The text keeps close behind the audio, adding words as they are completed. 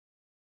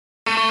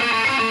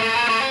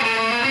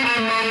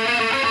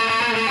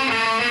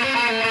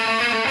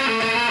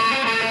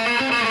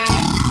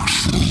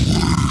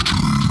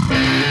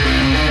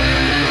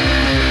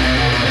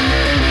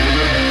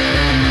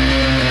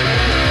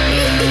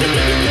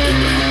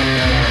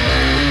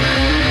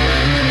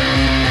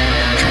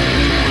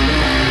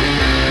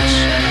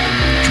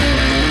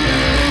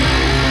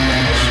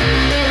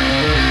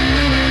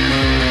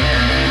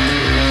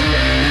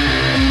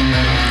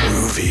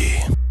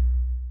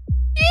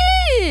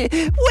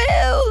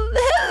Well,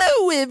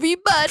 hello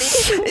everybody,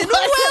 and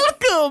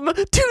welcome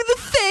to the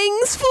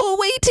Thanks for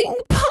Waiting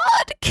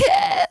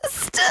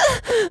podcast.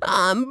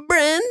 I'm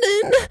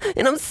Brandon,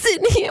 and I'm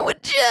sitting here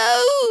with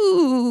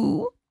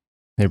Joe.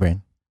 Hey,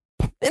 Brandon.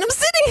 And I'm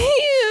sitting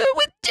here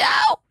with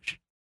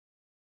Josh.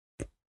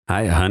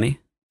 Hi,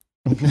 honey.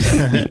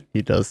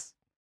 He does.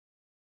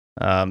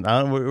 I don't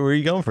know, where are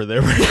you going for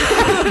there?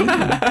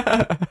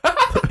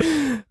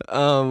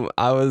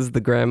 I was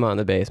the grandma in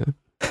the basement.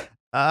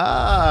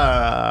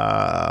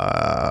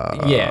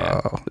 Yeah.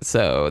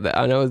 So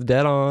I know it's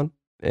dead on,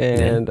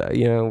 and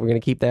we're gonna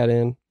keep that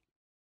in.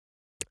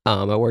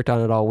 I worked on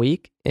it all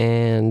week,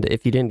 and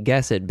if you didn't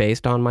guess it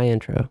based on my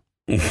intro,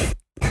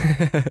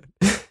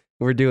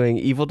 we're doing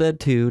Evil Dead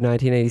 2,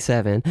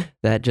 1987.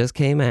 That just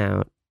came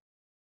out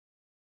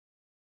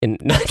in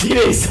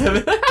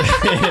 1987.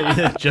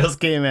 It just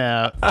came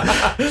out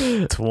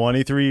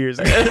 23 years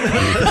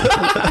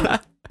ago.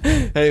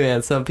 Hey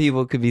man, some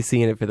people could be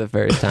seeing it for the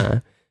first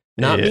time.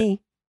 Not me.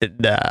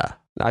 Nah.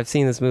 I've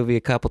seen this movie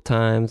a couple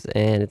times,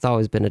 and it's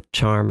always been a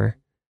charmer.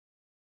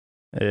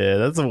 Yeah,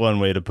 that's a one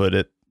way to put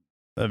it.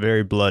 A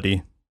very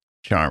bloody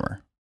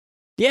charmer.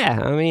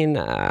 Yeah, I mean,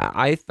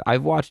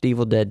 I've watched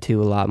Evil Dead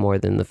 2 a lot more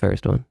than the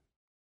first one.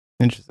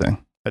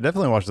 Interesting. I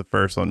definitely watched the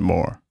first one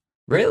more.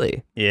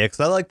 Really? Yeah,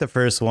 because I like the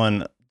first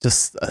one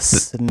just a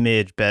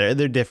smidge better.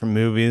 They're different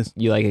movies.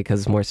 You like it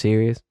because it's more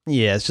serious?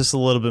 Yeah, it's just a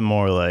little bit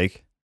more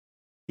like...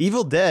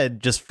 Evil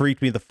Dead just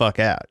freaked me the fuck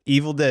out.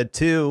 Evil Dead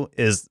 2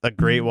 is a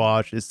great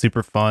watch. It's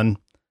super fun,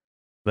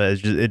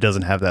 but it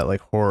doesn't have that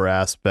like horror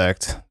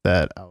aspect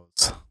that I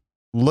was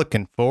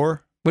looking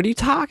for. What are you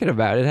talking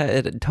about?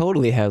 It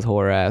totally has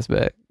horror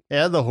aspect.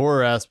 Yeah, the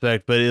horror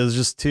aspect, but it was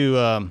just too.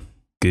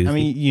 Goofy. I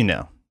mean, you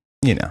know.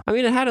 I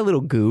mean, it had a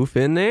little goof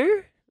in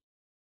there.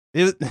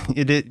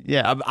 It did.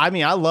 Yeah, I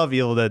mean, I love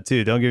Evil Dead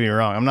 2. Don't get me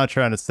wrong. I'm not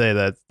trying to say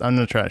that. I'm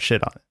not trying to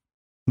shit on it.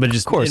 But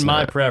just in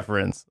my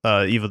preference,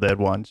 Evil Dead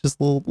 1, just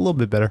a little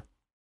bit better.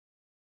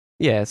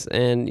 Yes,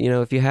 and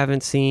if you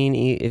haven't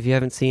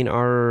seen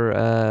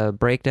our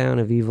breakdown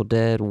of Evil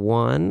Dead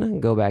 1,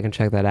 go back and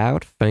check that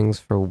out. Thanks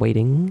for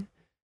waiting.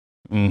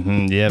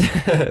 Mm-hmm. Yep.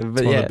 It's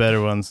one of the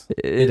better ones.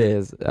 It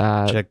is.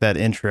 Check that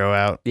intro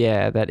out.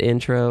 Yeah, that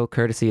intro,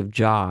 courtesy of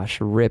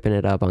Josh, ripping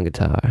it up on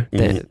guitar.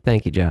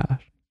 Thank you,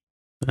 Josh.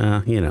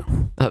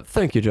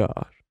 Thank you,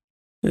 Josh.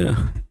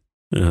 Yeah,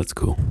 that's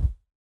cool.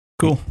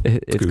 Cool.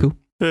 It's cool.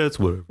 It's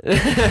whatever.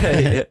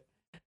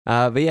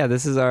 But yeah,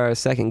 this is our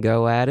second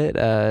go at it.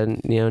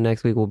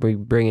 Next week we'll be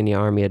bringing the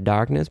Army of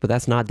Darkness, but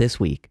that's not this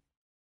week.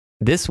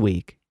 This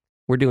week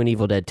we're doing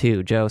Evil Dead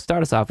 2. Joe,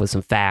 start us off with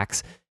some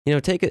facts.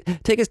 Take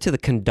us to the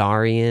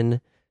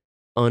Kandarian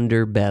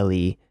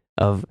underbelly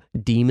of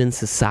demon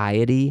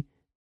society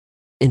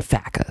and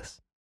fact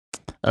us.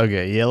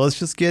 Okay, yeah, let's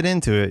just get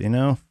into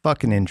it.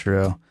 Fucking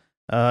intro.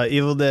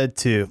 Evil Dead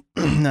 2,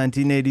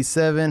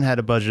 1987, had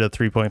a budget of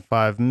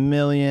 $3.5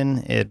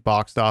 million. It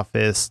boxed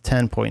office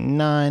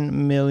 $10.9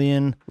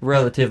 million.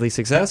 Relatively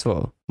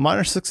successful.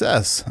 Minor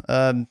success.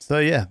 So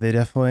yeah, they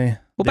definitely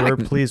were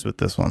pleased with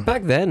this one.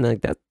 Back then,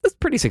 that's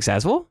pretty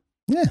successful.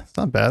 Yeah, it's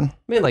not bad. I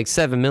mean, like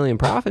 $7 million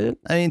profit.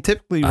 I mean,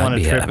 typically you want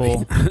to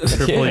triple.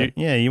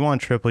 You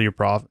want to triple your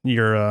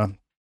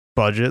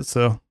budget.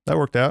 So that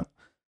worked out.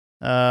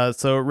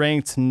 So it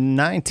ranked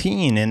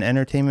 19 in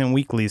Entertainment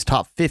Weekly's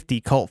top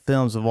 50 cult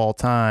films of all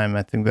time.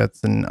 I think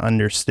that's an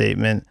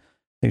understatement. I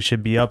think it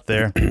should be up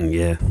there.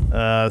 Yeah.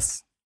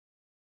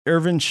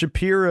 Irvin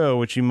Shapiro,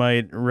 which you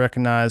might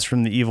recognize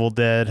from the Evil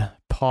Dead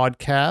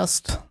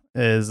podcast,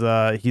 is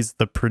he's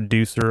the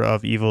producer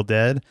of Evil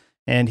Dead,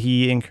 and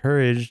he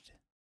encouraged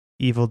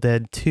Evil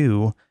Dead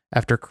 2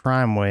 after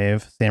Crime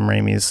Wave, Sam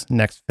Raimi's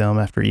next film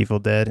after Evil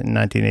Dead in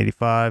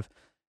 1985.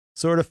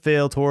 Sort of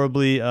failed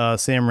horribly.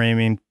 Sam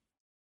Raimi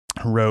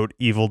wrote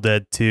Evil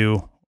Dead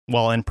 2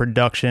 while in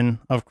production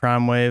of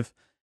Crime Wave,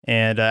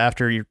 and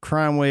after your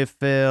Crime Wave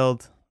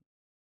failed,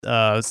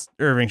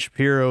 Irving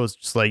Shapiro was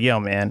just like, yo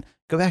man,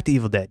 go back to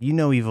Evil Dead.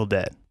 Evil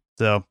Dead.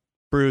 So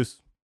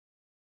Bruce,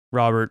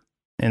 Robert,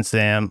 and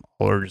Sam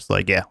were just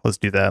like, yeah, let's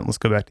do that. Let's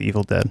go back to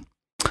Evil Dead.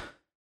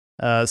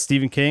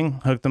 Stephen King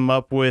hooked them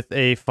up with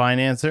a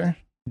financer,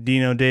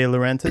 Dino De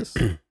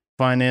Laurentiis,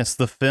 financed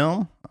the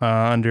film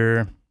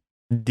under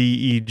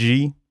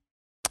DEG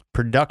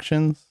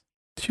Productions.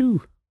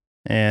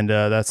 And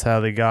that's how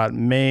they got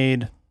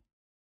made.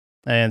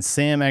 And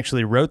Sam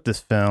actually wrote this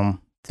film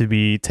to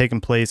be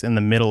taking place in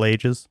the Middle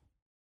Ages.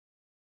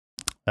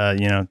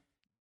 Ash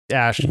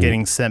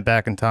getting sent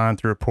back in time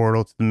through a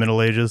portal to the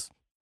Middle Ages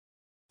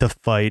to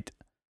fight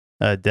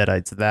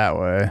Deadites that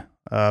way.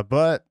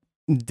 But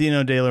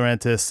Dino De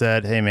Laurentiis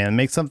said, hey man,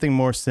 make something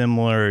more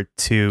similar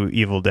to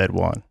Evil Dead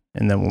 1,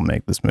 and then we'll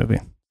make this movie.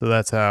 So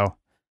that's how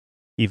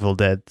Evil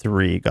Dead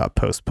 3 got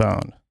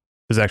postponed.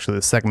 It was actually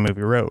the second movie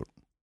he wrote.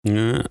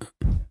 Yeah.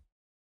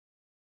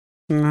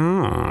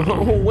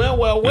 Oh,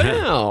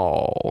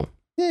 well.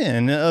 Yeah,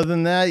 and other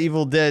than that,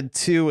 Evil Dead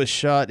 2 was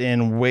shot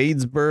in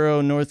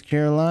Wadesboro, North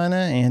Carolina,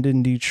 and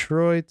in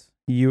Detroit,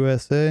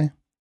 USA.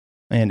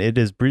 And it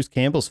is Bruce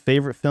Campbell's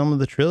favorite film of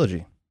the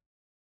trilogy.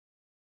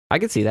 I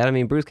could see that. I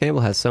mean, Bruce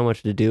Campbell has so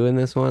much to do in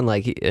this one.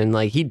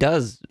 He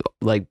does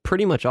like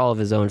pretty much all of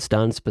his own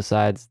stunts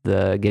besides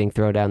the getting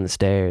thrown down the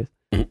stairs.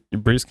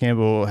 Bruce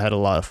Campbell had a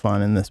lot of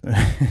fun in this movie.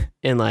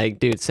 And like,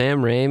 dude,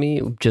 Sam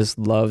Raimi just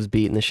loves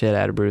beating the shit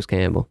out of Bruce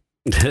Campbell.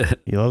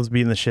 He loves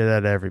beating the shit out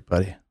of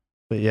everybody.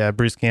 But yeah,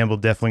 Bruce Campbell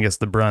definitely gets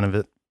the brunt of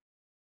it.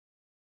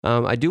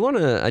 I don't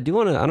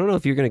know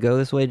if you're going to go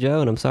this way,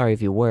 Joe, and I'm sorry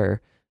if you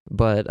were,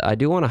 but I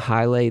do want to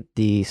highlight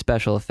the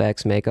special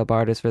effects makeup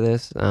artists for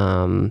this.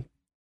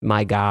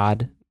 My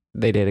God,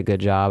 they did a good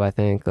job, I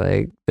think.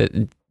 Like,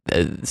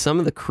 some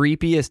of the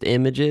creepiest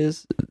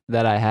images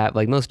that I have,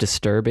 like most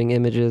disturbing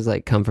images,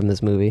 like come from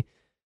this movie.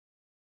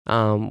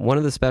 One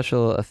of the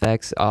special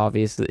effects,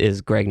 obviously,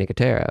 is Greg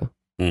Nicotero.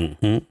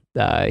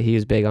 Mm-hmm. He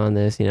was big on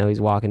this. You know,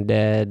 he's Walking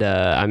Dead.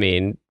 I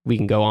mean, we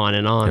can go on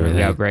and on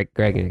about Greg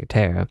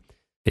Nicotero.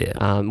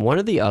 Yeah. One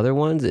of the other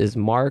ones is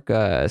Mark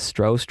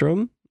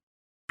Strostrom.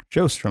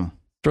 Jostrom.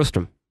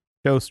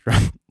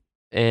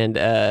 And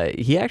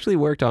he actually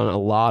worked on a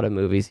lot of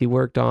movies. He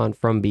worked on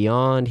From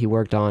Beyond. He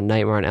worked on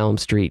Nightmare on Elm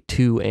Street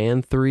 2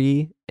 and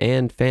 3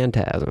 and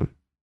Phantasm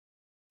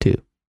 2.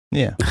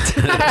 Yeah.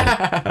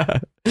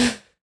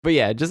 But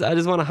yeah, I just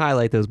want to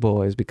highlight those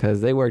boys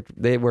because they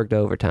worked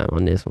overtime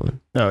on this one.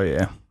 Oh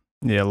yeah.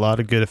 Yeah, a lot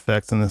of good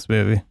effects in this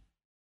movie.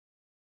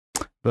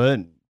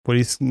 But what do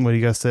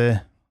you guys say?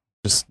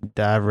 Just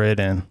dive right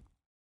in.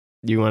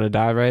 You want to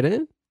dive right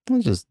in?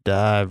 Let's just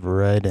dive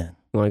right in.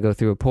 You want to go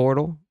through a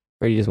portal?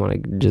 Or you just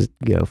want to just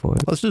go for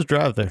it? Let's just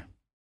drive there.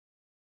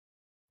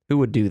 Who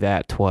would do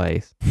that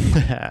twice?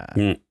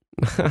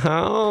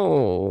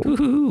 Oh.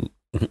 Woohoo.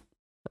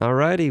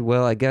 Alrighty,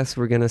 well, I guess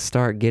we're going to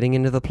start getting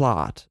into the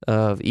plot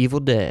of Evil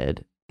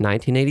Dead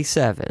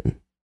 1987.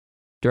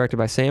 Directed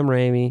by Sam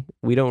Raimi.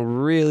 We don't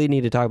really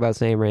need to talk about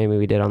Sam Raimi.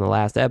 We did on the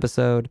last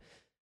episode.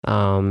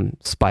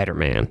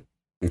 Spider-Man.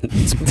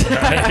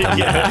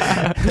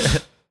 Yeah.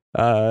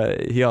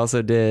 He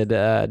also did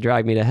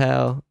Drag Me to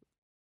Hell.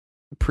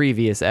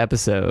 Previous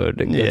episode.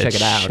 Go check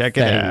it out. Check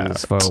it out.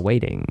 Thanks for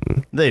waiting.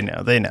 They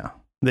know. They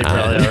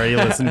probably already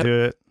listened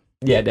to it.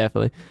 Yeah,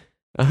 definitely.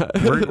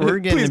 We're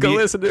getting Please to go be,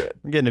 listen to it.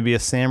 We're getting to be a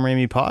Sam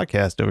Raimi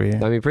podcast over here.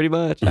 I mean, pretty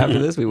much. After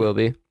this, we will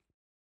be.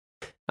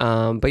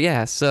 But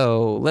yeah,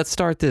 so let's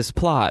start this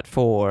plot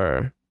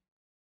for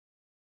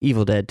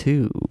Evil Dead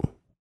 2.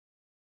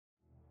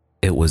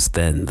 It was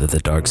then that the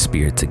dark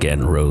spirits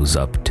again rose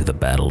up to the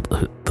battle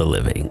of the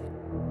living.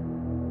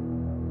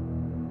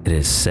 It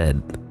is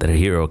said that a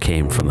hero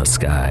came from the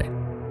sky,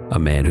 a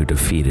man who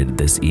defeated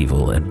this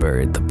evil and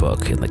buried the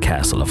book in the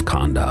castle of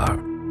Kandar,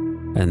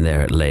 and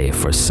there it lay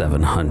for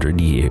 700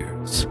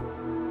 years,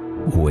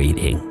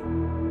 waiting.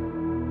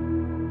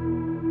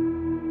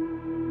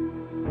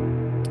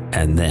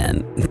 And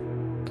then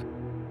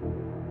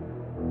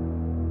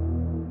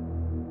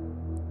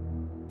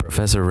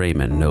Professor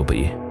Raymond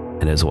Noby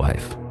and his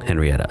wife,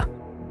 Henrietta,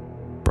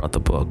 brought the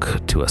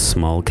book to a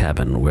small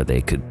cabin where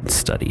they could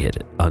study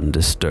it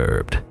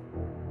undisturbed.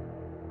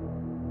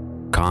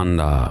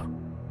 Kanda,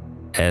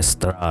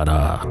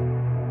 Estrada,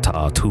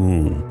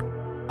 Tatun,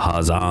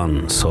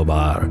 Hazan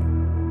Sobar,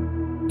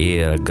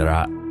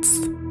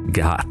 Irgratz,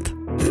 Gat,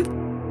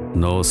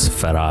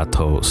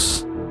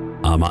 Nosferatos,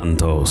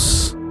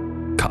 Amantos,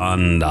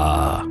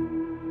 Kanda.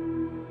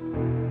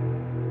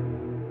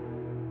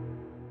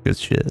 Good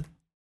shit.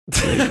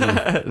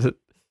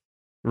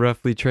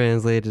 Roughly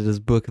translated as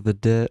Book of the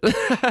Dead.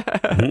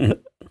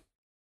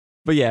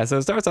 But yeah, so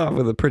it starts off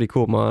with a pretty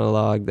cool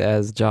monologue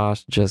as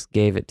Josh just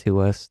gave it to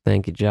us.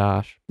 Thank you,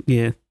 Josh.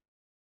 Yeah.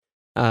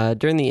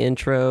 During the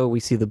intro,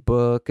 we see the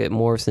book. It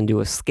morphs into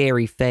a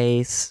scary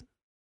face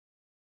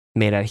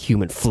made out of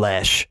human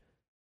flesh.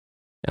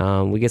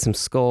 We get some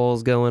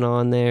skulls going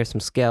on there,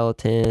 some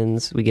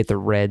skeletons. We get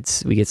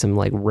we get some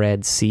like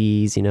red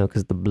seas, you know,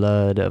 because the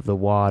blood of the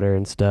water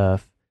and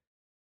stuff.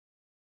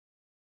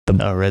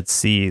 Red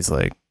Seas,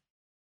 like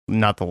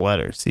not the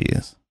letter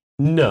C's.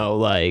 No,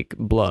 like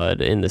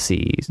blood in the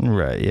seas.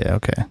 Right, yeah,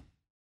 okay.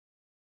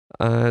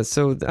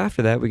 So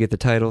after that, we get the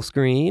title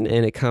screen,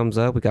 and it comes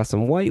up. We got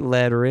some white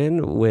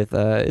lettering with,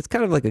 it's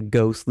kind of like a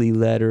ghostly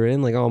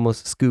lettering, like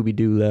almost a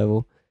Scooby-Doo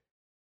level.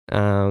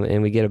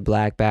 And we get a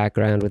black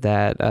background with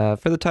that.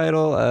 For the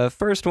title,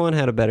 first one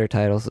had a better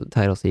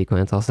title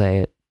sequence, I'll say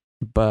it,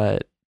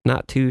 but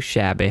not too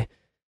shabby.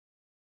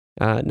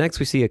 Next,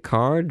 we see a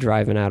car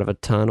driving out of a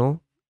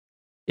tunnel,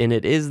 and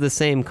it is the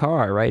same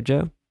car, right,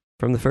 Joe,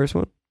 from the first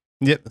one?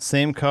 Yep,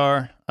 same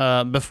car.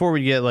 Before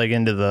we get like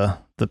into the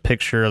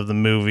picture of the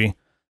movie,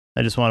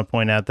 I just want to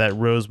point out that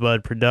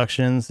Rosebud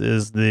Productions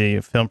is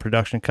the film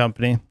production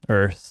company,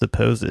 or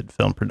supposed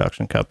film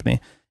production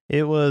company.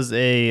 It was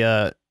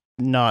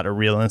not a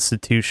real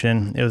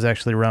institution. It was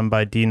actually run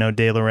by Dino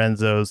De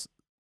Lorenzo's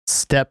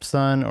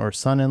stepson or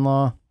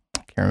son-in-law. I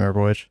can't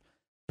remember which.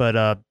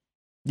 But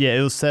yeah,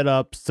 it was set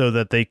up so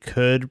that they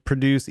could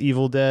produce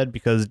Evil Dead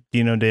because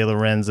Dino De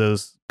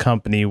Lorenzo's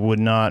company would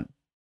not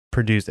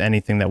produce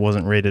anything that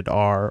wasn't rated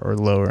R or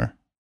lower.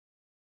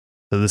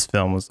 So this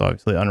film was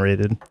obviously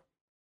unrated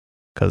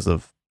because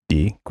of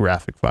the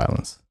graphic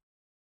violence.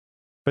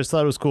 But I just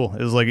thought it was cool.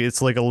 It was like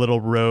it's like a little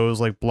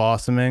rose like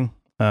blossoming.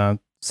 Sam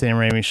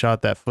Raimi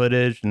shot that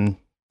footage, and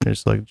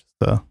there's like just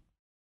a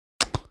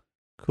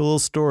cool little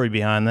story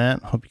behind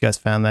that. Hope you guys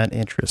found that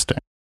interesting.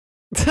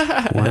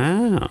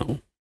 Wow.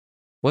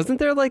 Wasn't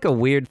there like a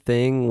weird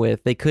thing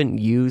with they couldn't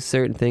use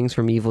certain things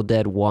from Evil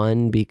Dead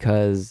 1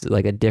 because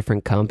like a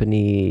different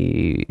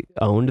company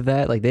owned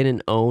that? Like they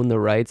didn't own the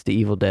rights to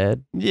Evil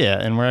Dead? Yeah,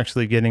 and we're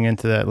actually getting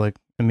into that like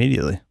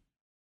immediately.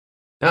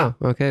 Oh,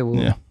 okay. Well,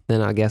 Yeah.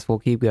 then I guess we'll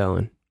keep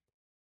going.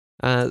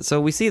 So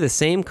we see the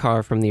same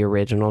car from the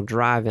original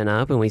driving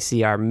up, and we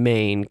see our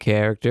main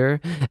character,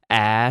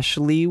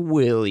 Ashley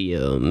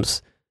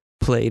Williams,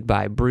 played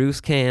by Bruce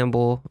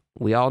Campbell.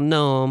 We all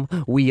know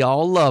him. We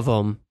all love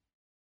him.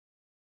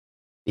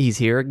 He's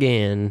here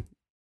again.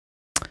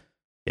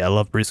 Yeah, I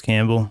love Bruce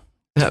Campbell.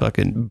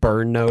 Fucking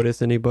Burn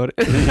notice, anybody?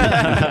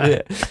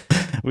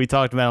 we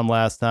talked about him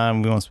last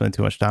time. We won't spend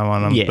too much time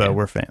on him, Yeah. but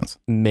we're fans.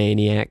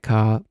 Maniac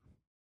Cop.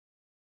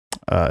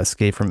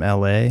 Escape from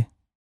L.A.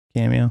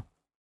 cameo.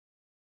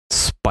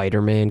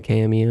 Spider-Man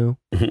cameo.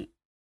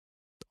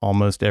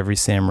 Almost every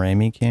Sam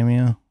Raimi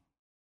cameo,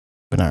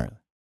 but not really.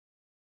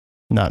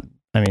 Not.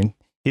 I mean,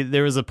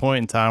 there was a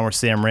point in time where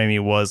Sam Raimi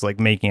was like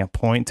making a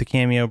point to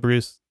cameo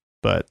Bruce,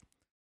 but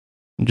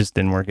it just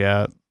didn't work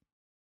out.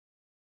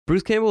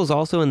 Bruce Campbell was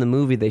also in the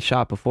movie they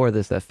shot before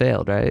this that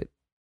failed, right?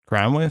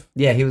 Crime Wave?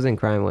 Yeah, he was in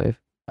Crime Wave.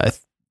 I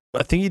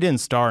think he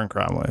didn't star in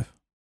Crime Wave.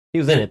 He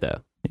was in it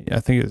though. Yeah, I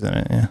think he was in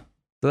it. Yeah.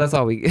 So that's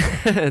all we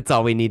that's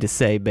all we need to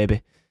say,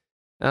 baby.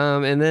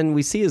 And then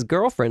we see his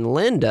girlfriend,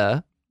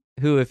 Linda,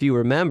 who, if you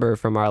remember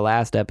from our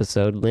last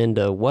episode,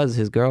 Linda was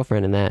his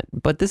girlfriend in that.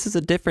 But this is a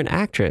different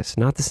actress,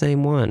 not the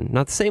same one.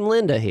 Not the same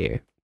Linda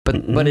here. But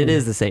it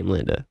is the same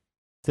Linda.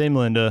 Same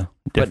Linda,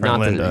 different but not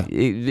Linda.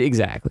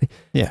 Exactly.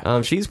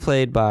 Yeah. She's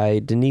played by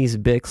Denise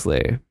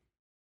Bixler.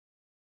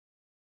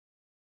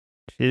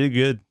 She did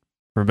good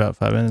for about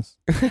 5 minutes.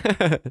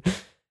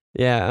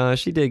 Yeah,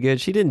 she did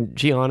good.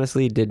 She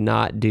honestly did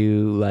not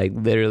do like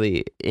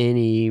literally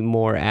any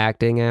more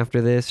acting after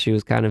this. She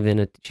was kind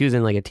of she was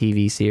in like a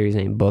TV series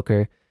named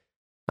Booker,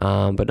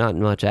 but not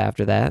much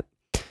after that.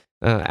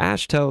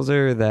 Ash tells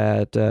her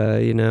that,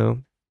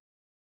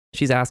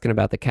 she's asking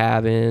about the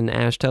cabin.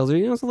 Ash tells her,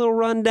 it's a little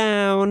run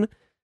down,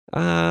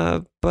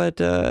 and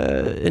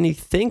he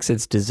thinks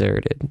it's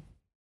deserted.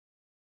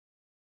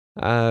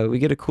 We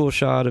get a cool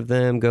shot of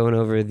them going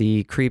over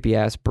the creepy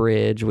ass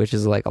bridge, which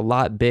is like a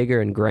lot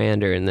bigger and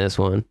grander in this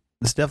one.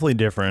 It's definitely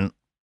different.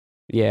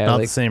 Yeah, Not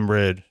like, the same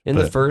bridge. in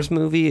the first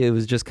movie, it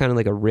was just kind of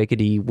like a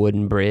rickety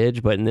wooden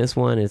bridge, but in this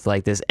one, it's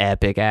like this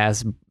epic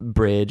ass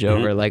bridge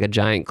over like a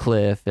giant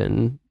cliff,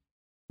 and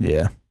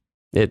yeah,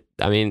 it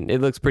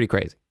looks pretty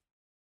crazy.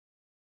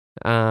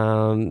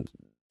 So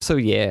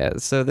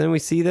then we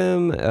see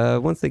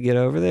them. Once they get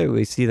over there,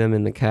 we see them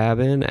in the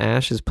cabin.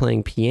 Ash is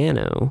playing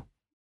piano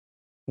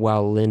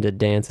while Linda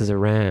dances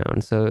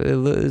around. So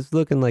it's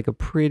looking like a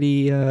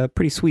pretty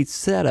sweet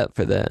setup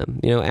for them.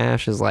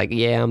 Ash is like,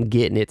 yeah, I'm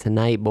getting it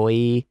tonight,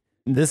 boy.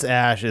 This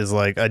Ash is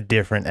like a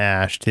different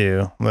Ash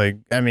too. Like,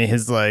 I mean,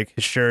 his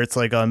shirt's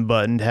like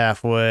unbuttoned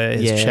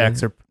halfway. His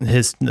checks are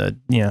his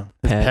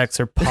pecs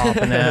are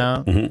popping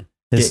out.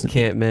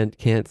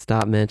 Can't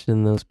stop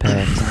mentioning those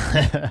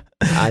pecs.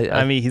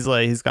 I mean,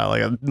 he's got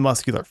like a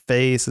muscular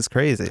face. It's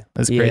crazy.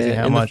 It's crazy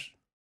how much.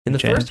 In the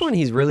first one,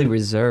 he's really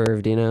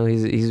reserved,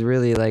 he's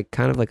really like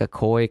kind of like a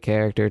coy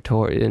character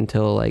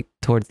until like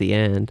towards the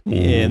end.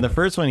 Yeah, in the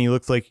first one, he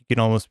looks like he could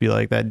almost be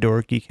like that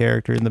dorky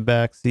character in the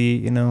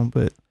backseat,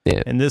 but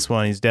yeah. In this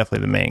one, he's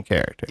definitely the main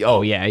character.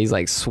 Oh yeah, he's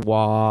like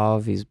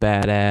suave, he's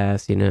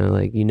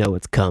badass,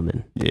 what's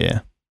coming.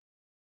 Yeah.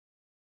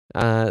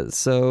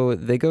 So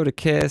they go to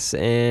kiss,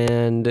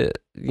 and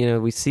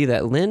we see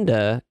that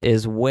Linda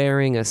is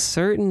wearing a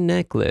certain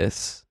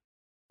necklace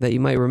that you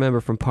might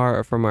remember from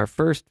our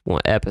first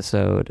one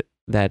episode.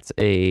 That's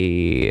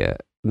a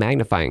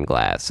magnifying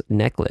glass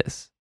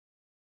necklace.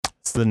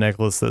 It's the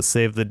necklace that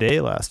saved the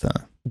day last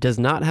time. Does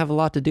not have a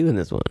lot to do in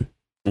this one.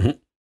 Mm-hmm.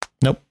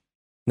 Nope.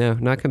 No,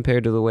 not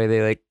compared to the way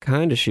they like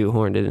kind of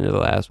shoehorned it into the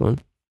last one.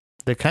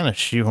 They kind of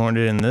shoehorned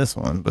it in this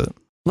one, but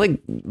like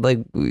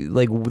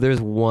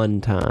there's one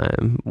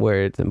time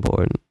where it's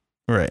important.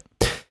 Right.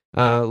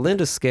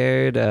 Linda's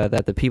scared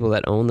that the people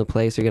that own the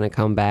place are going to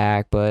come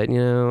back, but,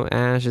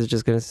 Ash is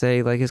just going to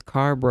say, like, his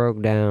car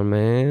broke down,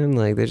 man.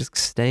 Like, they're just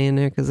staying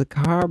there because the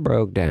car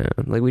broke down.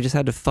 Like, we just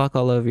had to fuck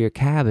all over your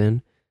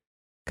cabin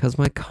because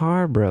my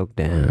car broke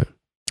down.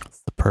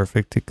 It's the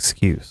perfect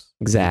excuse.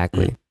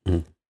 Exactly.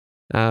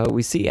 Mm-hmm.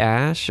 We see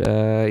Ash,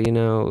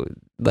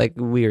 like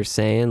we were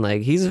saying,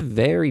 like, he's a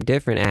very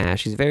different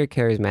Ash. He's very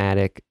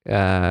charismatic.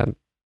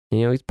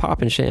 He's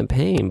popping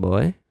champagne,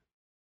 boy.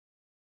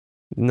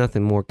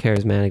 Nothing more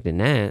charismatic than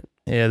that.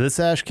 Yeah, this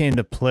Ash came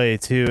to play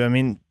too. I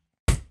mean,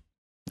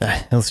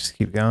 let's just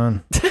keep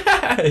going.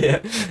 Yeah.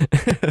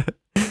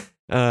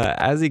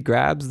 As he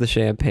grabs the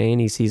champagne,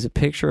 he sees a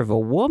picture of a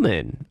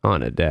woman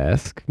on a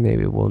desk.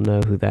 Maybe we'll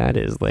know who that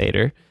is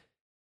later.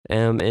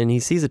 And he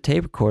sees a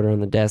tape recorder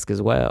on the desk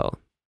as well.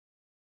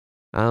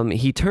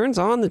 He turns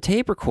on the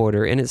tape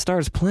recorder and it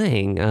starts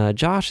playing.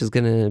 Josh is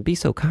gonna be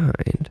so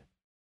kind.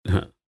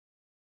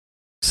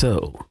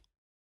 So,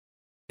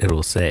 it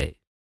will say,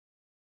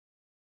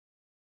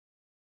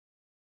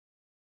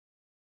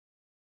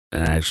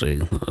 and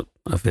actually,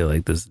 I feel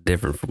like this is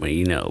different from what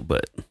you know,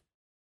 but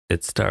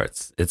it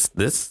starts.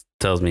 This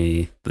tells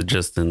me the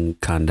Justin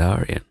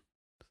Kandarian.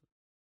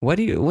 What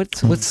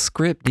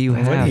script do you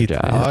What are have, you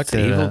Josh? talking It's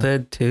Evil about?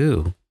 Dead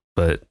 2,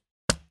 but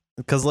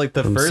Because like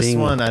the I'm first seeing-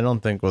 one, I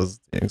don't think was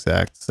the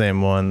exact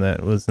same one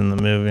that was in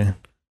the movie.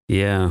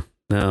 yeah,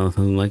 no,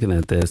 I'm looking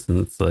at this and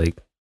it's like,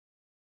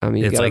 I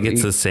mean, it's like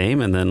it's the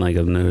same, and then like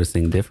I'm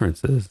noticing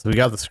differences. So we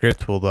got the script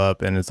pulled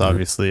up, and it's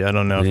obviously, I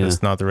don't know if Yeah.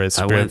 it's not the right I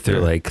script. went through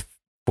or- like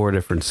 4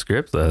 different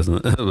scripts last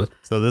night.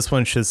 So this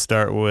one should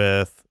start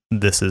with,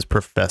 "This is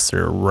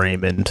Professor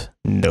Raymond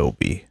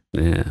Noby,"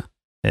 Yeah,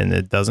 and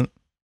it doesn't.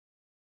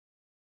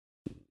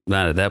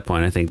 not at that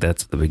point. I think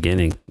that's the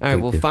beginning. All right,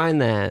 we'll find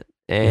that,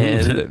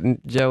 and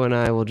Joe and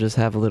I will just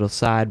have a little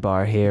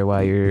sidebar here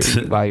while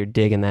you're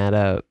digging that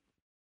up.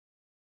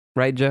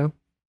 Right, Joe?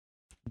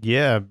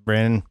 Yeah,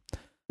 Brandon.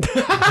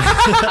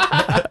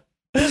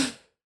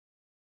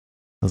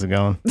 How's it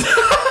going?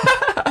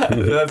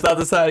 That's not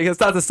the side. It's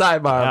not the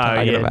sidebar I'm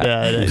talking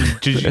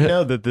about. Did you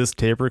know that this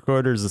tape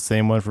recorder is the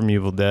same one from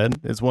Evil Dead?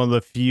 It's one of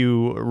the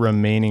few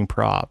remaining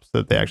props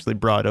that they actually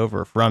brought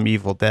over from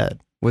Evil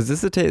Dead. Was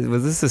this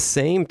the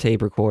same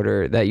tape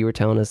recorder that you were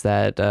telling us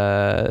that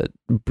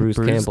Bruce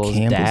Campbell's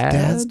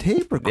dad's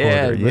tape recorder?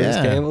 Yeah, Bruce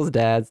Campbell's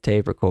dad's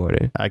tape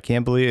recorder. I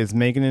can't believe it's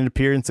making an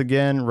appearance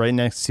again right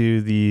next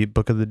to the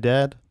Book of the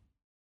Dead.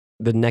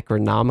 The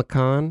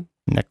Necronomicon.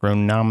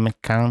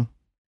 Necronomicon.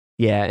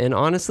 Yeah, and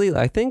honestly,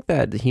 I think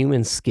that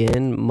human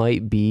skin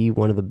might be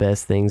one of the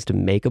best things to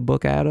make a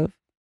book out of.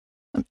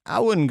 I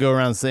wouldn't go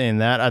around saying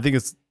that. I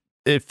think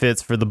it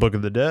fits for the Book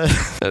of the Dead.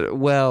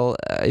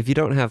 If you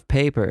don't have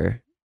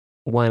paper,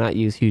 why not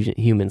use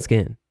human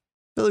skin?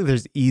 I feel like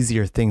there's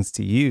easier things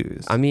to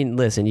use. I mean,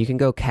 listen, you can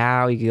go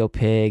cow, you can go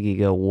pig, you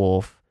can go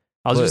wolf.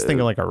 I was just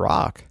thinking like a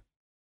rock.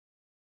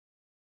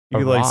 You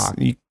A could rock.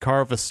 you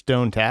carve a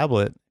stone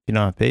tablet if you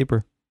don't have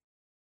paper.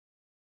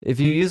 If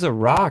you use a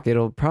rock,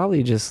 it'll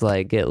probably just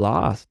like get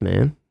lost,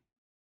 man.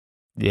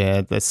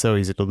 Yeah, that's so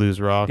easy to lose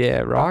rock.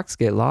 Yeah, rocks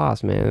get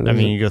lost, man. I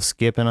mean, you go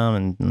skipping them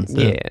and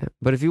stuff. Yeah,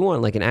 but if you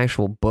want like an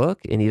actual book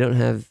and you don't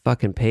have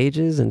fucking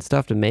pages and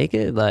stuff to make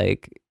it,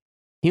 like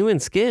human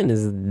skin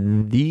is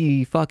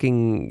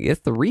it's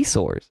the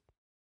resource.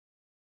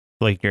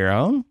 Like your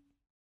own?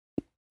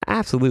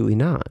 Absolutely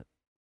not.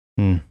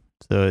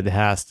 So it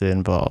has to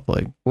involve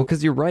like. Well,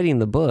 because you're writing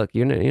the book,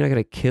 you're not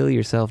gonna kill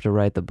yourself to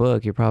write the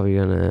book. You're probably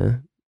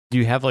gonna. Do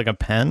you have like a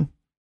pen?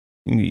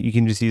 You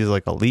can just use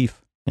like a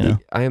leaf. You know?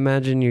 I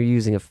imagine you're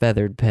using a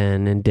feathered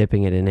pen and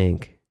dipping it in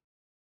ink.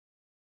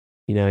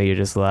 You know, you're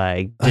just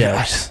like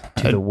dip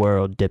to the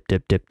world, dip,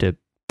 dip, dip, dip.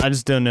 I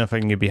just don't know if I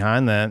can get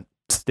behind that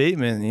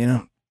statement. You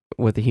know,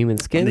 With the human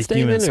skin The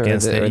human statement or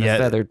skin the yeah,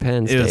 feathered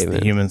pen it was statement?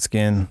 the human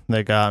skin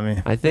that got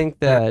me. I think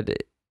that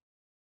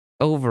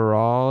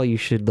overall, you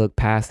should look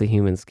past the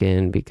human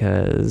skin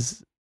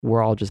because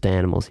we're all just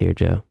animals here,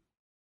 Joe.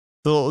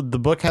 So the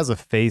book has a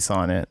face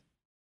on it.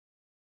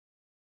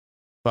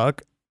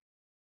 Fuck.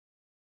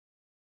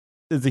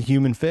 It's a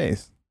human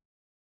face.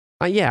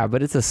 Yeah,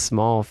 but it's a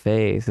small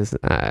face. It's,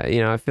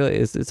 I feel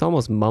it's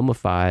almost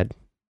mummified.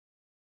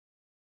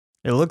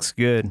 It looks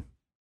good.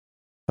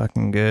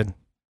 Fucking good.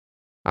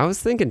 I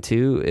was thinking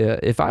too,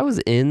 if I was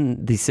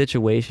in the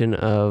situation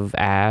of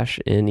Ash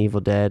in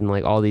Evil Dead and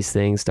like all these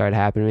things start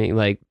happening,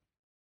 like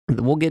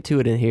we'll get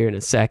to it in here in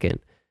a second,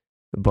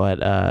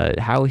 but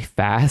how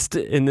fast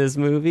in this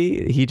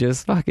movie he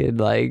just fucking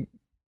like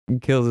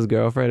kills his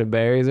girlfriend and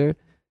buries her.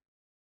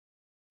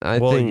 I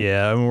think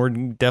yeah, I mean, we're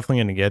definitely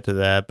going to get to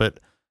that,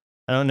 but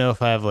I don't know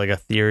if I have like a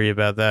theory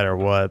about that or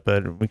what,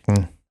 but we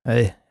can,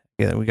 hey,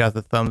 yeah, we got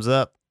the thumbs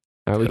up.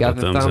 All right, we got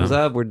the thumbs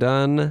up. We're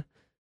done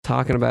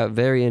talking about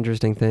very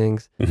interesting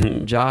things.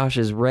 Josh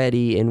is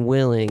ready and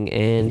willing,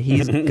 and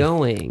he's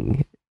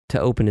going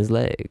to open his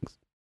legs.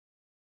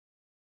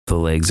 The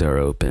legs are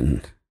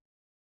open,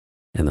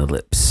 and the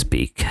lips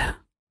speak.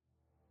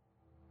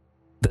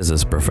 This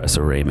is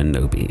Professor Raymond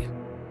Noby,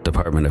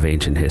 Department of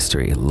Ancient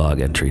History,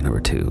 log entry number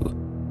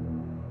 2.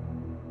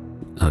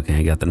 Okay,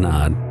 I got the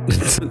nod.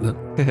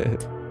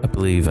 I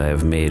believe I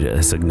have made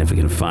a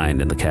significant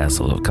find in the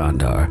castle of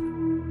Kandar,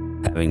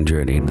 having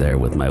journeyed there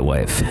with my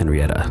wife,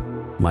 Henrietta,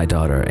 my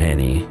daughter,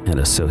 Annie, and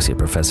Associate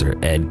Professor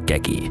Ed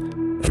Gecky.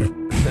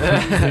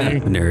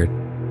 Nerd.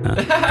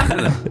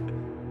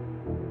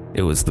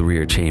 It was the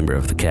rear chamber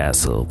of the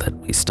castle that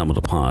we stumbled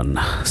upon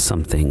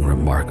something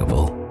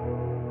remarkable.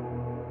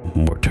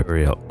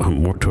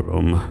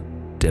 Mortuorum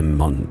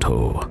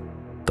Demonto,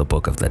 the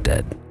Book of the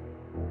Dead.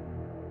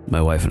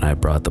 My wife and I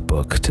brought the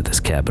book to this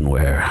cabin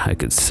where I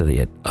could study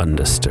it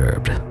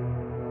undisturbed.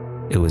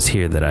 It was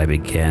here that I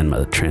began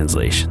my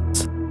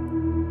translations.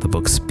 The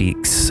book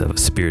speaks of a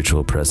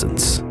spiritual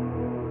presence,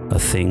 a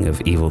thing of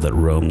evil that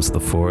roams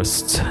the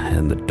forests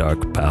and the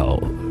dark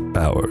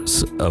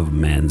bowers of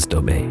man's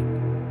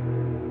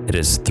domain. It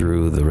is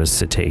through the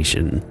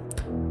recitation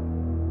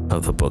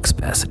of the book's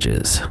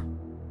passages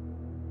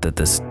that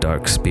this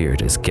dark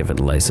spirit is given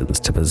license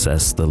to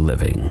possess the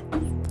living.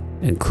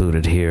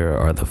 Included here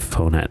are the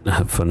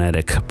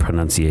phonetic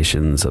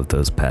pronunciations of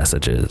those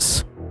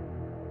passages.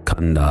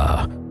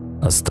 Kanda,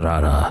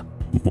 Astrada,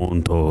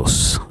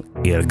 Montos,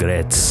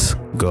 Irgrets,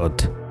 God,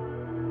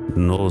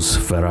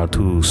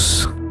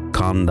 Nosferatus,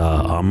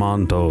 Kanda,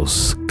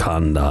 Amantos,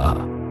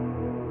 Kanda.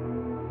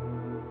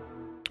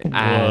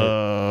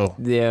 Whoa.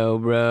 Yo,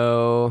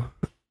 bro.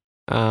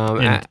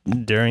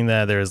 During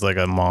that, there's like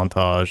a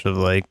montage of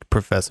like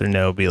Professor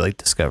Noby like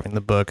discovering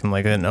the book in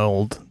like an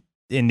old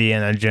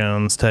Indiana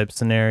Jones type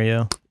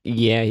scenario.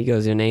 Yeah, he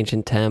goes to an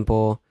ancient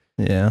temple.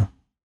 Yeah.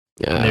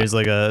 And there's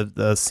like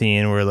a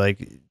scene where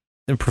like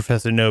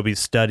Professor Noby's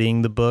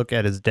studying the book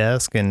at his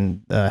desk,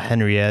 and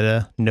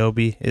Henrietta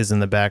Noby is in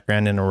the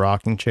background in a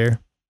rocking chair.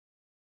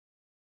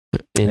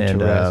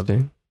 Interesting.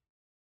 And,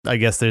 I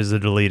guess there's a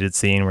deleted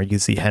scene where you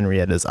see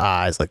Henrietta's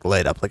eyes like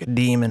light up like a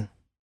demon.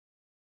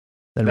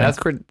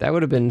 That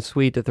would have been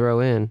sweet to throw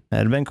in.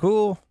 That'd have been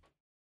cool.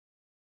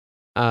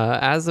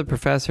 As the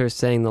professor is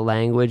saying the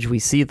language, we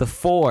see the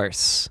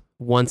Force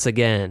once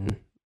again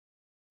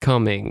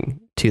coming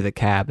to the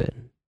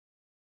cabin.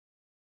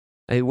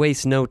 It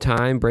wastes no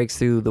time, breaks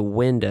through the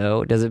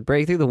window. Does it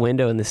break through the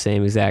window in the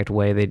same exact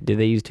way? Did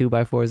they use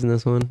 2x4s in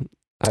this one?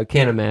 I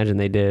can't imagine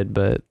they did,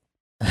 but...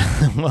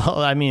 Well,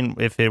 I mean,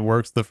 if it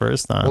works the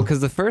first time. Well,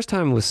 because the first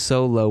time was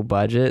so low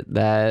budget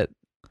that...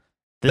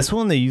 This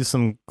one, they used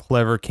some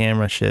clever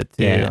camera shit,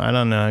 too. Yeah. I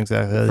don't know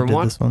exactly how they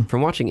did this one.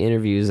 From watching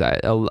interviews,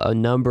 a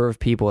number of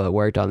people that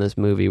worked on this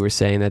movie were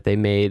saying that they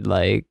made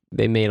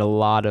a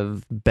lot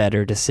of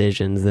better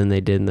decisions than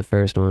they did in the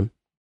first one.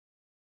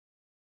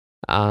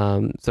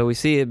 So we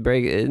see it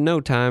break in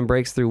no time,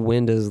 breaks through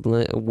Linda's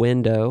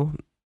window.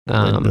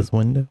 Linda's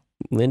window?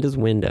 Linda's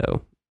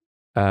window.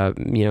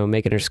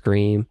 Making her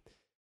scream.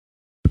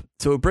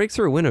 So it breaks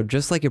through a window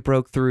just like it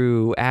broke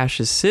through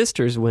Ash's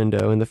sister's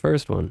window in the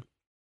first one.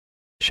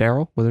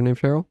 Cheryl? Was her name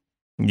Cheryl?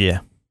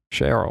 Yeah.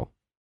 Cheryl.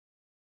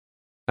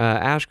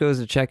 Ash goes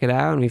to check it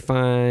out, and we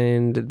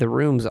find the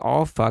room's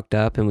all fucked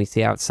up, and we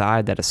see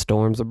outside that a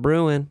storm's a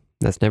brewing.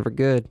 That's never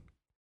good.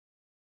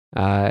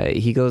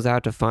 He goes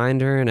out to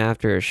find her, and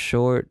after a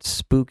short,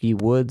 spooky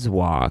woods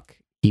walk,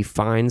 he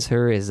finds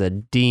her as a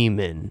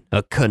demon,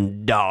 a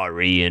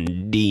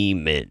Kandarian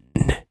demon.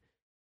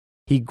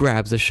 He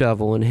grabs a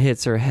shovel and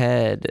hits her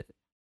head,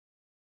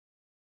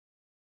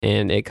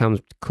 and it comes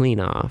clean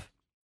off.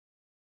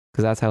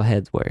 Because that's how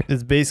heads work.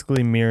 It's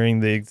basically mirroring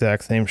the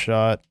exact same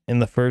shot in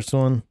the first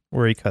one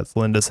where he cuts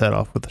Linda's head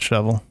off with a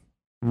shovel.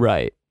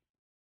 Right.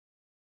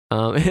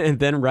 And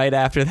then right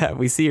after that,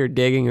 we see her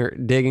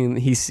digging.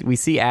 We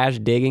see Ash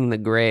digging the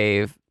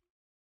grave.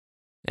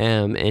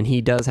 And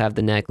he does have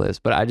the necklace,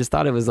 but I just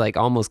thought it was like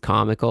almost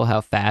comical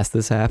how fast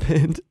this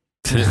happened.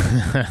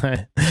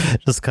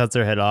 Just cuts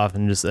her head off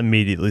and just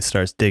immediately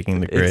starts digging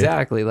the grave.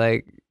 Exactly.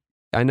 Like,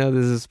 I know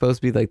this is supposed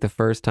to be like the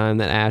first time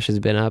that Ash has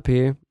been up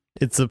here.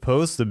 It's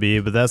supposed to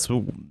be, but that's,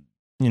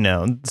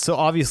 so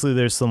obviously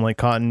there's some like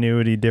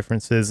continuity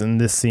differences in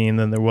this scene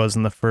than there was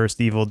in the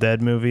first Evil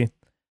Dead movie.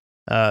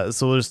 So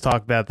we'll just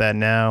talk about that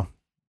now.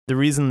 The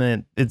reason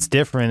that it's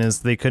different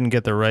is they couldn't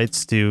get the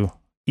rights to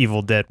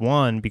Evil Dead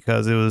 1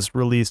 because it was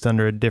released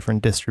under a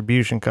different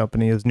distribution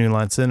company as New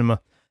Line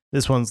Cinema.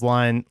 This one's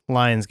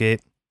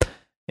Lionsgate.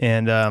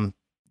 And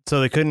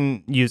so they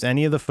couldn't use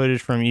any of the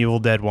footage from Evil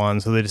Dead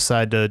 1, so they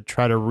decided to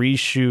try to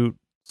reshoot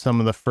some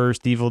of the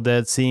first Evil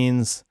Dead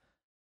scenes.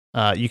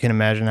 You can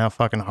imagine how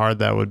fucking hard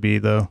that would be,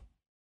 though,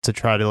 to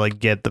try to like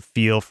get the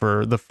feel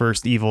for the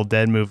first Evil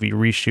Dead movie,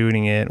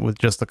 reshooting it with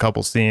just a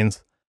couple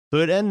scenes. So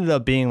it ended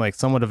up being like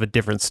somewhat of a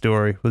different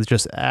story with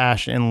just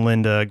Ash and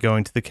Linda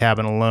going to the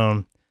cabin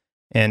alone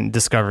and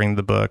discovering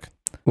the book.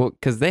 Well,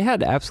 because they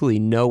had absolutely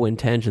no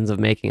intentions of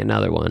making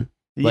another one.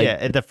 Like, yeah,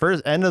 at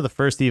the end of the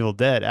first Evil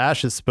Dead,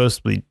 Ash is supposed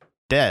to be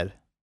dead.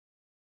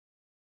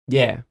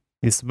 Yeah,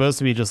 he's supposed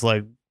to be just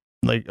like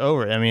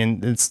over. I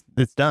mean, it's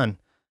done.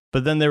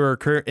 But then they were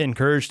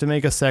encouraged to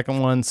make a second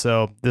one,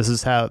 so this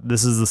is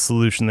the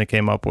solution they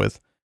came up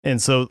with.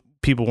 And so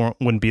people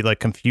wouldn't be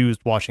like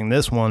confused watching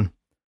this one.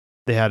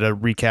 They had to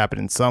recap it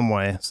in some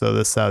way, so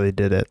this is how they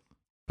did it.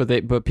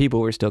 But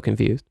people were still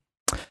confused.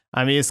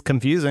 I mean, it's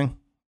confusing.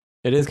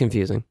 It is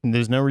confusing.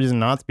 There's no reason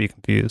not to be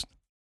confused.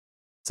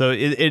 So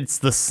it's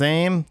the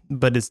same,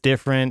 but it's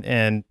different,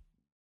 and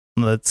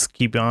let's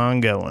keep on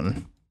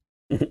going.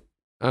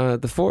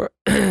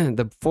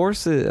 The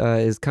force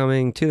is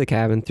coming to the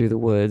cabin through the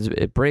woods.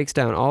 It breaks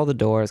down all the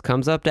doors,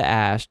 comes up to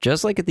Ash,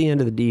 just like at the end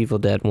of the Evil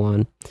Dead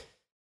 1.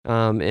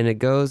 And it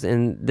goes,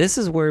 and this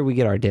is where we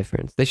get our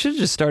difference. They should have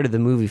just started the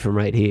movie from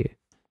right here.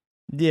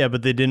 Yeah,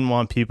 but they didn't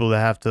want people to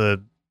have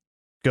to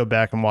go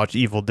back and watch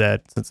Evil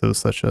Dead since it was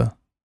such a,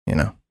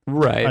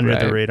 under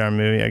the radar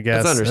movie, I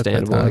guess. That's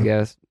understandable, I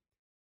guess.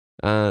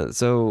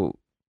 So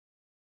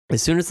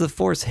as soon as the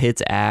force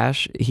hits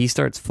Ash, he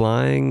starts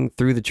flying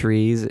through the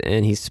trees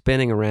and he's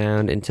spinning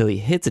around until he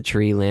hits a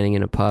tree, landing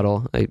in a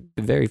puddle, a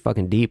very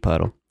fucking deep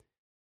puddle.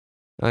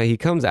 He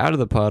comes out of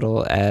the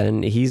puddle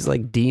and he's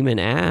like Demon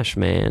Ash,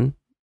 man.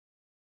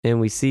 And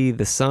we see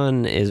the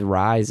sun is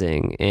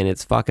rising and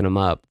it's fucking him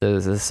up.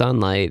 The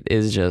sunlight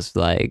is just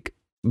like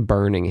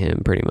burning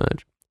him pretty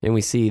much. And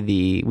we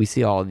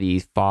see all the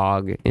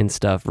fog and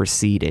stuff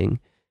receding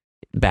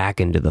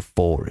back into the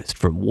forest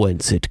from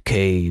whence it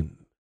came.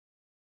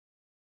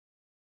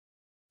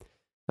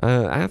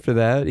 After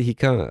that, he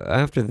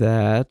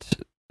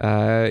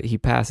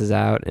passes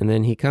out, and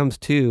then he comes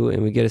to,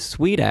 and we get a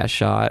sweet ass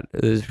shot.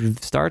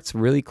 It starts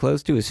really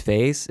close to his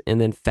face, and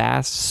then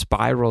fast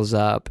spirals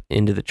up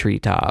into the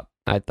treetop.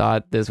 I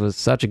thought this was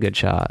such a good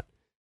shot.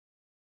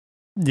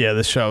 Yeah,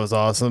 this shot was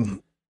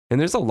awesome. And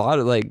there's a lot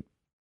of like,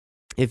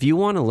 if you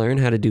want to learn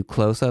how to do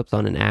close-ups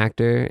on an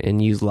actor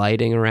and use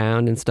lighting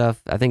around and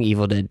stuff, I think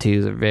Evil Dead 2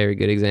 is a very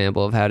good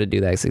example of how to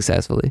do that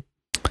successfully.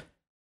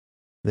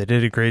 They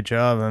did a great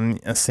job. I mean,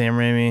 Sam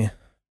Raimi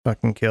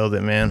fucking killed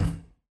it,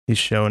 man. He's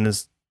showing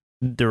his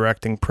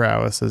directing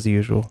prowess as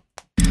usual.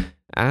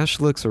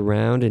 Ash looks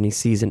around and he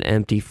sees an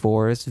empty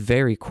forest,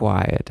 very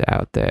quiet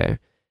out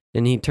there.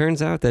 And he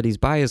turns out that he's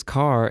by his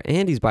car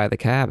and he's by the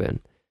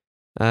cabin.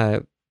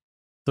 So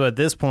at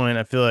this point,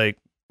 I feel like,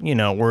 you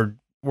know, we're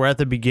at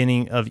the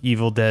beginning of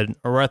Evil Dead,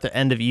 or we're at the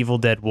end of Evil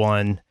Dead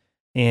 1,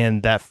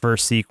 and that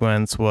first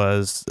sequence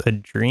was a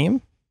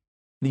dream?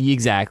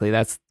 Exactly.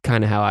 That's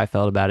kind of how I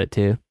felt about it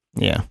too.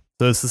 Yeah.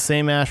 So it's the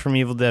same Ash from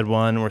Evil Dead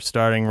 1. We're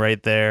starting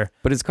right there.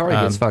 But his car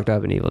gets fucked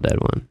up in Evil Dead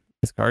 1.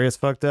 His car gets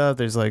fucked up.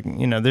 There's like,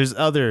 you know, there's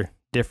other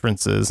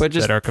differences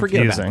that are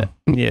confusing.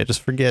 Yeah,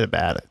 just forget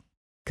about it.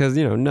 Because,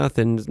 you know,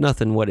 nothing's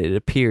what it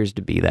appears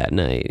to be that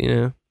night, you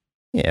know?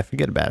 Yeah,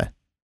 forget about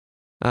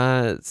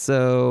it.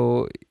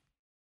 So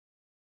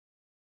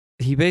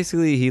he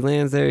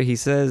lands there. He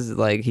says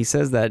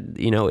that,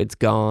 you know, it's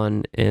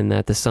gone and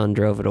that the sun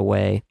drove it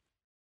away.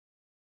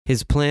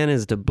 His plan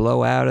is to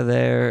blow out of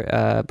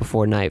there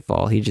before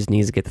nightfall. He just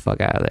needs to get the fuck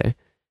out of there.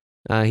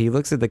 He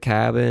looks at the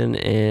cabin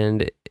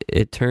and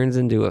it turns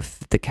into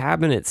the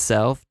cabin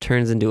itself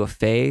turns into a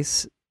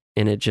face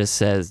and it just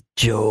says,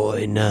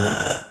 "Join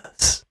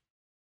us."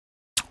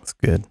 That's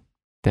good.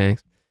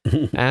 Thanks.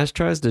 Ash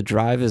tries to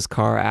drive his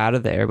car out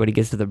of there, but he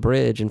gets to the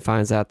bridge and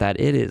finds out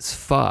that it is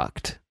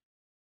fucked.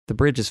 The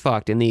bridge is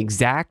fucked in the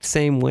exact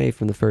same way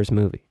from the first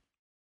movie.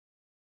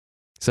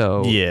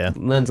 So yeah,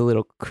 lends a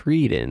little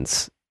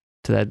credence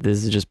to that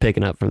this is just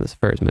picking up from this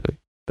first movie.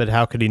 But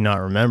how could he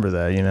not remember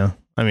that, you know?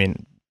 I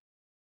mean,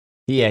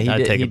 yeah,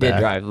 he did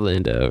drive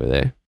Linda over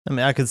there. I mean,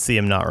 I could see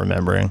him not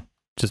remembering.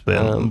 Just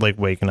like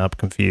waking up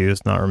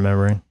confused, not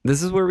remembering.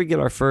 This is where we get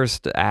our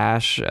first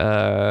Ash,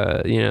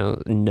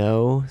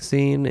 no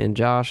scene. And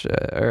Josh,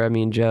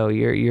 Joe,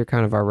 you're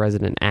kind of our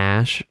resident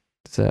Ash.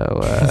 So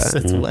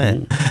since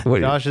when?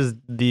 Josh is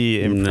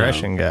the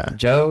impression guy.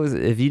 Joe,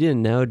 if you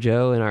didn't know,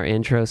 Joe in our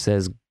intro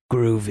says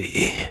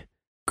groovy.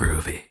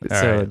 Groovy.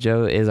 So right.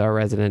 Joe is our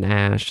resident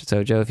Ash.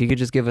 So Joe, if you could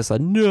just give us a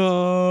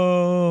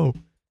no,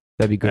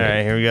 that'd be great. All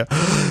right, here we go.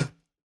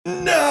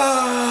 No.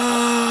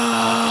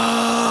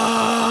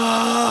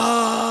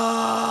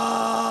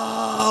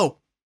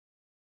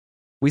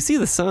 We see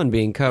the sun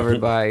being covered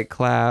by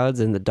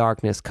clouds and the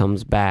darkness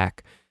comes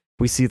back.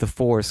 We see the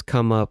force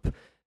come up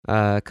to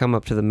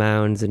the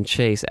mountains and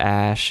chase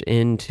Ash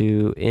in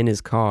his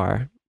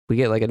car. We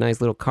get like a nice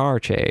little car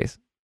chase.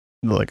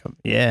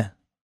 Yeah.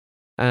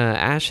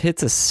 Ash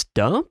hits a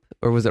stump,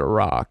 or was it a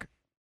rock?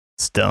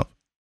 Stump.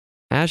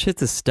 Ash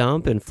hits a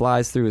stump and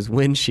flies through his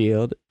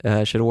windshield.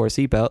 Should have wore a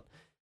seatbelt.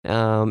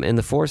 And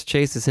the force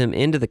chases him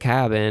into the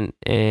cabin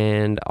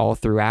and all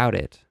throughout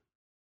it.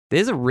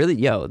 This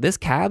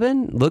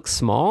cabin looks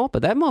small,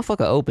 but that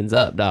motherfucker opens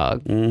up,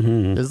 dog.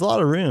 Mm-hmm. There's a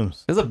lot of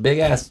rooms. It's a big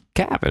ass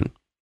cabin.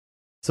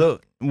 So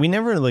we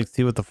never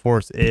see what the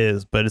force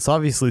is, but it's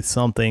obviously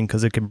something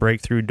because it can break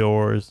through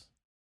doors.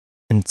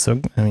 And so,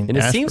 I mean, and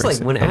it seems like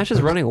when Ash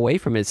is running away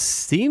from it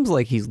seems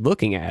like he's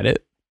looking at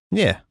it.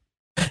 Yeah.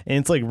 And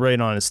it's like right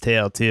on his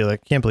tail too.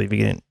 Like, I can't believe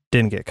he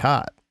didn't get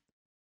caught.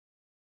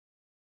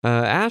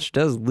 Ash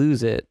does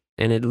lose it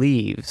and it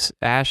leaves.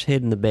 Ash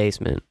hid in the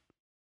basement.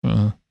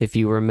 If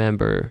you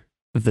remember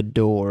the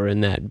door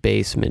in that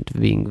basement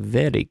being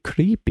very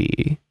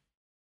creepy.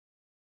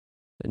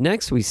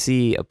 Next, we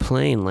see a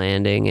plane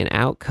landing, and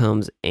out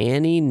comes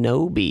Annie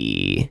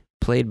Noby,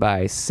 played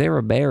by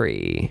Sarah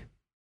Berry.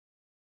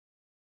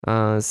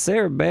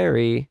 Sarah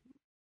Berry,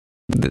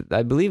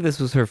 I believe this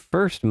was her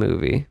first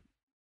movie.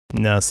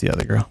 No, it's the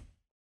other girl.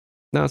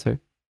 No, it's her.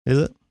 Is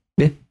it?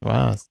 Yeah.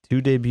 Wow, it's 2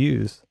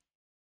 debuts.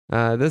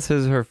 This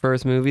is her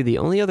first movie. The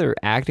only other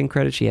acting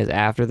credit she has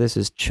after this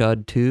is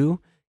Chud 2,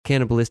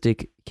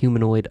 Cannibalistic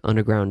Humanoid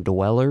Underground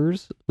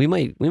Dwellers. We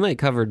might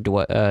cover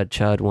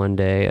Chud one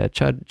day.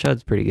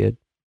 Chud's pretty good.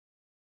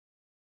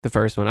 The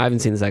first one. I haven't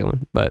seen the second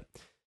one, but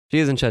she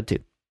is in Chud 2.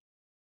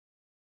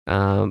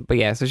 But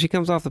yeah, so she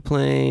comes off the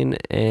plane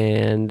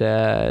and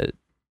it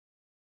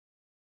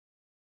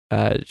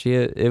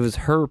was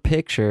her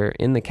picture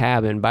in the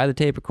cabin by the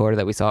tape recorder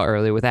that we saw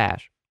earlier with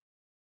Ash.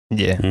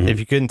 Yeah, if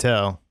you couldn't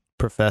tell,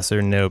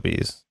 Professor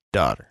Noby's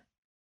daughter.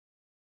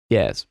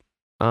 Yes.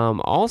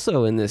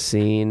 Also in this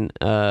scene,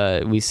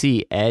 we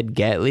see Ed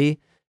Getley.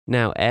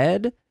 Now,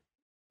 Ed,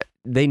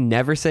 they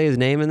never say his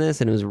name in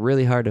this, and it was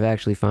really hard to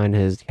actually find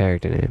his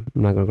character name.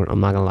 I'm not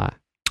gonna lie.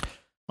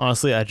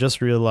 Honestly, I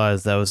just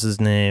realized that was his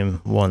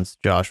name once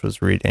Josh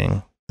was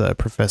reading the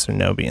Professor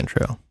Nobi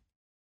intro.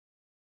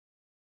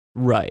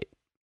 Right.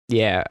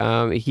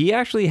 Yeah. He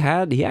actually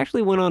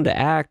went on to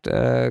act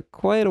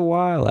quite a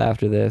while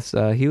after this.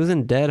 He was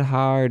in Dead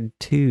Hard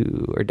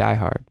 2 or Die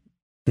Hard.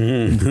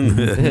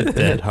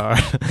 Dead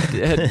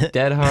Hard.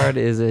 Dead Hard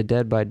is a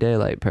Dead by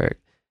Daylight perk,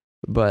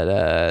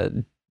 but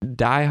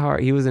Die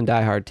Hard. He was in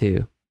Die Hard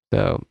 2.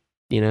 So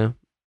and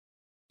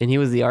he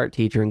was the art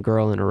teacher in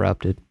Girl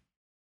Interrupted.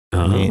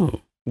 Oh.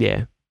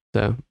 Yeah.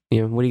 So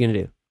what are you gonna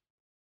do?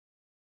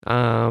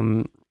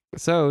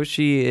 So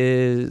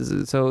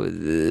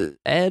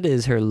Ed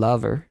is her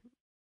lover,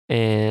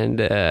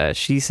 and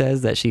she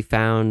says that she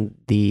found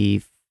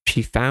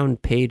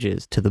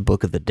pages to the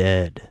Book of the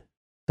Dead.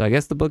 So I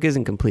guess the book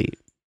isn't complete.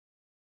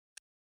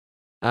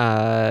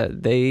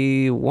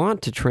 They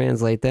want to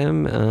translate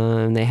them,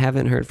 and they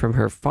haven't heard from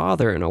her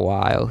father in a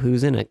while,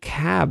 who's in a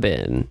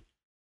cabin,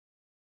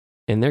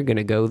 and they're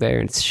gonna go there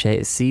and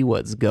see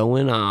what's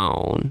going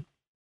on.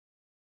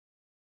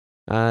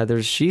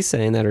 She's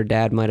saying that her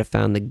dad might have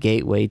found the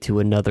gateway to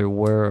another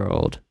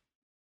world.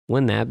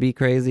 Wouldn't that be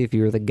crazy if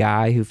you were the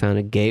guy who found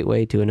a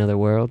gateway to another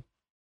world?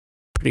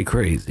 Pretty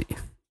crazy.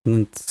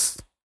 It's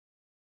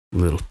a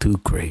little too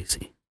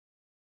crazy.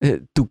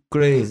 Too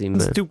crazy,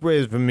 man. It's too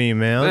crazy for me,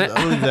 man.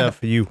 I'll leave that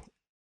for you.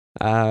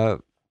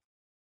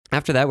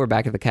 After that, we're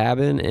back at the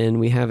cabin, and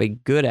we have a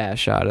good ass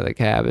shot of the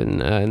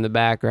cabin in the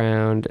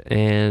background,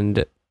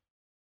 and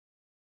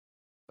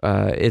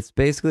it's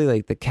basically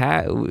like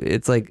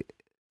it's like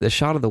the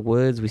shot of the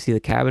woods. We see the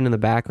cabin in the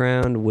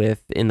background.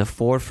 In the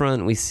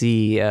forefront, we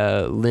see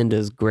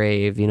Linda's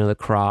grave. The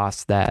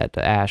cross that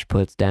Ash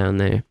puts down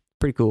there.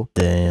 Pretty cool.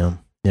 Damn.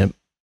 Yep.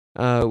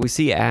 We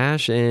see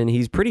Ash, and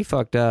he's pretty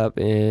fucked up,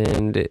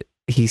 and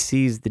he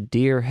sees the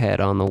deer head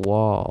on the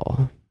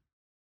wall.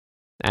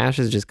 Ash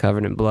is just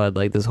covered in blood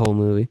like this whole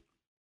movie.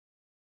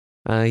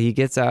 He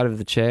gets out of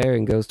the chair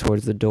and goes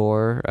towards the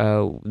door.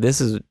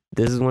 This is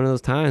one of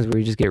those times where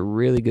you just get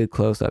really good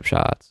close-up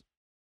shots.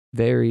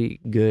 Very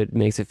good,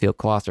 makes it feel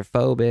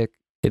claustrophobic.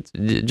 It's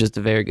just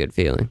a very good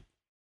feeling.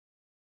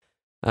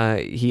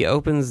 He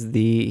opens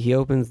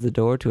the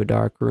door to a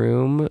dark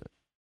room,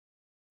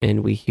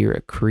 and we hear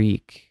a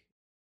creak.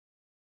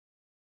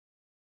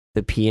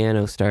 The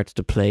piano starts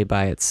to play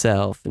by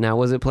itself. Now,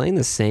 was it playing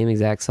the same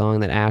exact song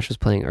that Ash was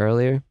playing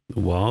earlier?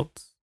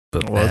 Waltz?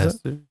 But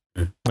Was it?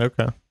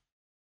 Okay.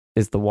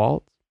 Is the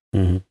waltz?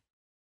 Mm-hmm.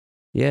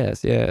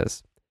 Yes.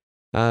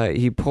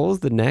 He pulls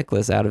the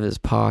necklace out of his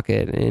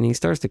pocket, and he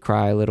starts to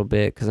cry a little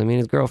bit because,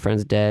 his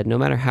girlfriend's dead. No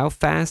matter how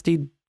fast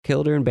he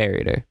killed her and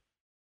buried her,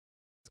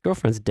 his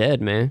girlfriend's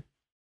dead, man.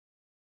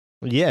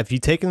 Yeah, if you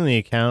take into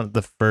account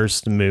the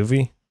first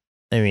movie,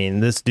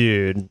 this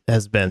dude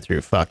has been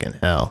through fucking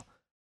hell.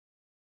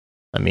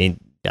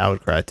 I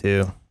would cry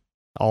too.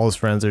 All his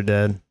friends are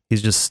dead.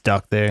 He's just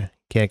stuck there.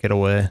 Can't get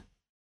away.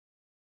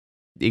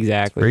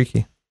 Exactly. It's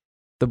freaky.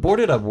 The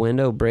boarded up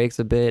window breaks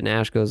a bit, and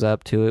Ash goes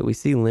up to it. We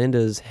see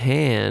Linda's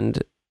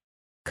hand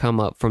come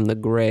up from the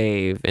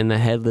grave and the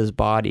headless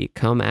body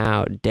come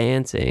out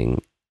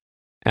dancing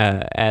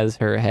as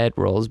her head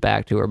rolls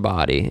back to her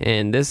body.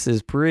 And this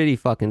is pretty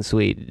fucking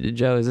sweet.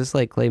 Joe, is this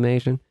like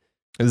claymation?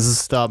 This is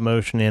stop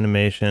motion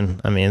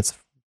animation. It's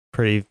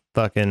pretty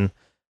fucking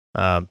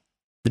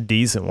the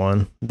decent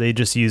one. They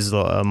just used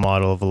a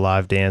model of a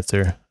live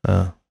dancer.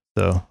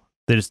 So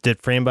they just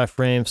did frame by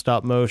frame,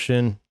 stop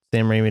motion,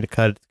 Sam Raimi to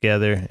cut it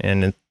together,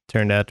 and it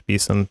turned out to be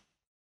some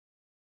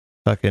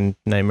fucking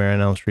Nightmare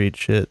on Elm Street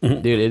shit.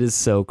 Dude, it is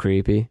so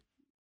creepy.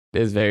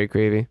 It is very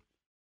creepy.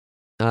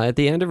 At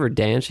the end of her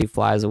dance, she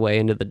flies away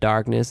into the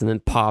darkness and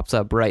then pops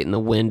up right in the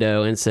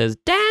window and says,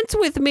 "Dance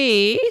with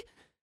me!"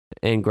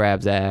 and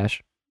grabs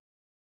Ash.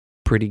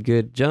 Pretty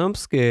good jump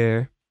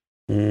scare.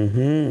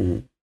 Mm-hmm.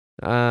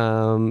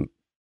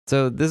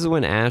 So this is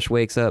when Ash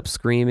wakes up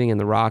screaming in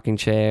the rocking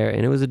chair,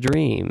 and it was a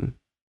dream.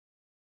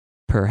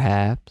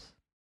 Perhaps.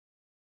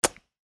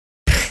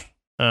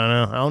 I don't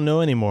know. I don't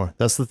know anymore.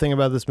 That's the thing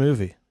about this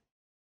movie.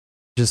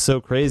 Just so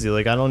crazy.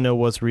 Like, I don't know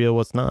what's real,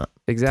 what's not.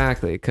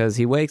 Exactly, because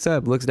he wakes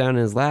up, looks down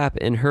in his lap,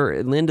 and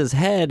Linda's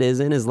head is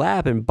in his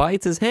lap and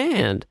bites his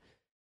hand.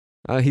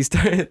 This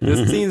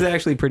scene's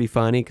actually pretty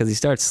funny because he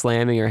starts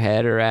slamming her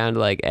head around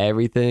like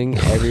everything,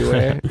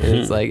 everywhere.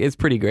 And it's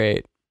pretty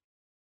great.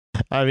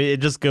 It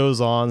just goes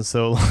on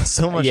so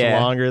much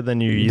longer than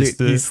you're used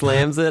to. He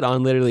slams it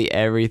on literally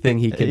everything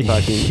he can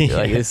fucking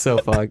it's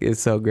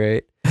so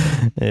great.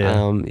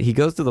 Yeah. He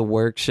goes to the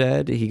work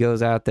shed. He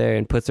goes out there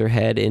and puts her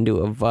head into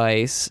a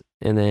vice,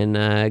 and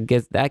then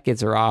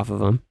gets her off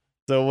of him.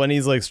 So when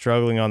he's like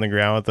struggling on the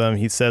ground with them,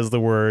 he says the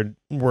word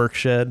work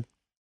shed.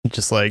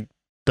 Just like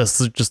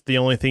that's just the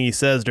only thing he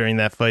says during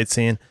that fight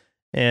scene,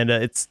 and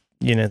it's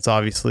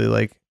obviously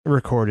like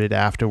recorded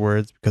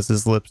afterwards because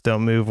his lips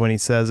don't move when he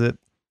says it.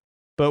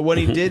 But when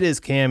he did his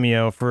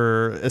cameo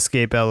for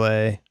Escape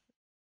LA,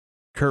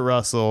 Kurt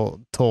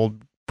Russell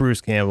told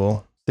Bruce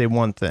Campbell, say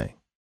one thing,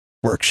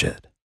 work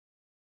shit.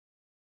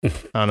 I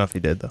don't know if he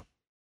did, though.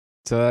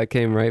 So that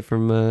came right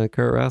from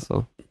Kurt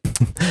Russell.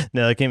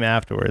 No, that came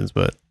afterwards,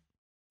 but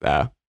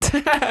I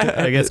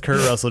guess Kurt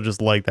Russell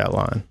just liked that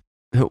line.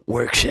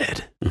 Work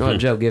shit. Go on,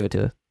 Joe, give it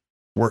to us.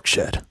 Work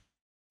shit.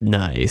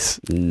 Nice.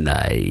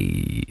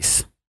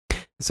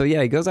 So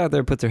yeah, he goes out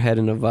there, puts her head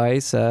in a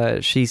vice.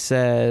 She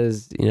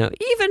says,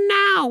 even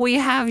now we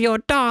have your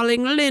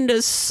darling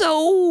Linda's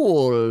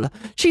soul.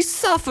 She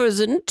suffers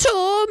in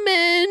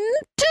torment.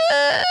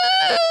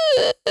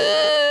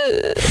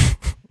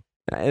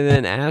 And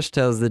then Ash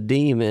tells the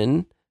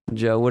demon,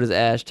 Joe, what does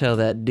Ash tell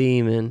that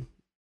demon?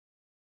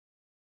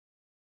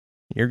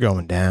 You're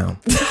going down.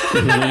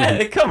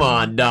 Come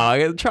on,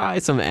 dog. Try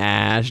some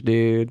Ash,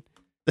 dude.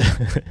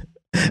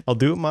 I'll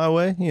do it my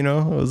way.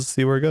 We'll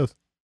see where it goes.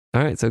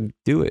 All right, so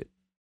do it.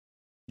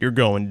 You're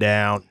going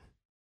down.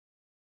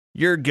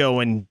 You're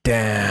going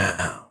down.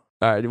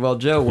 All right, well,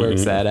 Joe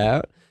works that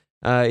out.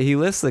 He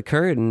lifts the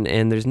curtain,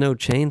 and there's no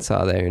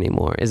chainsaw there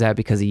anymore. Is that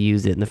because he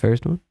used it in the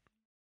first one?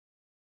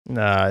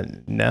 No,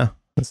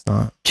 it's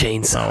not.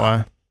 Chainsaw. That's not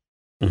why.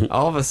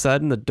 All of a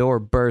sudden, the door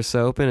bursts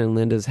open, and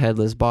Linda's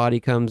headless body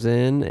comes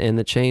in, and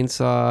the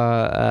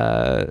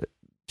chainsaw,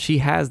 she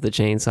has the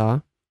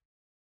chainsaw,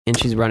 and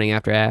she's running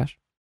after Ash.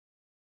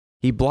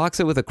 He blocks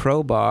it with a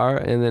crowbar,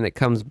 and then it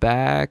comes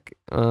back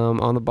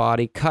on the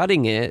body,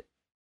 cutting it,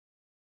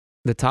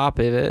 the top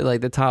of it,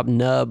 like the top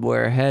nub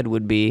where her head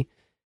would be.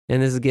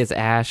 And this gets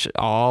Ash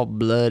all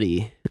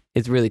bloody.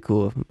 It's really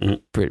cool.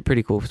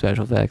 Pretty cool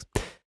special effects.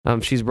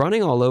 She's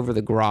running all over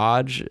the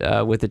garage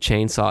with the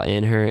chainsaw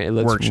in her. It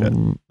looks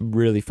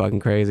really fucking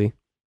crazy.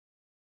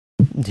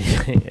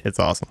 It's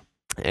awesome.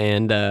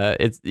 And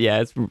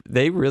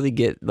they really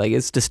get,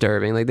 it's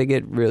disturbing. Like, they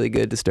get really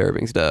good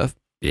disturbing stuff.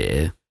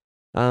 Yeah.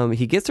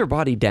 He gets her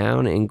body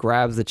down and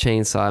grabs the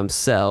chainsaw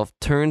himself,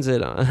 turns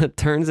it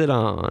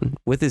on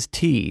with his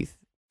teeth.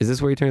 Is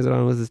this where he turns it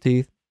on with his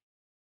teeth?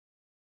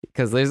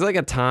 Because there's like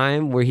a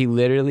time where he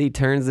literally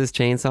turns this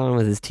chainsaw on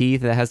with his teeth.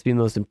 That has to be the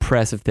most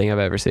impressive thing I've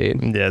ever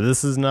seen. Yeah,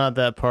 this is not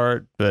that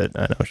part, but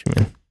I know what you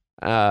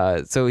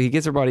mean. So he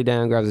gets her body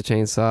down, grabs the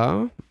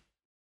chainsaw,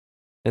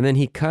 and then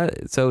he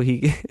cuts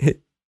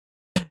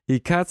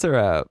her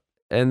up,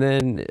 and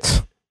then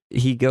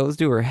he goes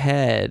to her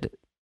head,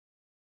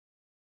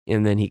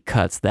 and then he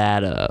cuts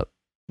that up.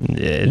 Yeah,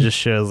 it just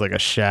shows like a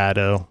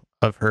shadow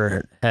of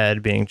her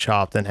head being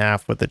chopped in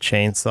half with a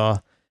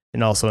chainsaw.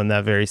 And also in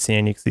that very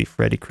scene, you can see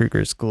Freddy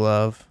Krueger's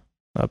glove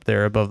up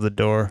there above the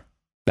door.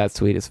 That's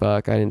sweet as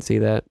fuck. I didn't see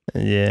that.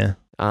 Yeah.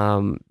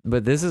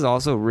 But this is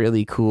also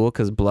really cool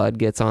because blood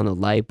gets on the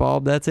light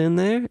bulb that's in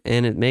there,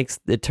 and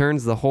it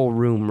turns the whole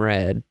room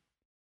red.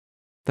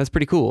 That's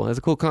pretty cool. That's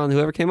a cool con.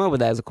 Whoever came up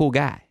with that is a cool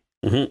guy.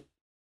 Mm-hmm.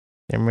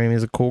 Sam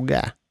Raimi's a cool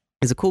guy.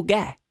 He's a cool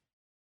guy.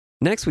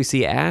 Next, we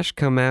see Ash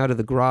come out of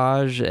the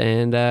garage,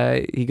 and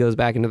he goes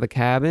back into the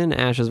cabin.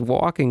 Ash is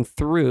walking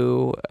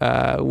through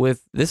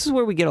this is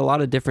where we get a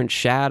lot of different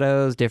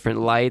shadows,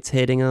 different lights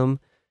hitting him,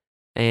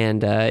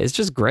 and it's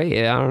just great.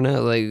 I don't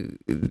know, like,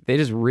 they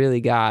just really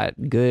got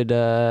good,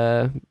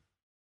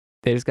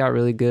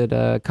 really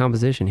good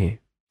composition here.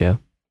 Yeah.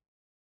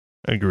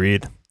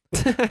 Agreed.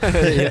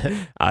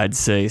 Yeah, I'd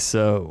say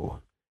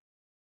so.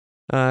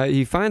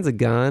 He finds a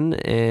gun,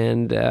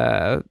 and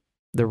the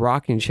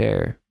rocking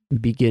chair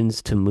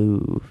begins to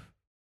move.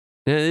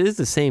 Now, it is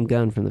the same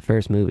gun from the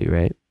first movie,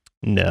 right?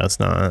 No,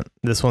 it's not.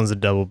 This one's a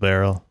double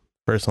barrel.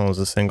 First one was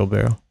a single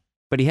barrel.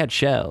 But he had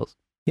shells.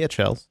 He had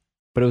shells.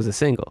 But it was a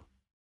single.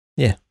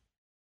 Yeah.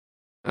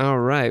 All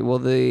right. Well,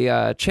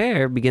 the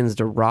chair begins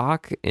to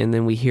rock, and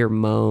then we hear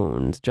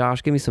moans.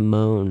 Josh, give me some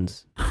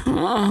moans.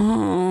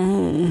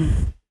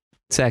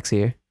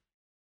 Sexier.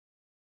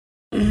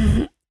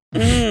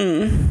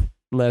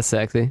 Less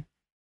sexy.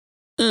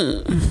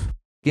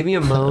 Give me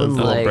a moan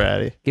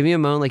give me a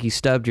moan like you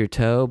stubbed your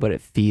toe, but it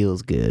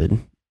feels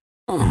good.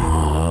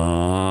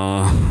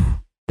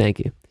 Thank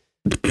you.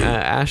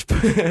 Ash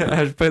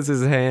puts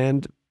his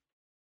hand.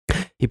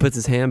 He puts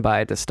his hand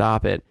by it to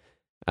stop it.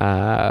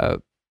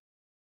 But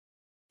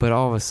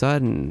all of a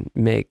sudden,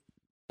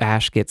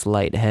 Ash gets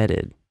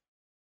lightheaded.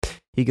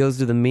 He goes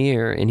to the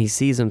mirror and he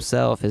sees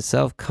himself. His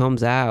self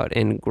comes out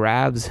and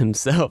grabs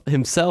himself.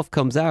 Himself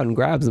comes out and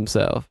grabs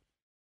himself.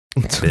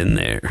 Been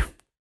there.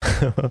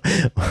 But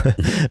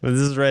this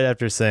is right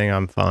after saying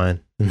I'm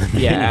fine.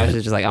 Yeah, Ash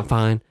is just like, I'm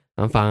fine,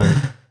 and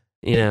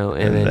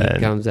then he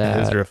comes out.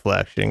 His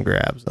reflection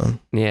grabs him.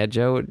 Yeah,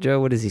 Joe,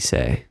 what does he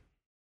say?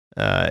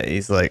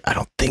 He's like, I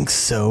don't think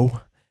so.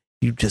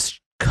 You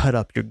just cut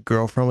up your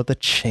girlfriend with a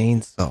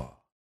chainsaw.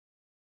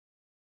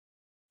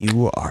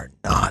 You are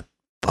not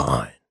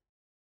fine.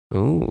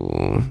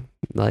 Ooh,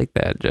 like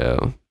that,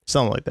 Joe.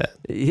 Something like that.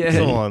 Yeah.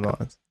 Something along those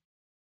lines.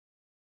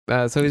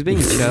 So he's being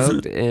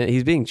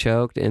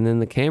choked, and then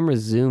the camera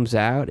zooms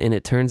out, and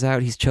it turns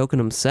out he's choking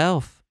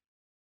himself.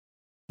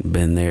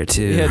 Been there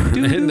too.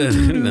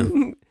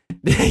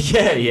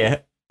 Yeah.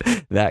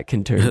 That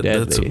can turn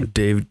deadly. That's some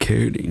David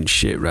Carradine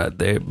shit right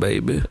there,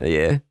 baby.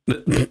 Yeah.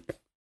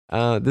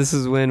 This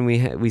is when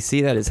we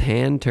see that his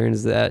hand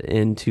turns that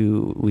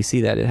into, we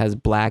see that it has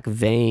black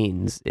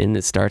veins and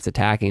it starts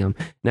attacking him.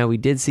 Now, we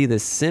did see the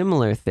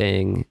similar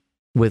thing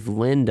with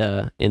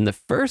Linda in the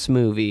first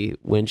movie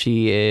when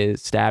she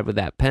is stabbed with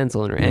that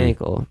pencil in her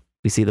ankle.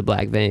 We see the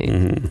black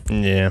vein.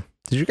 Yeah.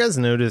 Did you guys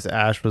notice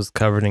Ash was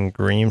covered in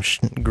green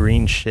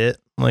shit?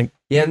 Like,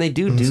 yeah, and they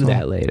do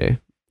that later.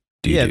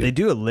 They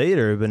do it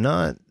later, but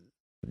not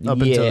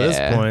up until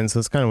this point, so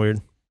it's kind of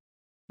weird.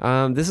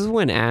 This is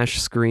when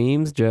Ash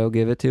screams. Joe,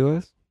 give it to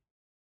us.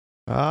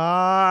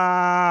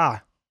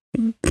 Ah!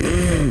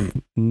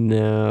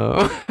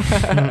 No.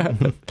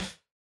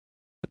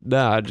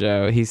 No,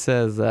 Joe. He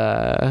says,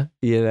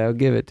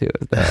 give it to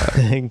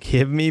us.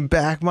 Give me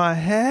back my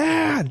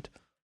hand.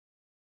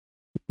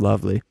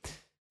 Lovely.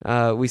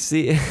 We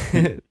see,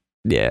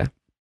 yeah.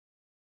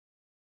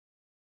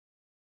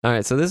 All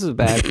right, so this is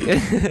back.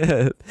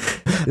 I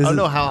don't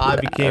know how I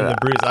became the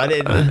Bruce. I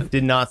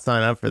did not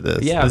sign up for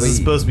this. Yeah, this is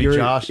supposed to be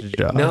Josh's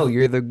job. No,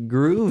 you're the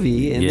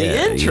Groovy in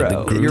the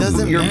intro.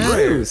 You're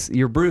Bruce.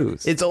 You're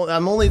Bruce.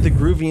 I'm only the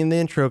Groovy in the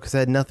intro because I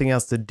had nothing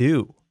else to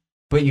do.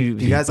 But you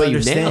guys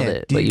understand. Nailed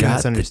it. You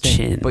guys understand.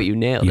 Chin. But you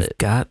nailed You've it.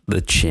 Got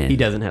the chin. He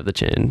doesn't have the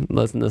chin.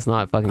 Let's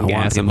not fucking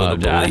gas him up,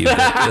 Josh.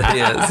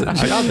 Yes.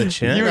 I got the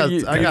chin.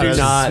 I got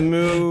a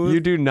smooth. You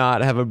do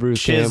not have a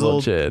Bruce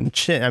Campbell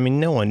chin. I mean,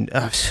 no one.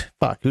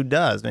 Fuck, who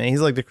does, man? He's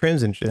like the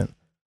Crimson chin.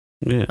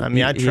 Yeah. I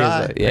mean, I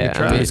tried.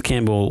 Bruce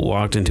Campbell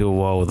walked into a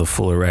wall with a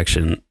full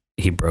erection.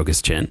 He broke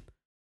his chin.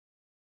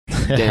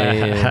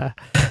 Damn.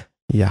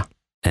 Yeah.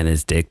 And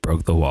his dick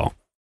broke the wall.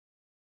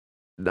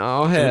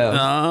 Oh, hell.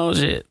 Oh,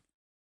 shit.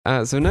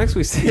 So next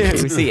we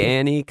see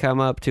Annie come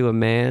up to a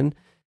man,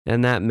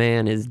 and that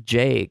man is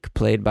Jake,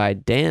 played by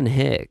Dan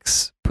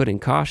Hicks, putting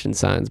caution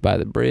signs by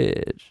the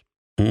bridge.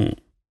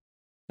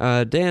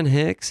 Dan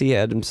Hicks, he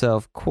had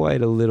himself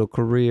quite a little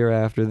career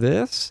after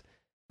this.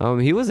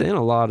 He was in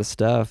a lot of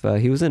stuff.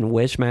 He was in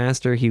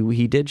Wishmaster.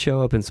 He did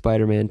show up in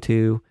Spider-Man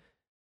 2.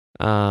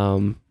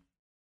 And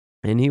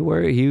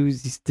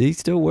he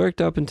still worked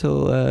up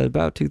until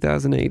about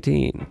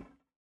 2018.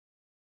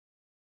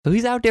 So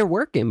he's out there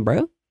working,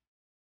 bro.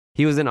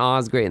 He was in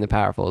Oz, Great and the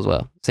Powerful as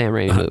well. Sam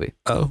Raimi movie.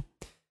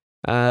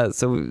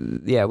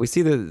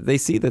 They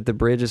see that the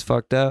bridge is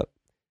fucked up.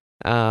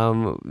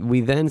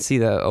 We then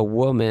see a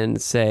woman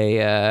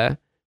say,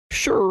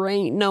 "Sure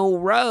ain't no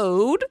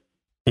road."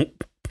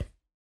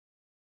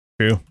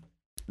 True.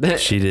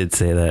 She did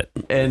say that.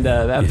 And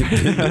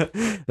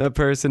that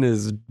person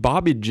is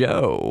Bobby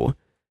Joe.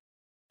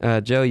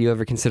 Joe, you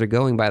ever consider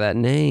going by that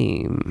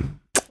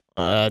name?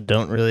 I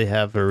don't really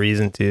have a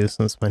reason to,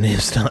 since my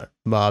name's not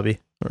Bobby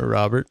or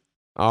Robert.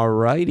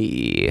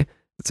 Alrighty.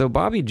 So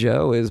Bobby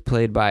Joe is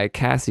played by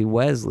Cassie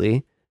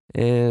Wesley,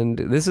 and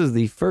this is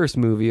the first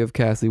movie of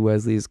Cassie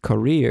Wesley's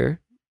career.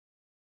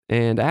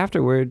 And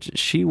afterwards,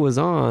 she was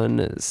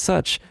on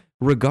such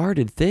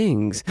regarded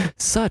things,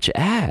 such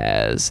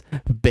as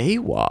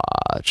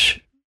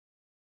Baywatch.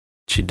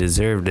 She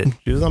deserved it.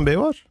 She was on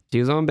Baywatch? She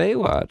was on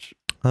Baywatch.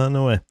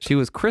 No way. She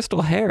was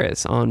Crystal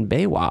Harris on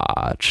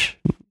Baywatch,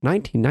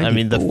 1994. I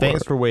mean, the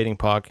Thanks for Waiting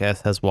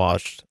podcast has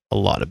watched a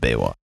lot of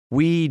Baywatch.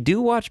 We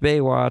do watch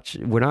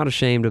Baywatch. We're not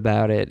ashamed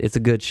about it. It's a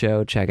good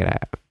show. Check it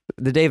out.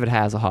 The David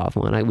Hasselhoff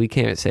one. We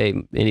can't say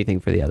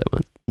anything for the other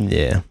one.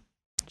 Yeah.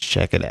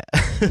 Check it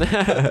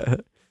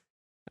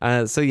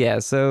out.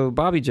 So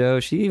Bobby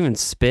Joe, she even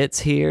spits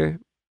here.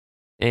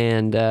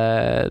 And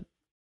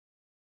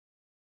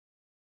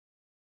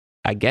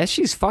I guess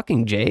she's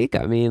fucking Jake.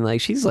 I mean,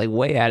 like, she's like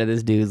way out of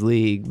this dude's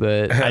league,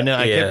 but I know.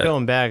 I kept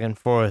going back and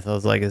forth. I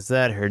was like, is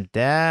that her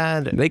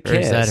dad? They kiss. Or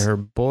is that her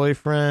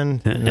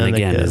boyfriend? And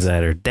again, is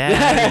that her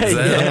dad?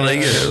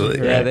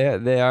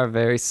 They are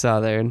very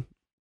Southern.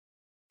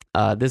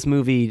 This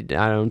movie,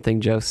 I don't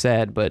think Joe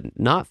said, but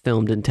not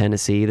filmed in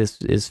Tennessee.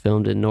 This is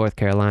filmed in North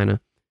Carolina.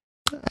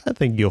 I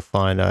think you'll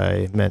find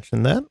I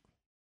mentioned that.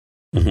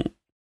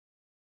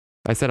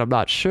 I said I'm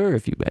not sure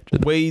if you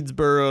mentioned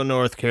Wadesboro,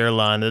 North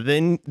Carolina.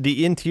 Then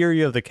the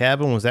interior of the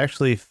cabin was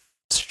actually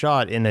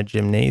shot in a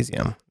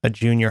gymnasium, a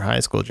junior high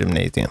school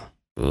gymnasium.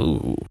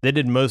 Ooh. They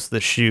did most of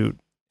the shoot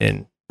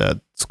in that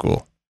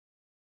school.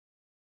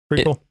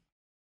 Pretty cool.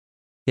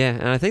 Yeah,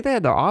 and I think they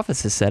had their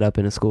offices set up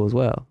in a school as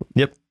well.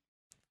 Yep.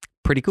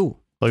 Pretty cool.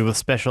 Like the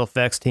special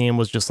effects team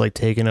was just like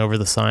taking over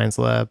the science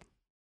lab.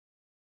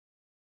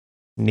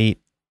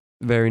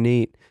 Very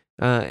neat.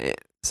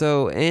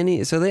 So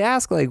they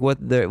ask like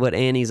what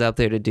Annie's up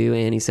there to do.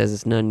 Annie says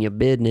it's none of your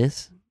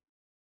business.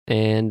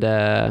 And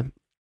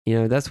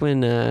that's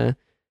when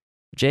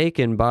Jake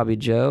and Bobby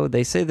Joe,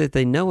 they say that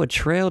they know a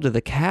trail to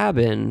the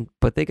cabin,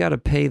 but they got to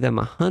pay them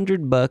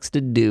 $100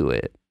 to do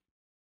it.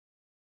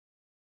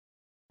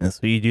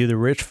 That's what you do to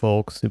rich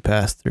folks who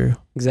pass through.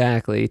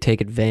 Exactly.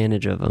 Take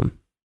advantage of them.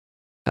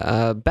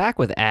 Back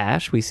with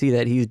Ash, we see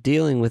that he's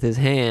dealing with his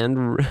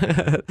hand.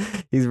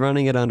 He's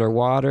running it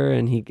underwater,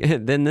 and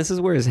then this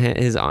is where his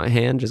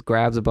hand just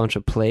grabs a bunch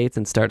of plates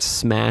and starts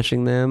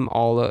smashing them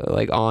all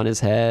like on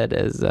his head.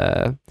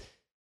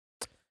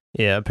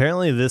 Yeah,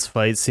 apparently this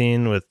fight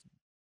scene with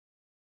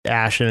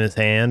Ash in his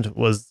hand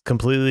was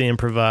completely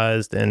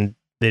improvised, and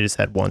they just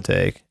had one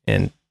take.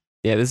 And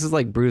Yeah, this is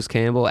like Bruce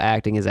Campbell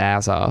acting his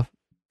ass off.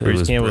 It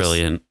was Campbell's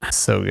brilliant.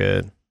 so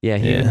good. Yeah,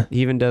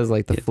 he even does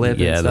like the flip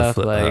and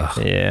stuff.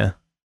 Yeah.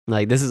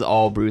 Like this is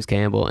all Bruce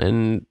Campbell,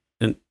 and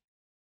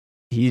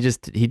he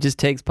just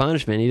takes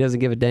punishment. He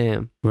doesn't give a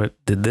damn. What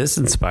did this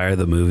inspire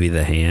the movie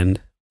The Hand?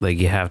 Like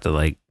you have to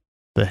like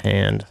The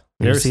Hand.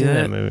 Never seen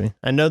that movie.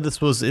 I know this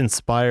was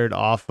inspired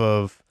off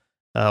of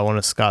one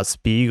of Scott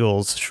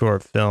Spiegel's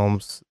short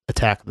films,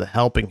 Attack of the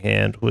Helping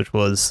Hand, which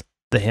was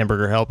the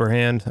hamburger helper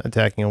hand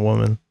attacking a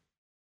woman.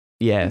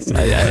 Yes.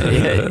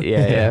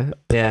 Yeah.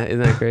 Isn't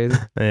that crazy?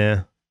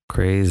 Yeah.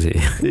 crazy.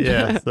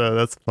 Yeah, so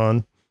that's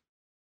fun.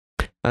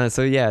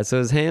 So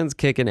his hand's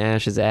kicking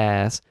Ash's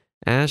ass.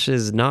 Ash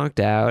is knocked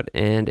out,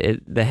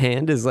 and the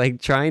hand is like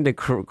trying to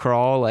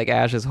crawl like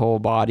Ash's whole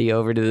body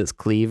over to this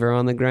cleaver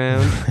on the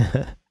ground,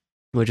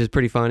 which is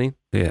pretty funny.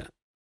 Yeah.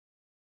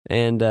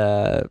 And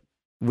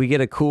we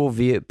get a cool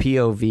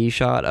POV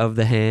shot of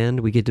the hand.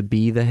 We get to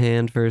be the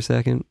hand for a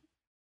second.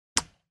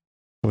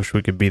 Wish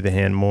we could be the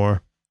hand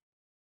more.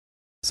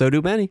 So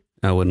do many.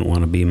 I wouldn't want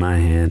to be my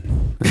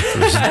hand.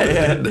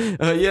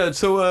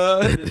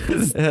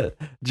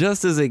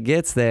 Just as it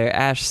gets there,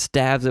 Ash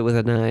stabs it with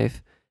a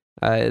knife.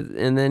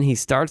 And then he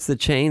starts the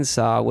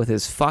chainsaw with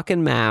his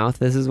fucking mouth.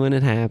 This is when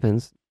it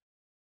happens,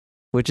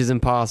 which is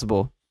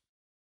impossible.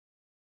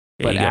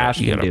 But Ash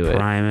can do it. You gotta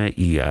prime it.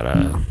 You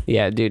gotta...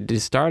 Yeah, dude,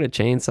 to start a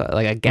chainsaw,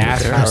 like a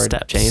gas-powered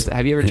chainsaw.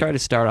 Have you ever tried to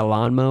start a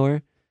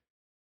lawnmower?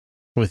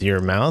 With your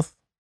mouth?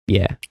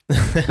 Yeah. I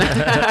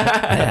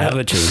have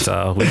a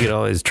chainsaw. We could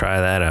always try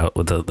that out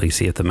with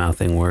see if the mouth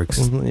thing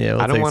works. Yeah,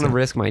 I don't want to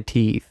risk my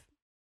teeth.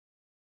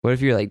 What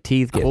if your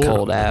teeth get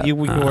pulled out?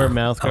 We can wear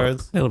mouth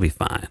guards. It'll be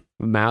fine.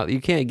 You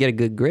can't get a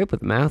good grip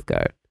with a mouth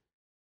guard.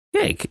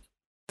 Yeah,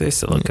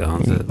 there's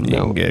silicones.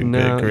 No,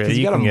 because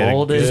you gotta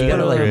mold it. You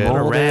gotta mold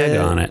a rag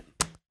on it.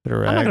 Put a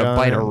rag I'm not gonna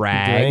bite a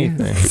rag.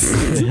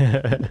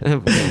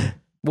 Do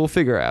We'll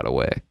figure out a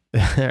way.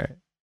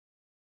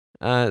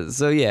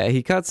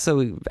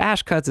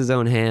 Ash cuts his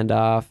own hand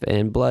off,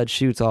 and blood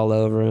shoots all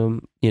over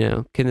him.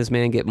 Can this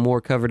man get more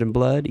covered in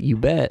blood? You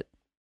bet.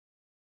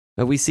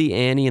 We see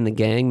Annie and the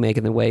gang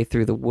making their way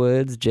through the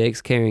woods.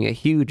 Jake's carrying a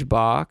huge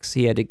box.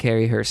 He had to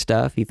carry her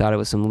stuff. He thought it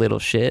was some little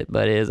shit,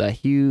 but it is a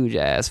huge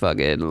ass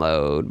fucking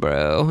load,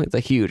 bro. It's a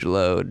huge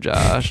load,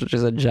 Josh. It's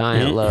just a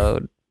giant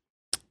load.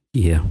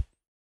 Yeah.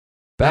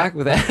 Back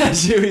with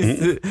Ash,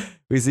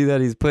 we see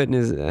that he's putting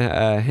his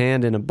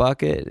hand in a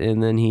bucket,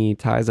 and then he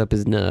ties up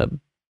his nub.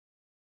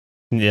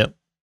 Yep.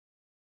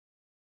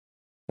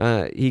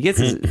 He gets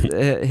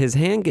his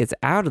hand gets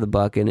out of the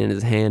bucket, and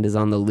his hand is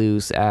on the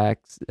loose.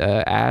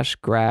 Ash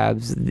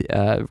grabs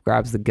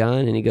the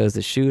gun, and he goes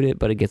to shoot it,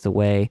 but it gets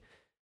away.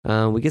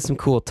 We get some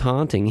cool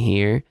taunting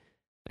here,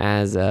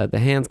 as the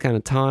hand's kind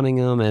of taunting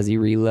him as he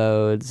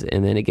reloads,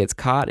 and then it gets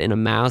caught in a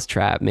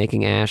mousetrap,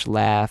 making Ash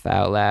laugh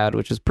out loud,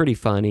 which is pretty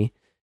funny.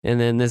 And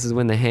then this is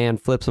when the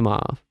hand flips him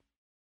off.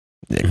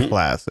 Yeah,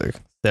 classic.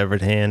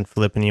 Severed hand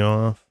flipping you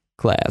off.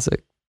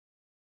 Classic.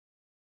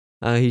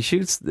 He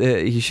shoots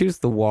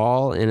the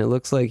wall, and it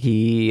looks like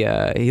he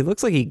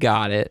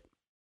got it.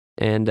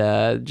 And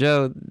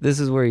Joe,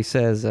 this is where he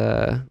says,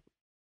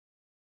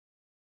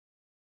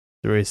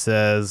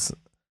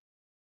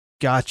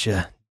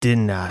 "Gotcha,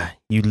 didn't I,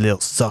 you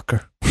little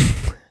sucker?"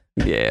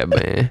 Yeah,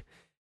 man.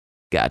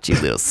 Got you,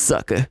 little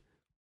sucker.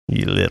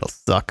 You little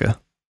sucker.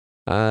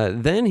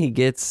 Then he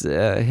gets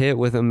hit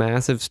with a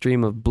massive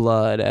stream of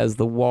blood as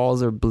the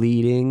walls are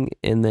bleeding,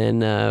 and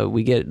then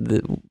we get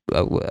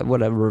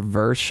a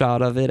reverse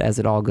shot of it as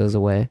it all goes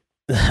away.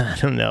 I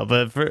don't know,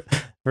 but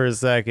for a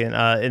second,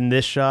 in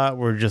this shot,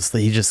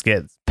 he just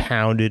gets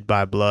pounded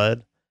by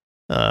blood.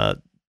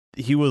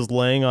 He was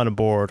laying on a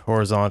board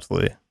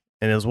horizontally,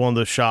 and it was one of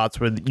those shots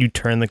where you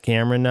turn the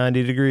camera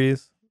 90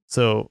 degrees,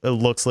 so it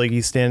looks like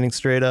he's standing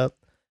straight up.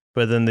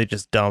 But then they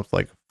just dumped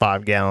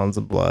 5 gallons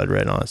of blood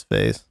right on his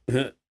face.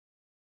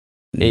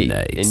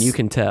 Nice. And you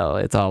can tell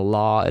it's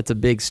a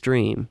big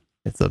stream.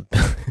 It's a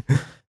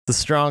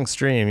strong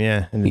stream,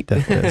 yeah. And it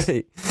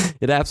definitely is.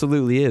 It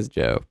absolutely is,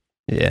 Joe.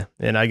 Yeah.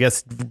 And I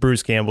guess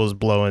Bruce Campbell is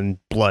blowing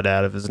blood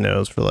out of his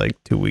nose for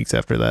 2 weeks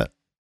after that.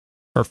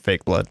 Or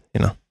fake blood,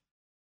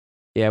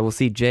 Yeah, we'll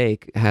see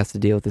Jake has to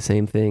deal with the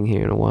same thing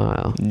here in a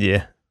while.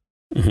 Yeah.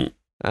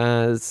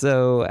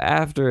 So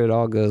after it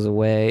all goes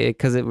away,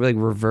 because it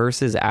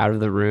reverses out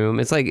of the room,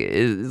 it's like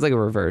a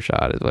reverse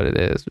shot is what it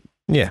is.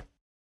 Yeah.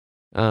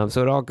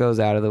 So it all goes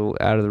out of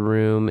the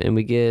room, and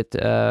we get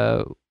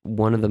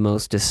one of the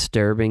most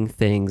disturbing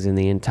things in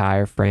the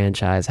entire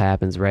franchise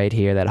happens right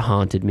here that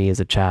haunted me as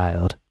a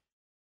child.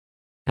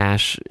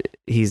 Ash,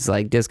 he's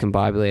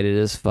discombobulated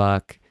as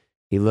fuck.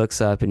 He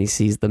looks up and he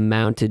sees the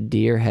mounted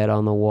deer head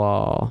on the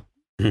wall.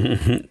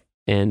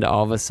 And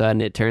all of a sudden,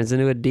 it turns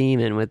into a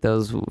demon with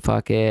those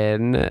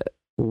fucking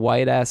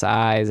white-ass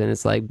eyes, and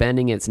it's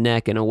bending its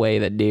neck in a way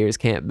that deers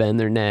can't bend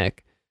their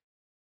neck.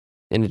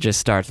 And it just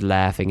starts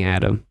laughing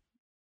at him.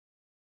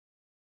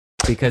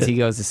 Because he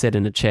goes to sit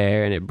in a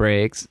chair, and it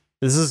breaks.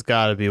 This has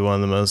got to be one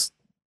of the most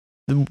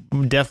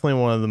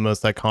definitely one of the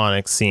most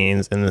iconic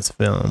scenes in this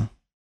film.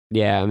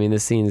 Yeah, I mean,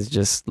 this scene's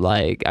just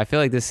like, I feel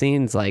like this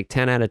scene's like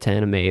 10 out of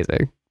 10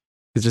 amazing.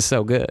 It's just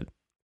so good.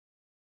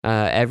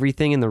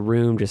 Everything in the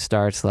room just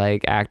starts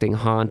like acting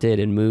haunted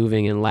and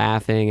moving and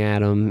laughing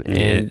at him.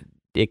 And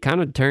it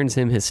kind of turns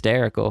him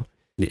hysterical.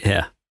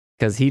 Yeah.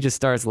 Because he just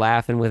starts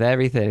laughing with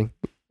everything.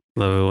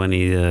 Love it when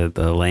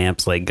the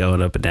lamp's like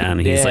going up and down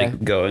and he's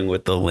like going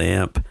with the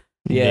lamp.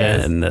 Yeah.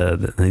 And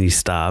then he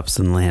stops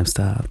and the lamp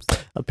stops.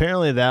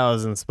 Apparently that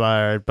was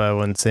inspired by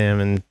when Sam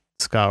and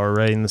Scott were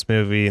writing this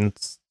movie, and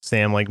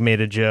Sam like made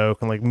a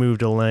joke and like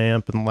moved a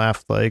lamp and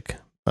laughed like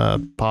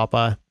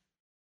Popeye.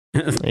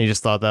 And he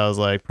just thought that was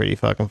like pretty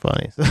fucking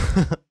funny.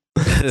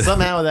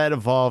 Somehow that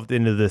evolved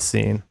into this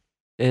scene.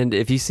 And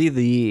if you see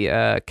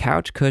the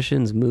couch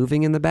cushions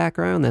moving in the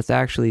background, that's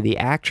actually the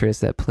actress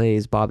that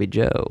plays Bobby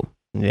Joe.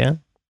 Yeah.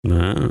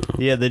 Oh.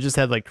 Yeah, they just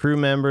had like crew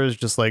members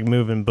just like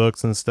moving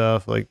books and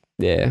stuff. Like,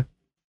 Yeah.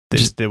 they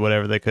just did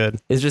whatever they could.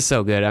 It's just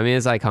so good. I mean,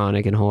 it's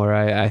iconic in horror.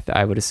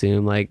 I would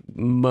assume like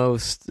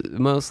most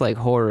like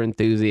horror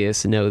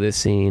enthusiasts know this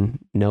scene,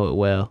 know it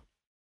well.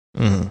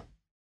 Mm-hmm.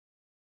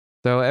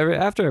 So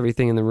after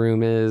everything in the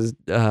room is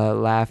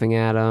laughing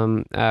at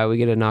him, we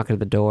get a knock at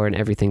the door and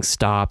everything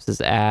stops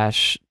as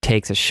Ash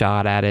takes a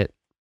shot at it.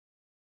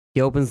 He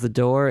opens the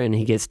door and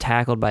he gets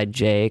tackled by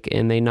Jake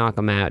and they knock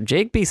him out.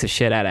 Jake beats the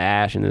shit out of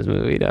Ash in this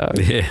movie, dog.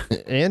 Yeah.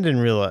 And in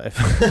real life.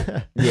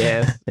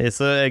 Yeah.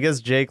 So I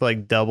guess Jake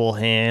like double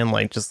hand,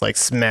 like just like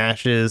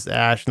smashes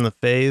Ash in the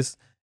face,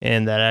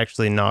 and that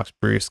actually knocks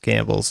Bruce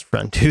Campbell's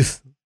front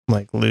tooth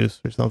like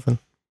loose or something.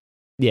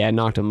 Yeah,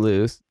 knocked him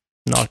loose.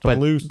 Knocked him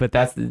loose. But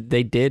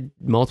they did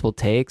multiple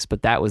takes,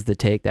 but that was the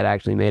take that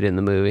actually made it in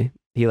the movie.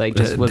 He like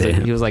just was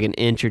he was like an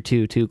inch or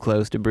two too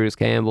close to Bruce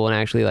Campbell and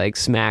actually like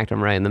smacked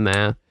him right in the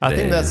mouth. I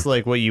think that's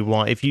like what you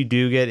want. If you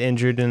do get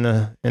injured in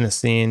a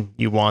scene,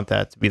 you want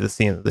that to be the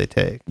scene that they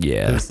take.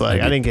 Yeah. It's like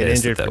I didn't get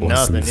injured for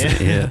nothing.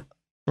 Yeah.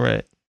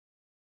 Right.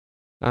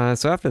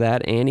 So after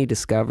that, Annie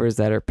discovers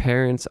that her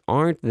parents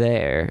aren't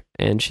there,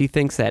 and she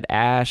thinks that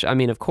Ash. I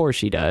mean, of course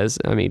she does.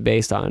 I mean,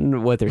 based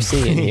on what they're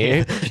seeing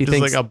here, she just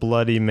thinks like a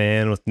bloody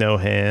man with no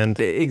hand.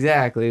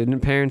 Exactly. The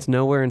parents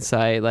nowhere in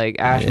sight. Like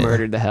Ash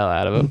murdered the hell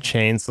out of him.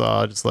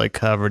 Chainsaw just like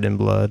covered in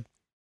blood.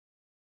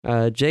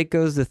 Jake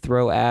goes to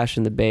throw Ash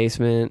in the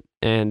basement,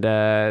 and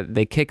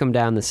they kick him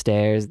down the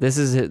stairs. This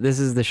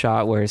is the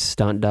shot where his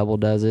stunt double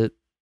does it.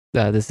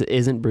 This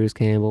isn't Bruce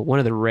Campbell. One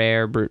of the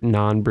rare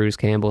non-Bruce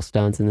Campbell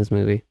stunts in this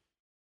movie.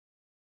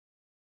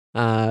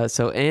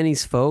 So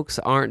Annie's folks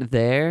aren't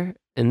there,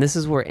 and this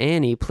is where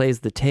Annie plays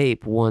the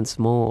tape once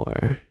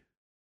more.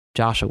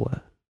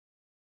 Joshua,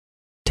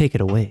 take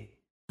it away.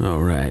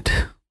 All right.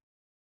 I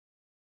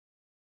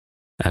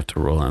have to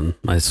roll on.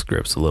 My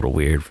script's a little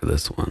weird for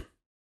this one.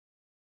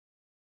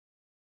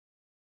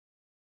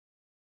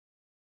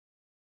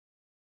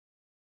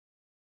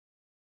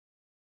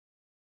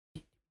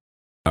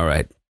 All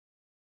right.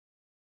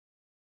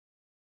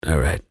 All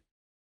right.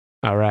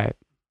 All right.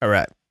 All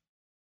right.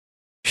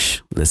 Shh,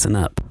 listen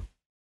up.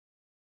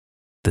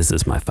 This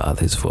is my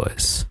father's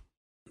voice.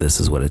 This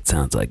is what it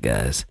sounds like,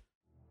 guys.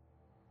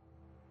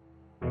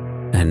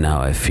 And now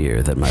I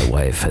fear that my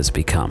wife has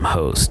become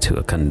host to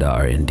a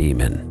Kandarian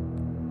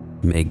demon.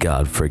 May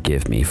God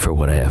forgive me for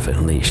what I have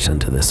unleashed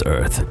onto this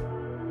earth.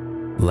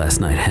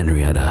 Last night,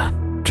 Henrietta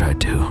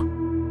tried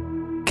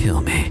to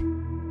kill me.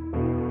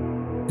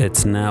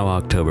 It's now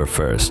October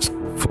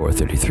 1st,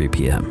 4:33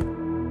 p.m.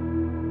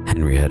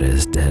 Henrietta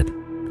is dead.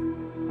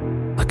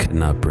 I could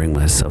not bring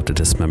myself to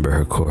dismember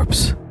her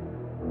corpse,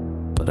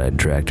 but I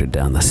dragged her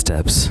down the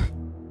steps,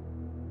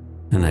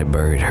 and I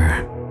buried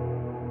her.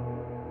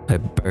 I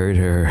buried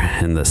her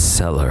in the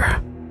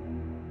cellar.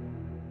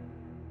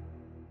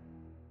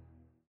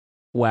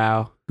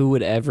 Wow. Who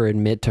would ever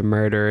admit to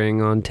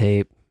murdering on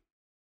tape?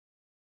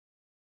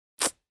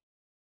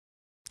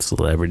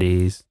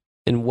 Celebrities.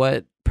 And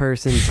what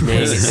person's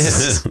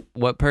name?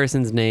 What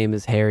person's name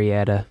is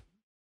Harrietta?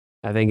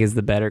 I think is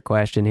the better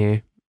question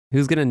here.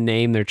 Who's gonna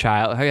name their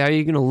child? How are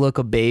you gonna look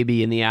a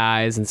baby in the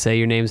eyes and say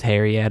your name's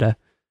Harrietta?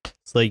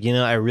 It's like,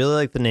 I really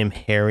like the name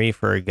Harry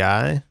for a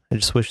guy. I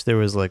just wish there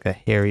was like a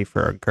Harry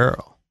for a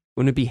girl.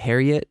 Wouldn't it be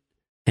Harriet?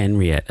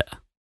 Henrietta.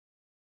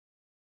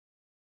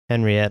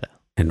 Henrietta.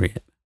 I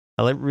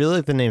really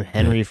like the name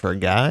Henry for a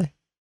guy.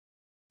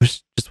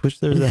 Just wish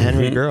there was a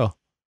Henry girl.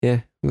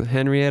 Yeah,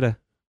 Henrietta.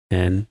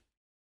 And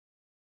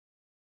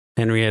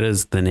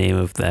Henrietta's the name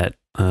of that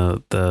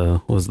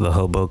the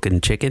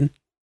Hoboken chicken?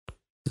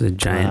 The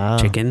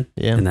giant chicken.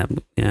 Yeah. In that,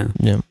 yeah.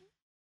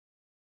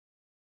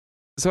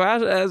 So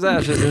as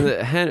Ash,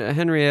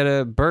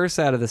 Henrietta bursts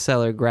out of the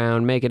cellar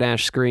ground, making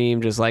Ash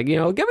scream, just like, get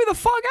me the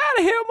fuck out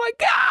of here! Oh my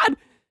god!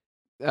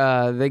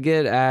 They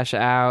get Ash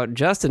out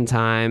just in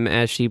time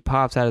as she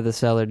pops out of the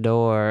cellar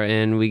door,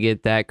 and we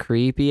get that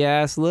creepy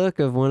ass look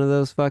of one of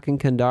those fucking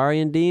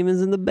Kandarian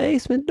demons in the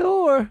basement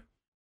door.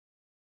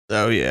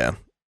 Oh yeah,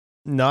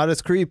 not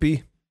as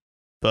creepy,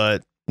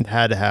 but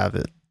had to have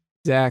it.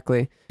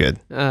 Exactly. Good.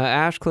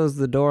 Ash closed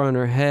the door on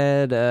her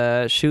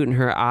head, shooting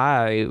her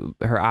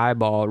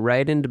eyeball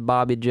right into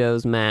Bobby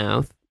Joe's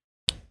mouth.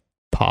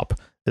 Pop.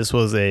 This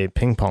was a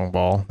ping pong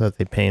ball that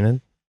they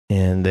painted,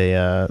 and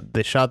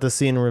they shot the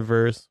scene in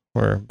reverse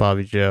where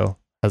Bobby Joe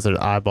has her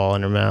eyeball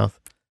in her mouth.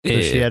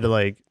 So she had to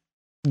like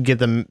get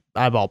the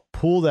eyeball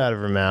pulled out of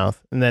her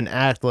mouth and then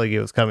act like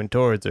it was coming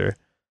towards her.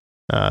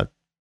 I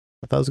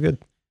thought it was good.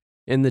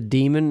 And the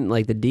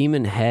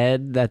demon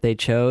head that they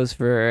chose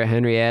for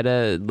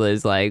Henrietta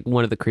was like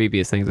one of the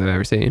creepiest things I've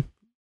ever seen.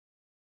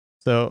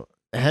 So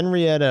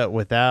Henrietta,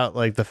 without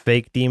like the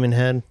fake demon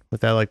head,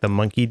 without like the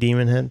monkey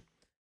demon head,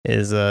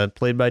 is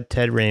played by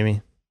Ted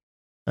Raimi,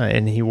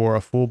 and he wore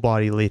a full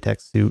body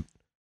latex suit,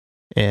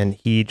 and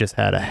he just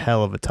had a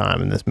hell of a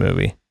time in this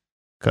movie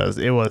because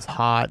it was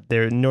hot.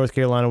 There, North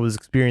Carolina was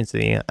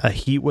experiencing a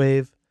heat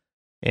wave,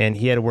 and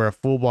he had to wear a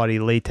full body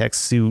latex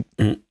suit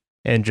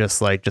and just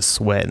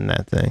sweat in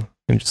that thing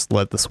and just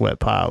let the sweat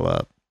pile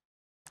up.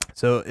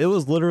 So it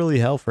was literally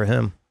hell for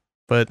him,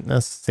 but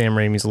that's Sam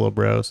Raimi's little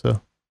bro.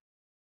 So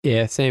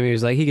yeah, Sammy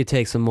was like he could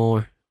take some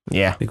more.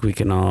 Yeah, I think we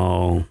can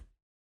all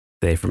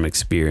say from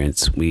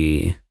experience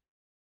we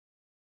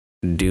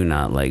do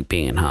not like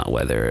being in hot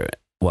weather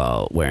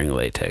while wearing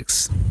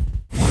latex.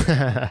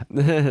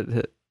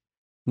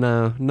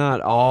 No,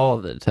 not all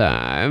the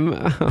time.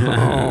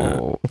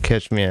 Oh.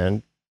 Catch me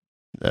on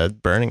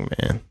Burning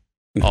Man.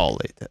 All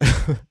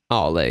latex.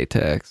 All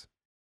latex.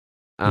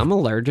 I'm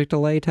allergic to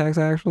latex,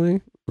 actually.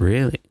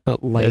 Really?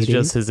 But That's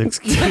just his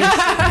excuse.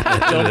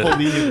 Don't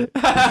believe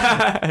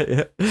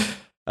it.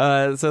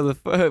 So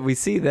we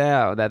see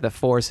that the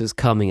force is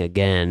coming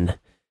again.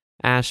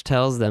 Ash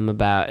tells them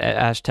about,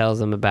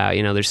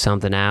 there's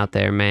something out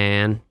there,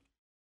 man.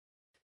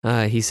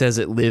 He says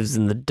it lives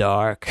in the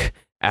dark,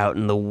 out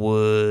in the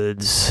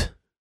woods.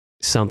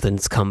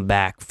 Something's come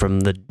back from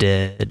the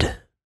dead.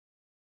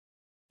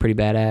 Pretty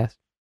badass.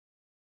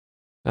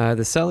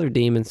 The cellar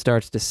demon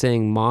starts to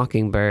sing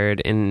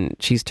Mockingbird, and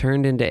she's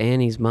turned into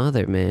Annie's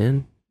mother,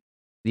 man.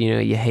 You know,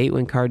 you hate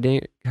when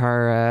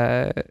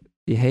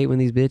you hate when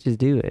these bitches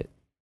do it.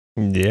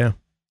 Yeah.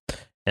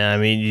 And I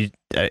mean,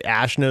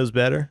 Ash knows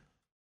better.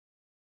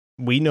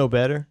 We know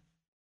better.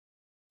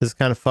 This is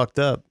kind of fucked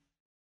up.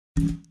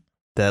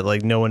 That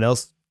like no one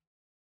else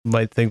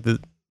might think that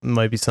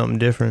might be something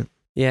different.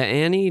 Yeah,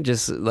 Annie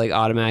just like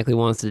automatically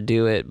wants to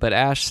do it, but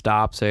Ash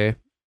stops her.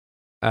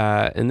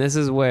 And this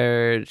is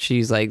where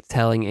she's like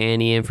telling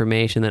Annie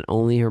information that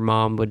only her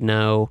mom would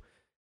know.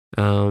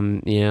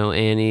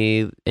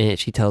 Annie, and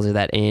she tells her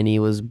that Annie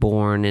was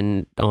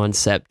born on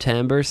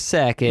September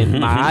 2nd,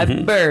 my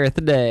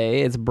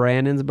birthday. It's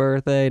Brandon's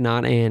birthday,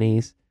 not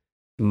Annie's.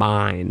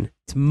 Mine.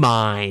 It's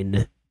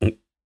mine.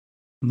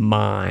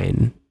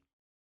 Mine.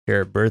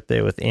 Share a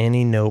birthday with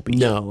Annie? Nope.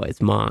 No,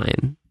 it's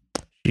mine.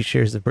 She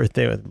shares a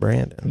birthday with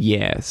Brandon.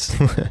 Yes.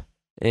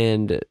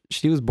 And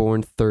she was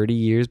born 30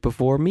 years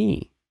before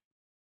me.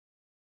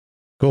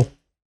 Cool.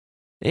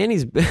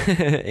 Annie's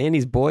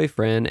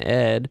boyfriend,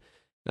 Ed,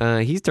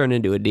 he's turned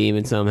into a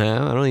demon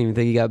somehow. I don't even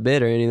think he got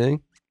bit or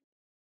anything.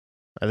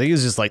 I think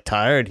he's just like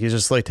tired. He's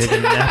just like taking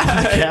a nap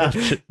on the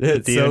couch.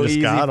 It's so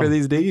easy for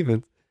these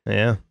demons.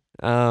 Yeah.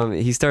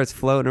 He starts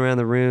floating around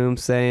the room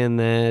saying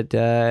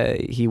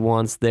that he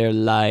wants their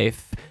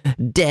life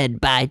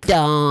dead by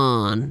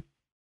dawn.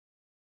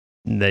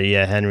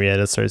 Yeah,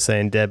 Henrietta starts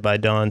saying dead by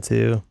dawn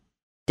too.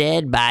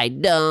 Dead by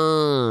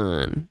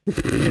dawn.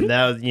 And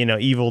now,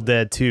 Evil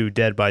Dead 2,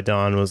 Dead by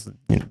Dawn was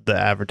the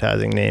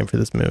advertising name for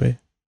this movie.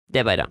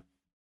 Dead by dawn.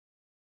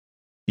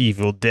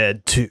 Evil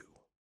Dead 2,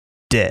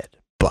 Dead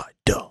by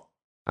Dawn.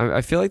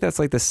 I feel like that's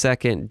like the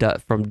second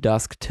From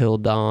Dusk Till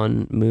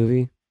Dawn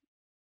movie.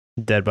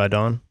 Dead by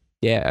Dawn?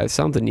 Yeah,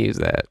 something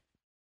used that.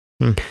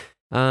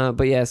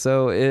 But yeah,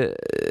 so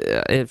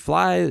it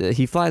flies.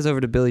 He flies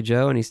over to Billy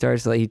Joe and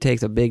he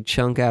takes a big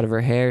chunk out of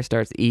her hair,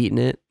 starts eating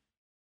it.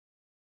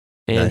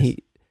 And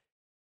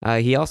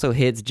nice. He also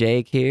hits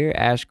Jake here.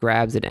 Ash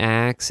grabs an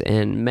axe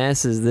and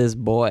messes this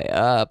boy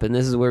up, and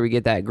this is where we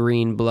get that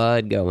green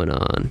blood going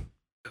on.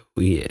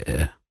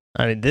 Yeah.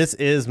 I mean, this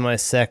is my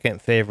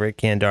second favorite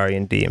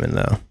Kandarian demon,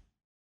 though.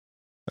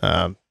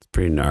 It's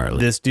pretty gnarly.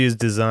 This dude's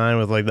design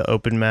with like the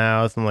open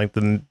mouth and like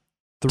the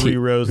three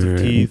rows of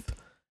teeth.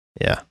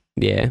 Yeah.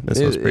 Yeah,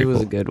 it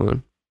was a good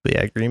one. But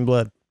yeah, green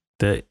blood.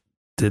 Did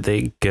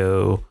they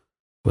go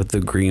with the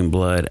green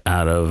blood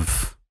out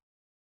of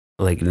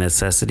like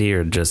necessity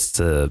or just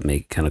to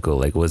make it kind of cool?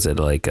 Like, was it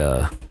like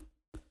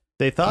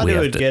they thought it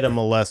would get them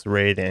a less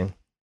rating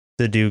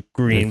to do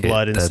green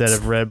blood instead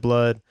of red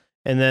blood.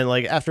 And then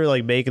like after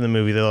like making the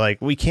movie, they're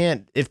like, we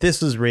can't, if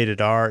this was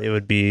rated R, it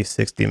would be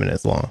 60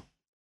 minutes long.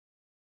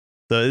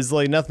 So it's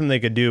like nothing they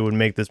could do would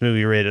make this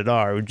movie rated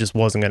R. It just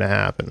wasn't going to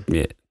happen.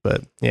 Yeah.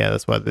 But yeah,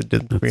 that's why they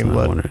did the green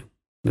blood.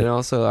 And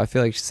also, I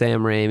feel like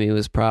Sam Raimi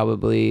was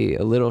probably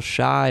a little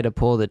shy to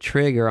pull the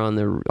trigger on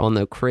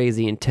the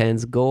crazy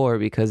intense gore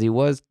because he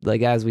was,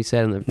 like as we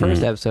said in the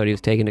first episode, he was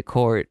taken to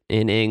court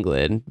in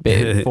England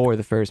before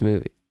the first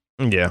movie.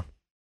 Yeah.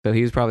 So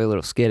he was probably a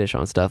little skittish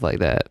on stuff like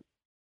that.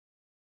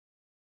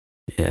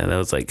 Yeah, that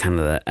was like kind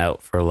of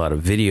out for a lot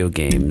of video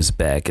games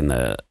back in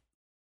the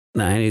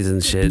 90s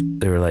and shit.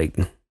 They were like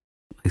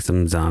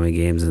some zombie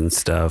games and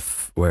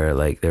stuff where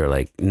like they were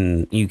like,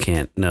 you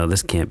can't, no,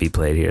 this can't be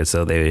played here.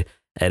 So they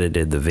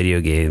edited the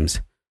video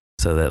games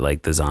so that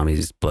like the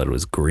zombies' blood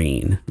was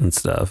green and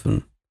stuff.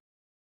 And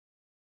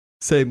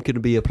Same can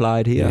be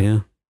applied here. yeah.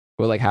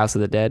 Or like House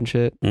of the Dead and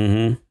shit.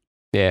 Mm-hmm.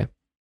 Yeah.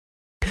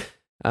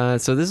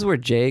 So this is where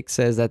Jake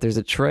says that there's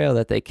a trail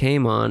that they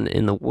came on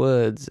in the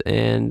woods,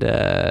 and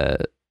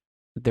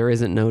there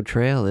isn't no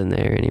trail in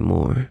there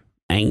anymore.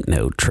 Ain't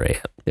no trail.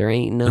 There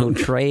ain't no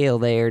trail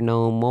there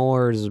no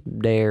more's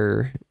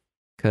there,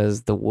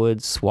 because the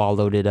woods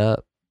swallowed it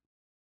up.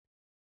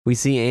 We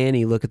see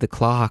Annie look at the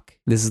clock.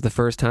 This is the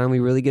first time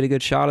we really get a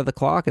good shot of the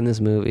clock in this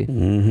movie.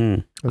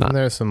 Mm-hmm. Wasn't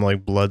there some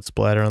like blood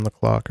splatter on the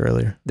clock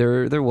earlier?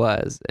 There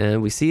was,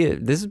 and we see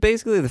it. This is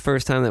basically the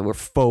first time that we're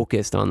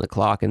focused on the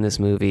clock in this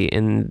movie,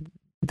 and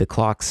the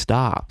clock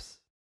stops.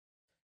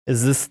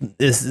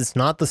 It's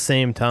not the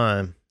same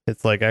time.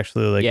 It's like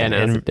actually like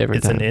it's a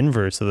different time. an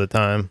inverse of the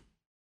time,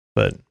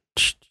 but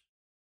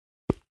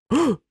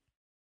The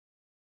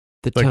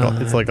it's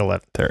time. like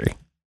 11:30.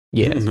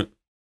 Yes.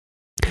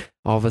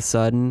 All of a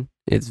sudden,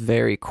 it's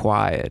very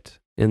quiet,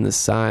 and the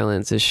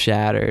silence is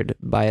shattered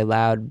by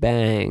loud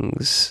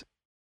bangs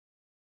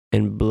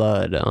and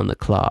blood on the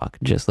clock,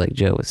 just like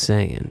Joe was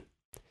saying.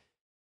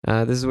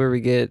 This is where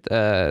we get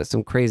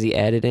some crazy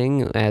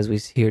editing as we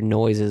hear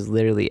noises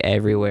literally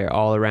everywhere,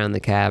 all around the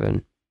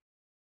cabin.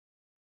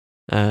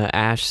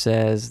 Ash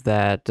says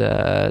that,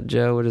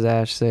 Joe, what does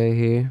Ash say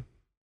here?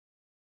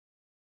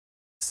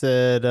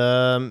 Said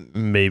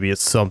maybe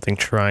it's something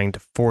trying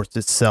to force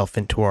itself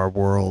into our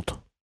world.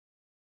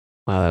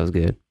 Wow, that was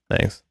good.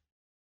 Thanks.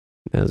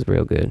 That was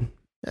real good.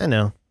 I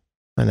know.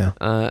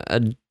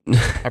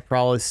 I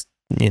probably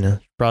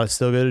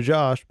still go to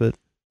Josh, but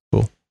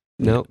cool.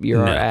 Nope,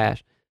 you're No. our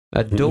Ash.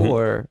 A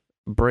door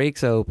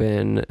breaks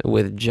open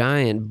with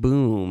giant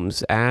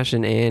booms. Ash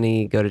and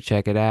Annie go to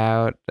check it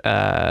out.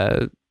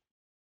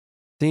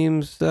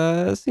 Seems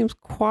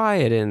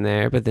quiet in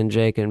there, but then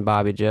Jake and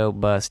Bobby Joe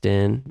bust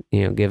in,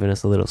 giving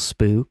us a little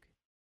spook.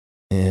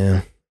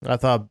 Yeah. I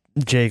thought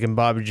Jake and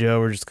Bobby Joe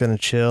were just gonna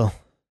chill.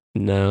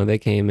 No, they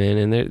came in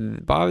and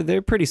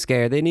they're pretty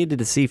scared. They needed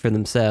to see for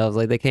themselves.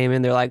 Like they came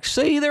in, they're like,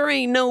 "See, there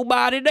ain't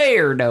nobody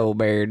there, no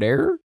bear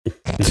there."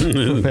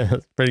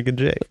 That's pretty good,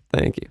 Jake.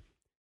 Thank you.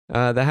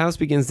 The house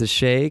begins to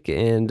shake,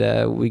 and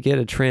we get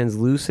a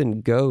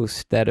translucent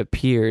ghost that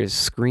appears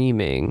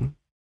screaming.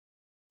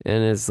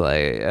 And it's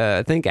like,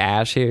 I think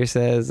Ash here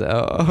says,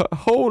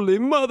 "Holy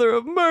Mother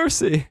of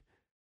Mercy."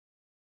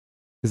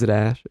 Is it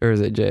Ash or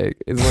is it Jake?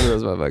 It's one of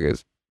those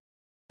motherfuckers.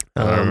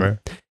 I don't remember.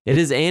 It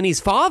is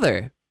Annie's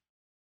father.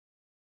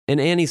 And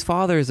Annie's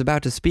father is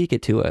about to speak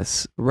it to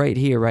us right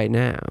here, right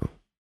now.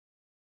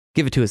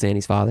 Give it to us,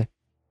 Annie's father.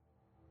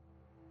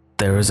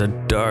 There is a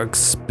dark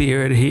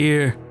spirit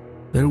here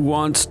that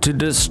wants to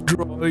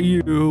destroy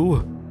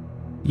you.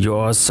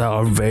 Your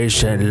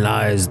salvation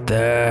lies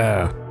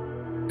there,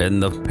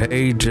 in the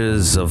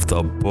pages of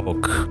the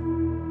book.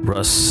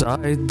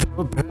 Recite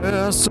the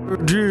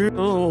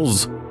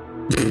passages.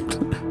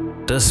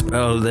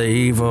 Dispel the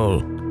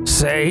evil.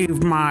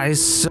 Save my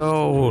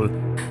soul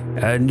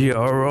and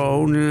your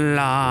own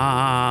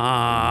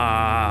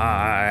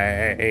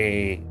life.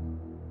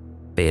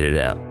 Fade it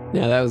out.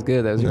 Yeah, that was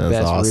good. That was your That was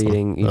best awesome.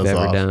 reading you've That was ever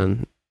awesome.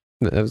 done.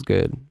 That was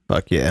good.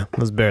 Fuck yeah. It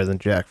was better than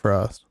Jack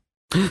Frost.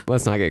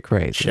 Let's not get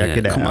crazy. Check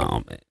it Come out.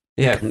 on, man.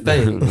 Yeah,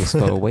 thanks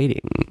for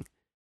waiting.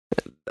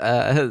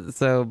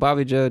 So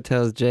Bobby Joe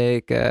tells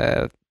Jake,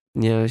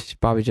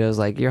 Bobby Joe's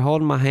like, "You're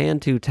holding my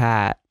hand too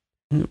tight."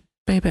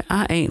 Baby,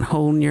 I ain't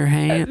holding your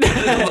hand.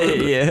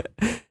 Yeah.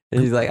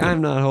 And he's like,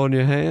 "I'm not holding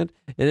your hand."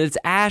 And it's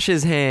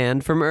Ash's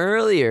hand from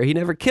earlier. He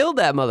never killed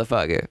that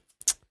motherfucker.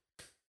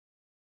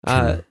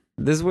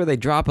 This is where they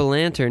drop a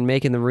lantern,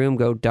 making the room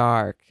go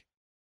dark.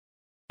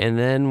 And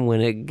then when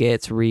it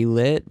gets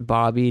relit,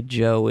 Bobby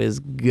Joe is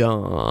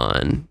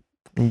gone.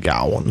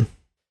 Got one.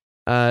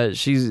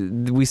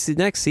 We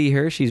see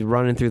her. She's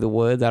running through the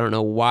woods. I don't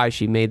know why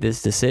she made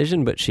this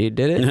decision, but she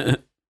did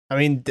it. I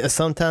mean,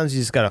 sometimes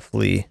you just gotta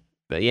flee.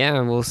 But yeah,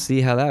 we'll see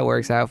how that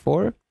works out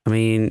for her. I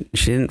mean,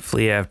 she didn't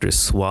flee after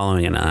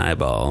swallowing an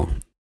eyeball.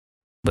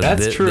 But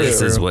That's true.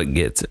 This is what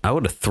gets. I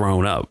would have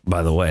thrown up,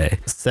 by the way.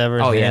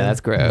 Severed Oh yeah, hand.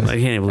 that's gross. I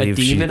can't A believe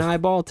demon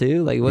eyeball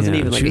too. Like it wasn't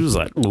even like she was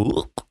like,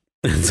 So-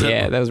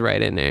 yeah, that was right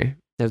in there.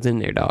 That was in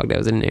there, dog. That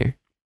was in there.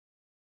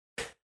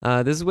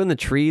 This is when the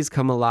trees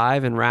come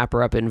alive and wrap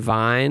her up in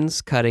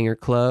vines, cutting her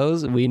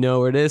clothes. We know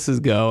where this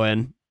is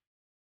going.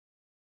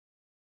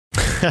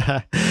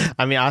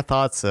 I mean, I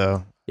thought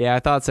so. Yeah, I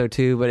thought so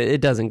too, but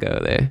it doesn't go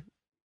there.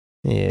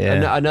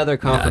 Yeah. Another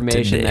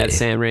confirmation today. that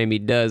Sam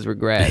Raimi does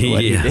regret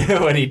what, Yeah. he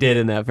did, what he did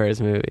in that first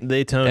movie.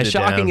 They toned As it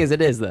shocking down. as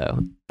it is, though.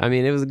 I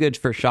mean, it was good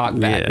for shock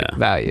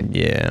value.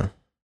 Yeah.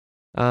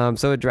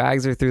 So it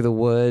drags her through the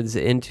woods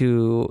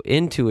into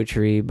a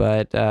tree,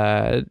 but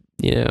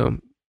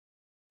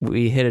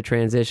we hit a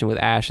transition with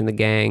Ash and the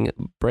gang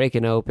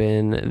breaking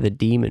open the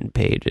demon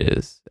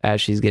pages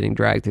as she's getting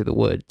dragged through the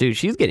woods. Dude,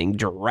 she's getting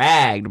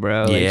dragged,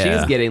 bro. Like, Yeah.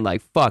 she's getting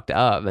like fucked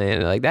up,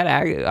 man. Like that.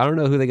 I don't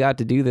know who they got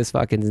to do this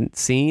fucking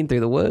scene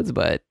through the woods,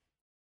 but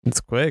It's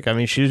quick. I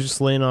mean, she was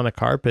just laying on a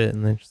carpet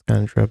and they just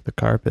kind of drew up the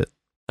carpet.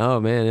 oh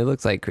man, it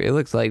looks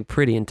like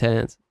pretty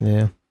intense.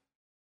 Yeah.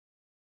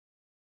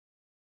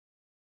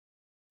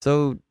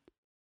 So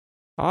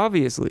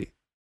obviously,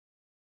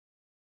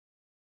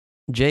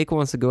 Jake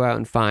wants to go out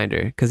and find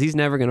her because he's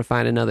never going to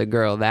find another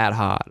girl that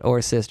hot or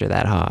a sister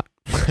that hot.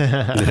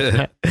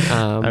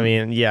 I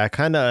mean, yeah, I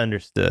kind of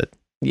understood.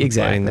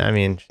 Exactly. I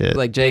mean, shit.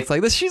 Like Jake's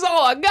like, this, she's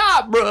all I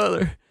got,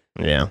 brother.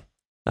 Yeah.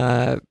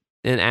 And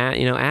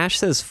Ash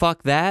says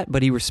fuck that,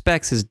 but he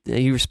respects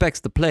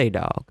the play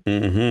dog.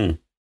 Mm-hmm.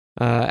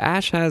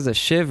 Ash has a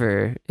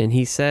shiver, and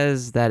he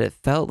says that it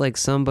felt like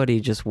somebody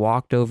just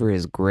walked over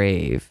his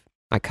grave.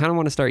 I kind of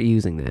want to start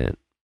using that.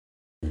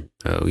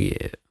 Oh,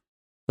 yeah.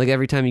 Like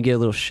every time you get a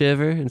little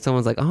shiver, and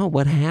someone's like, "Oh,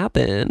 what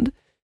happened?"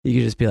 You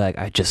could just be like,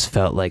 "I just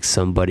felt like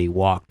somebody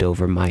walked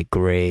over my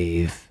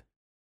grave."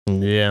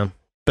 Yeah.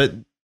 But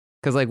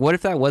Because like, what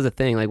if that was a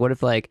thing? Like, what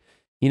if like,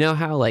 you know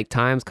how like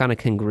time's kind of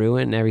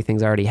congruent and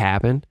everything's already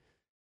happened?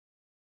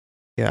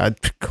 yeah,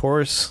 of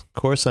course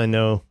I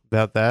know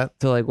about that.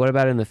 So like, what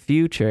about in the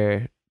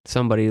future,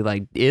 somebody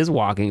like is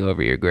walking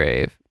over your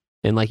grave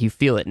and like you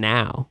feel it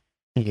now?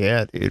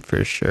 Yeah, dude,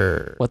 for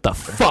sure. What the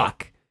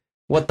fuck?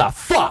 What the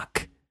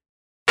fuck?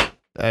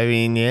 I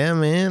mean, yeah,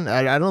 man.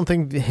 I don't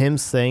think him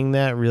saying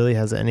that really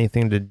has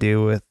anything to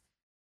do with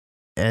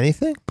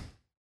anything.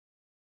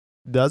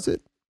 Does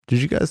it?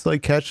 Did you guys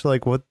like catch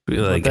like what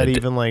Like, that I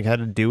even like had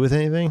to do with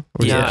anything?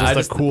 Or Yeah, was it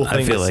just a cool I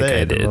thing feel to like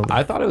say? I did.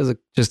 I thought it was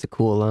just a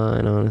cool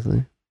line,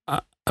 honestly.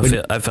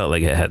 I felt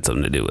like it had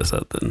something to do with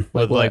something.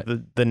 With Like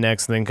like the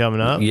next thing coming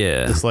up?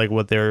 Yeah. Just like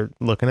what they're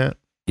looking at?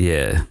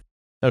 Yeah.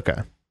 Okay.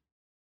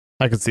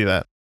 I could see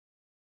that.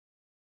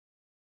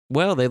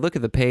 Well, they look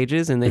at the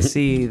pages and they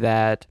see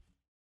that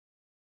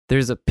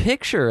there's a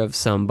picture of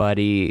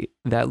somebody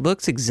that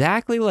looks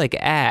exactly like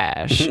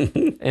Ash.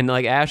 And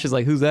like Ash is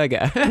like, who's that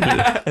guy?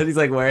 And he's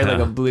like wearing like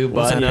a blue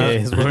button Yeah, up.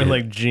 he's wearing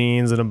like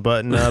jeans and a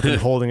button up and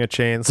holding a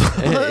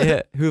chainsaw.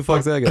 Yeah, who the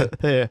fuck's that guy?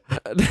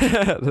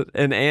 Yeah.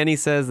 And Annie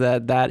says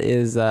that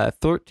is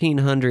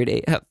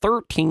 1300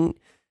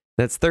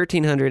 that's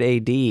 1300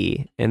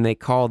 AD, and they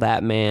call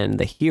that man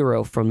the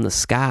hero from the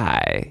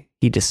sky.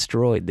 He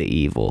destroyed the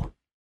evil.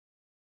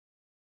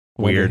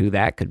 Wonder Weird. who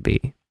that could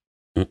be.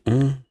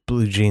 Mm-mm.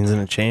 Blue jeans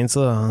and a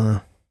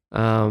chainsaw.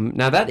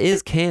 Now that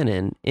is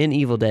canon in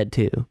Evil Dead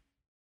 2.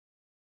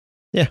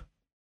 Yeah.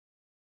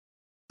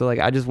 So like,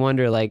 I just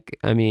wonder, like,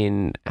 I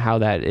mean, how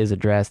that is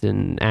addressed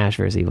in Ash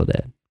vs. Evil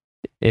Dead,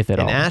 if at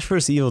In all. Ash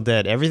vs. Evil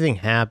Dead, everything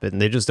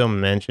happened. They just don't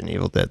mention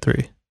Evil Dead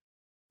 3.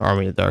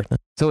 Army of Darkness.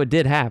 So it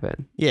did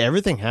happen. Yeah,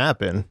 everything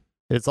happened.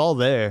 It's all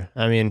there.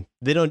 I mean,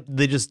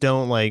 they just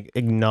don't like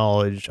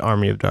acknowledge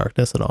Army of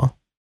Darkness at all.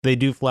 They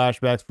do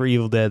flashbacks for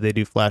Evil Dead. They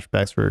do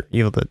flashbacks for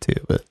Evil Dead 2,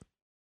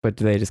 But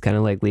do they just kind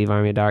of like leave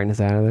Army of Darkness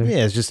out of there?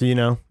 yeah, it's just,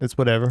 it's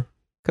whatever.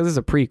 Because it's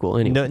a prequel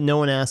anyway. No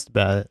one asked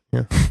about it.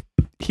 Yeah.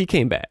 He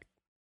came back.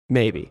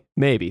 Maybe.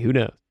 Who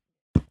knows?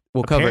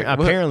 We'll cover it.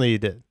 Apparently you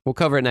did. We'll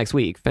cover it next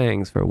week.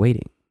 Thanks for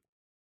waiting.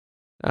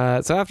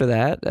 So after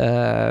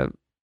that,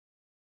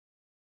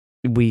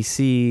 we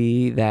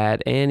see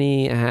that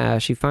Annie,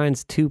 she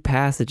finds two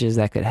passages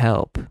that could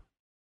help.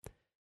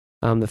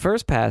 The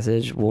first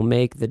passage will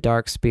make the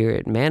dark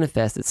spirit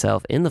manifest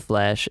itself in the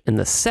flesh, and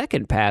the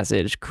second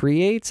passage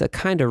creates a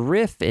kind of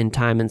rift in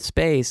time and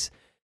space,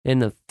 and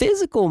the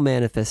physical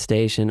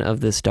manifestation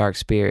of this dark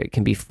spirit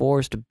can be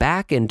forced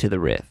back into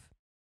the rift.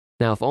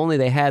 Now, if only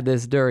they had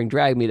this during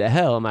Drag Me to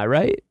Hell, am I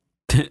right?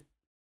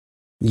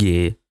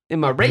 Yeah.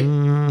 Am I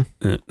right?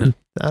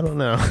 I don't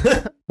know.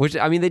 Which,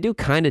 I mean, they do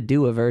kind of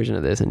do a version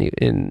of this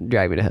in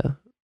Drag Me to Hell.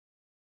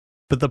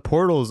 But the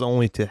portal is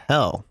only to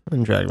hell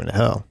in Drag Me to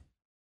Hell.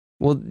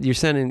 Well, you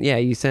open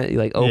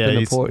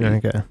the portal.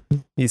 Okay.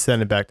 You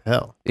send it back to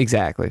hell.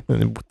 Exactly.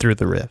 Through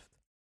the rift.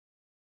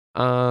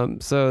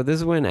 So this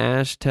is when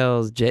Ash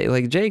tells Jake,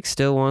 like, Jake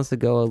still wants to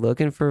go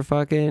looking for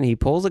he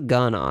pulls a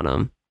gun on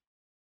him.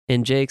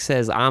 And Jake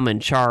says, I'm in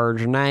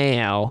charge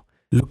now.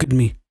 Look at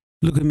me.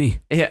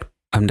 Yeah.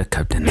 I'm the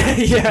captain.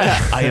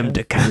 Yeah, I am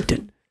the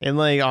captain. And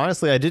like,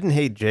 honestly, I didn't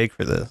hate Jake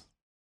for this.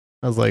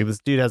 I was like, this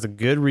dude has a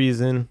good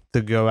reason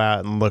to go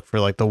out and look for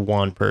like the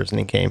one person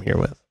he came here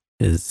with.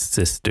 His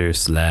sister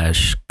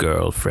 /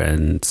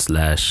 girlfriend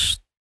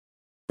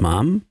 /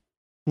 mom?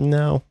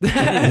 No.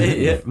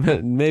 Yeah,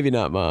 maybe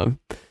not mom.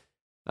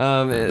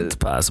 It's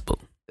possible.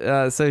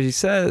 So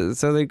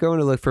they're going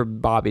to look for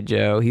Bobby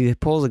Joe. He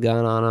pulls a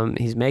gun on him.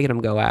 He's making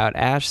him go out.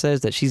 Ash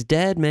says that she's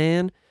dead,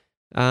 man.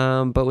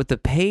 But with the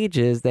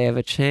pages, they have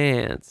a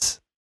chance.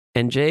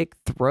 And Jake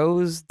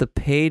throws the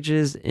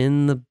pages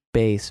in the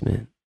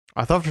basement.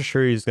 I thought for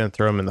sure he was going to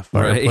throw him in the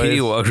fireplace. Right, he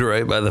walked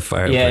right by the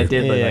fireplace. Yeah, it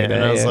did look like that.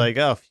 And I was yeah. like,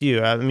 oh,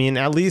 phew. I mean,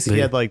 at least he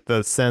had like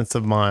the sense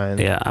of mind.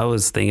 Yeah, I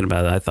was thinking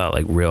about it. I thought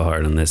like real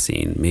hard on this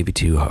scene, maybe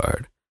too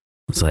hard.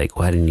 I was like,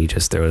 why didn't you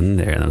just throw it in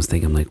there? And I was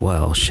thinking like,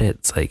 well, shit.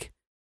 It's like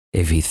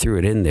if he threw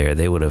it in there,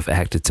 they would have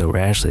acted so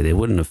rashly. They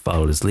wouldn't have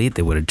followed his lead.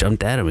 They would have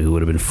jumped at him. He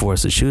would have been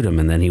forced to shoot him,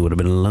 and then he would have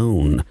been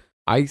alone.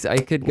 I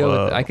could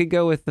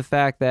go with the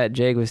fact that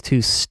Jake was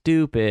too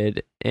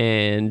stupid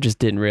and just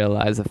didn't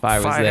realize the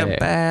fire was there.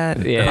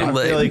 Bad. Yeah. I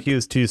feel like he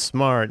was too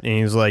smart, and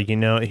he was like,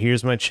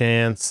 here's my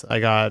chance.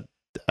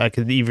 I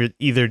could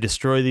either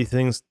destroy these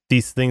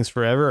things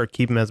forever or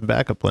keep them as a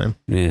backup plan.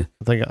 Yeah.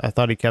 I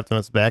thought he kept them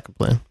as a backup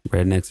plan.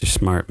 Rednecks are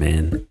smart,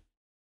 man.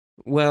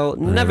 Well,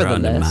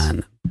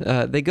 nevertheless,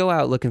 they go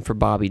out looking for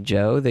Bobby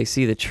Joe. They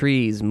see the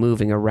trees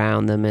moving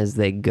around them as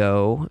they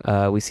go.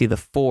 We see the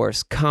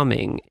force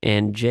coming,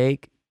 and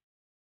Jake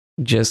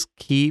just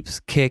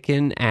keeps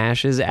kicking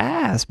Ash's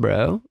ass,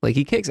 bro. Like,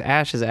 he kicks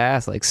Ash's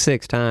ass like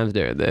 6 times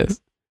during this.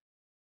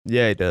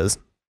 Yeah, he does.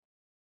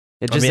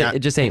 It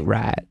just ain't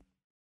right.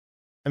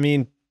 I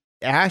mean,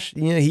 Ash,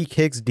 he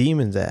kicks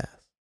demons' ass.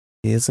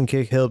 He doesn't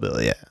kick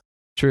hillbilly ass.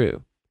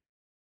 True.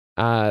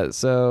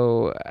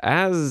 So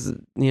as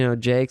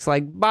Jake's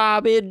like,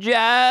 Bobby Joe,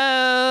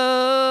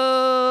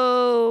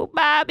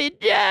 Bobby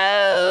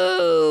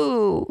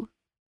Joe,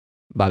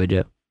 Bobby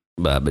Joe.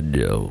 Bobby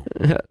Joe.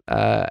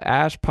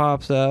 Ash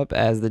pops up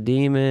as the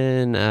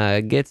demon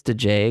gets to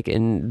Jake,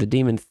 and the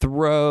demon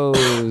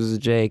throws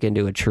Jake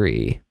into a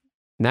tree.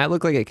 And that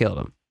looked like it killed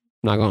him.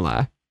 Not gonna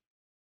lie.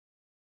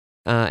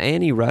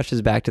 Annie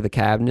rushes back to the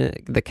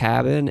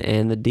cabin,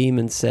 and the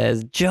demon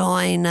says,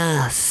 "Join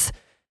us,"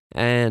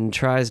 and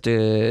tries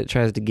to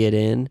get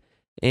in.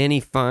 Annie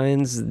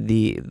finds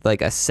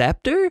a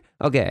scepter.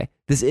 Okay,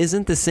 this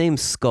isn't the same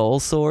skull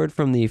sword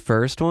from the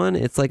first one.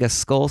 It's like a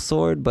skull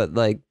sword, but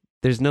like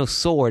there's no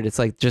sword. It's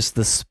like just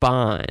the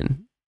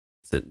spine.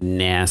 It's a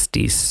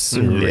nasty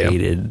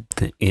serrated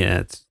thing.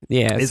 Yeah,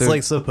 it's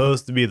like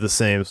supposed to be the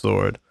same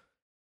sword,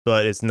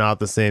 but it's not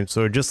the same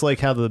sword. Just like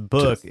how the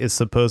book is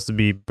supposed to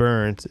be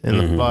burnt in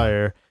the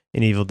fire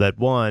in Evil Dead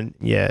 1,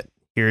 yet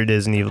here it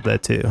is in Evil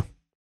Dead 2.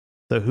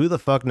 So who the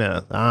fuck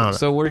knows? I don't know.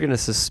 So we're going to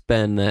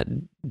suspend that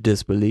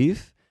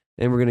disbelief,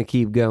 and we're going to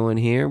keep going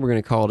here. We're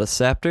going to call it a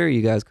scepter.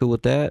 You guys cool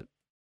with that?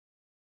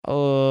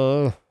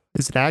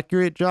 Is it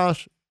accurate,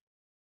 Josh?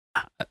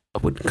 I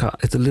wouldn't call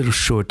it's a little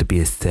short to be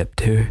a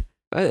scepter.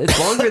 It's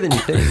longer than you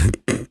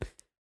think.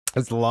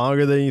 It's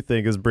longer than you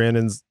think is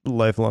Brandon's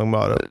lifelong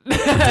motto.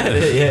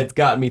 Yeah, it's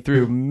gotten me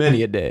through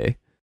many a day.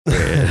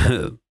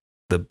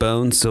 The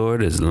bone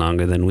sword is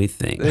longer than we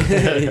think.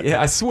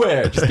 Yeah, I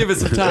swear. Just give it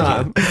some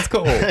time. It's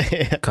cold.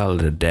 Yeah. Call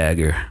it a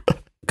dagger.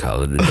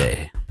 Call it a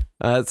day.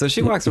 So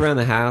she walks around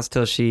the house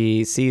till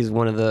she sees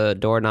one of the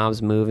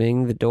doorknobs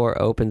moving. The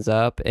door opens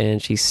up, and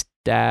she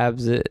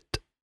stabs it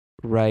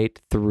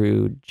right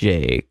through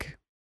Jake.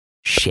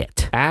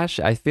 Shit. Ash,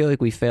 I feel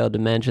like we failed to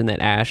mention that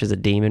Ash is a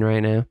demon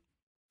right now.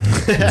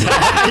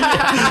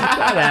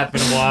 That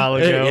happened a while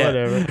ago. Yeah.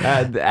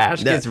 Whatever.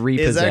 Ash gets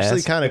repossessed. It's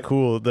actually kind of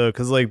cool though,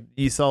 because like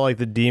you saw like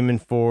the demon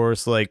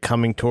force like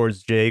coming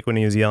towards Jake when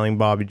he was yelling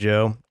Bobby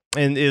Joe,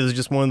 and it was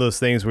just one of those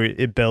things where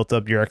it built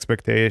up your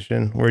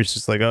expectation, where it's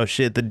just like, oh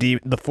shit,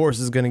 the force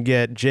is gonna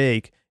get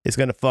Jake, it's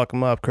gonna fuck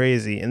him up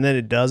crazy, and then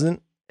it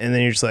doesn't, and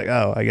then you're just like,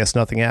 oh, I guess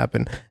nothing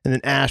happened, and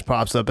then Ash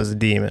pops up as a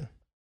demon.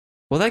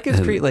 Well, that gets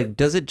pretty. Like,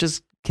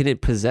 can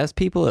it possess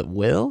people at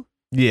will?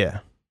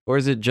 Yeah. Or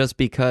is it just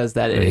because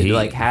that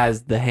it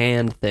has the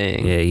hand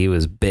thing? Yeah, he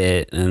was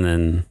bit, and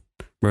then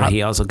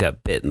he also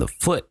got bit in the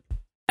foot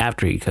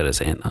after he cut his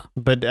hand off.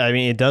 But I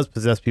mean, it does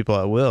possess people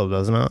at will,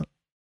 doesn't it?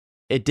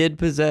 It did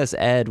possess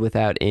Ed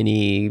without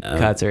any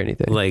cuts or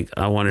anything. Like,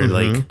 I wondered,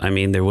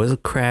 there was a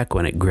crack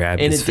when it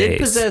grabbed his face. And it did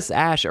possess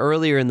Ash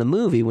earlier in the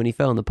movie when he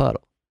fell in the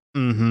puddle.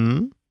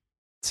 Mm-hmm.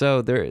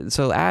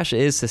 So Ash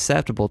is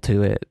susceptible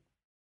to it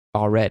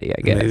already,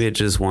 I guess. Maybe it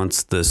just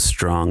wants the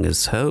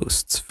strongest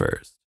hosts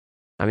first.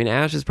 I mean,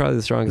 Ash is probably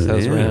the strongest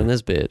host around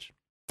this bitch.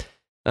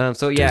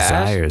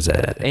 Desires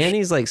Ash.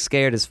 Annie's like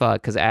scared as fuck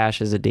because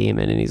Ash is a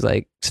demon and he's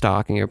like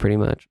stalking her pretty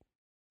much.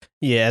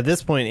 Yeah, at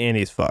this point,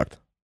 Annie's fucked.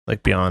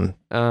 Like beyond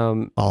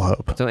all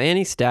hope. So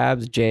Annie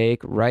stabs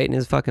Jake right in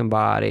his fucking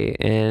body,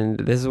 and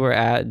this is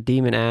where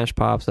Demon Ash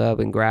pops up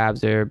and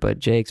grabs her, but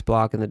Jake's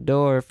blocking the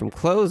door from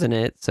closing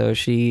it, so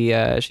she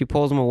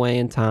pulls him away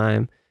in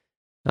time.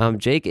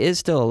 Jake is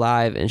still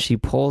alive, and she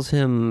pulls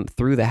him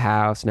through the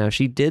house. Now,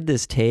 she did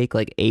this take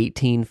like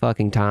 18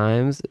 fucking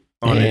times.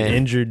 On an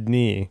injured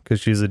knee,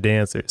 because she's a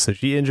dancer. So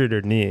she injured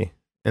her knee,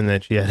 and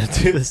then she had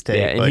to do this take.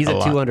 Yeah, and he's a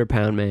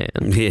 200-pound man.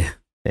 Yeah.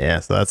 Yeah,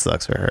 so that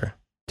sucks for her.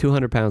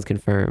 200 pounds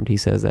confirmed. He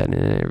says that in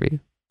an interview.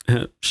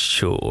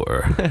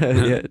 Sure.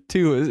 Yeah,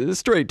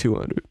 straight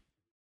 200.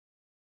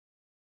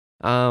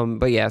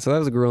 But yeah, so that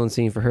was a grueling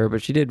scene for her,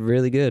 but she did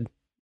really good.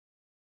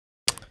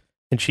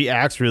 And she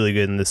acts really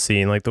good in this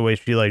scene, like the way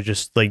she like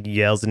just like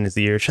yells in his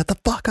ear, "Shut the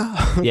fuck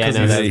up!" Yeah,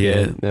 no, that was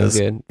good. That was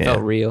good. Yeah.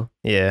 Felt real.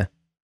 Yeah.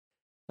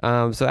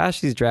 So as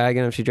she's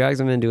dragging him, she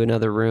drags him into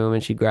another room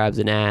and she grabs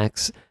an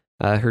axe.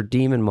 Her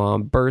demon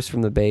mom bursts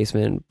from the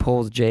basement,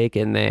 pulls Jake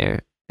in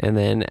there, and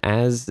then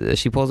as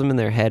she pulls him in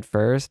there head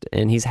first,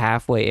 and he's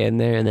halfway in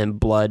there, and then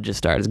blood just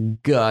starts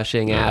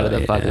gushing out of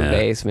the fucking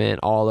basement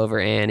all over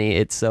Annie.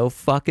 It's so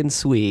fucking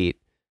sweet.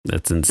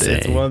 That's insane.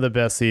 It's one of the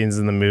best scenes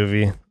in the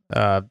movie.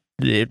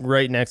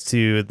 right next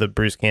to the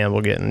Bruce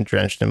Campbell getting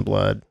drenched in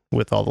blood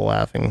with all the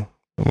laughing,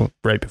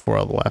 right before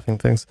all the laughing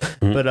things.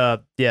 Mhm.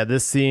 But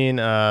this scene,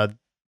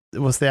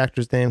 what's the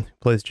actor's name who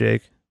plays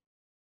Jake?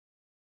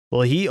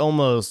 Well, he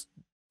almost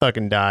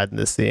fucking died in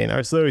this scene,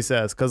 or so he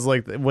says, because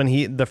like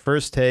when the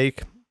first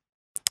take,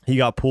 he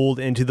got pulled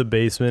into the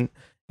basement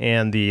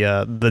and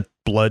the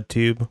blood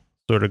tube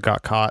sort of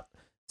got caught.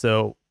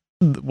 So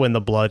when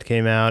the blood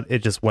came out, it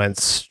just went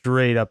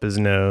straight up his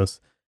nose.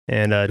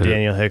 And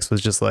Daniel Hicks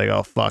was just like,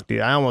 "Oh fuck, dude,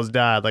 I almost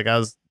died. Like I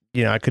was,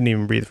 I couldn't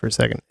even breathe for a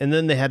second." And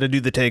then they had to do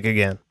the take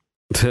again.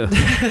 Sam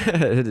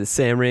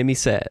Raimi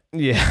set.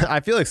 Yeah, I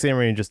feel like Sam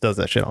Raimi just does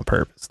that shit on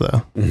purpose,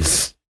 though.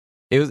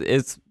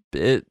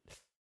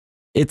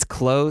 It's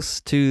close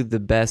to the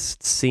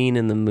best scene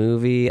in the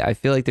movie. I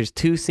feel like there's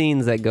two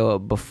scenes that go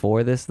up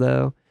before this,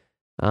 though.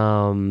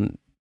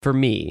 For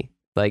me,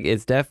 like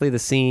it's definitely the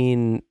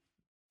scene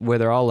where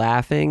they're all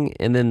laughing,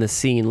 and then the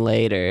scene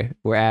later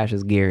where Ash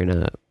is gearing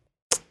up.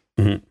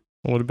 Mhm.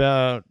 What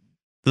about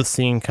the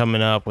scene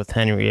coming up with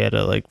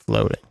Henrietta like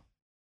floating,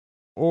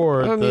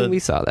 or I mean, we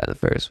saw that in the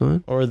first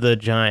one. or the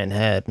giant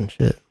head and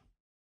shit?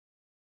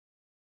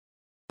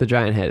 The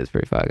giant head is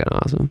pretty fucking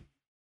awesome.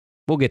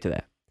 We'll get to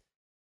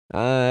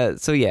that.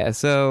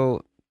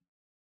 So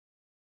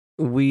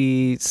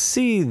we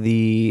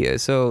see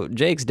so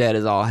Jake's dead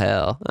as all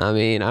hell. I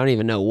mean, I don't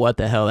even know what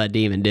the hell that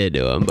demon did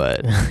to him,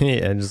 but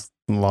Yeah, just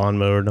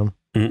lawnmowered him.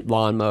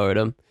 lawnmowed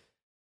him.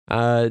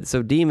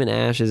 So Demon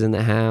Ash is in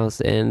the house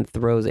and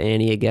throws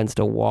Annie against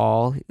a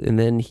wall, and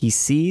then he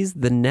sees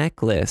the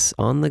necklace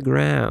on the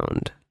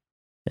ground.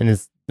 And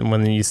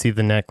when you see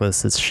the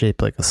necklace, it's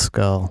shaped like a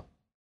skull,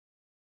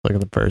 like in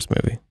the first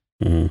movie.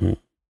 Mhm.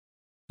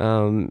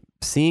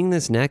 Seeing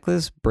this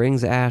necklace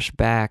brings Ash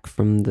back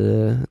from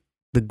the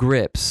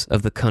grips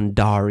of the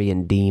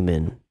Kandarian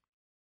demon.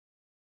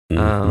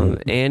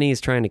 Mhm. Annie's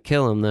trying to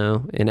kill him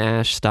though, and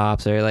Ash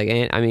stops her. Like,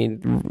 I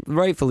mean,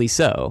 rightfully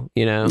so.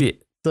 Yeah.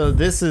 So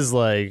this is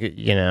like,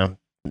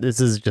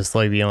 this is just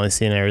like the only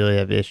scene I really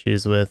have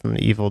issues with in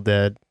the Evil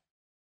Dead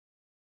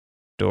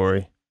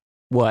story.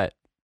 What?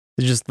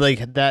 It's just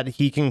like that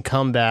he can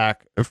come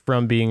back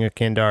from being a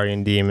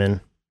Kandarian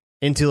demon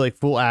into like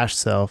full Ash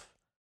self.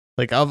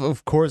 Like,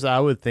 of course,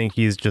 I would think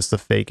he's just a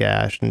fake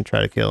Ash and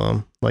try to kill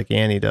him like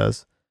Annie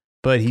does.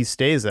 But he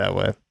stays that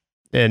way.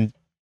 And,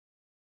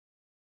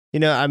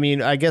 I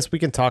mean, I guess we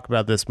can talk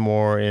about this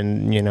more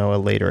in, a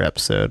later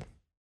episode.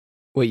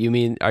 What you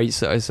mean? Are you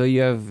so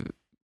you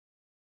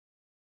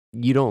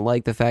don't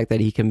like the fact that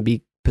he can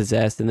be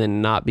possessed and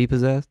then not be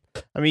possessed?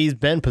 I mean, he's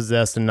been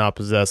possessed and not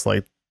possessed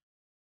like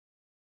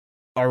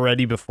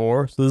already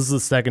before. So this is the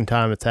second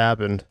time it's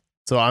happened.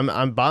 So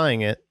I'm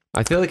buying it.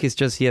 I feel like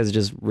he has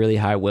just really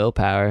high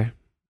willpower.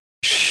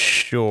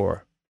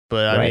 Sure.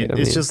 But Right, I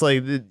mean, it's just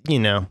like,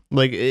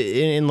 like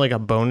in like a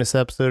bonus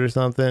episode or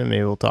something,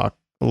 maybe we'll talk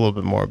a little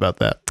bit more about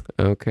that.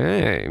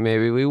 Okay,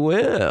 maybe we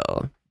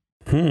will.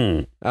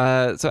 So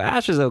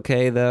Ash is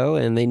okay though,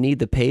 and they need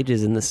the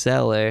pages in the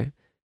cellar,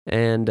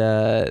 and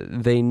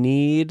they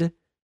need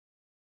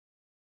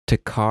to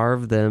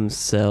carve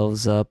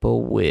themselves up a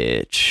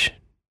witch.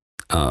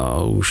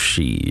 Oh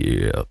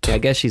shit! Yeah, I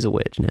guess she's a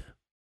witch now.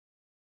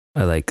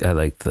 I like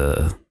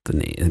the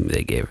name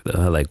they gave her.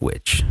 I like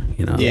witch.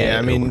 Yeah,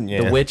 I mean,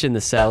 The witch in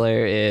the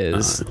cellar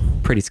is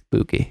pretty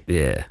spooky.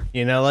 Yeah.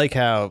 Like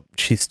how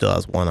she still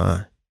has one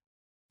eye.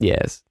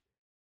 Yes.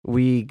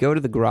 We go to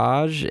the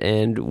garage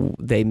and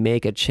they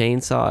make a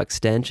chainsaw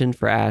extension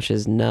for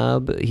Ash's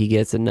nub. He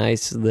gets a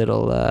nice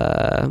little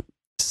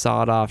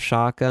sawed-off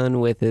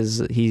shotgun with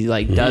he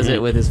does it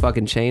with his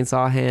fucking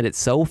chainsaw hand. It's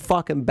so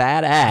fucking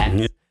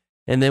badass.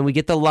 And then we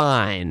get the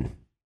line.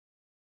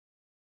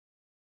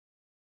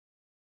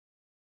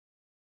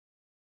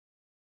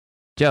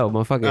 Joe,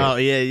 motherfucker. Oh,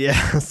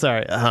 yeah.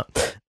 Sorry.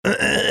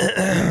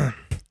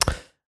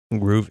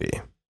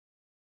 Groovy.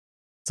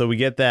 So we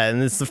get that,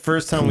 and it's the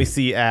first time we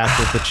see Ash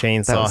with the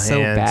chainsaw That was so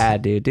hand.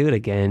 bad, dude. Do it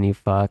again, you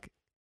fuck.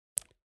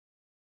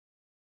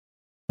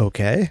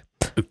 Okay.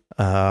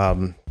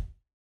 Didn't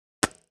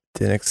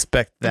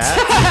expect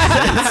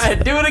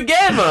that. Do it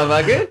again,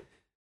 motherfucker.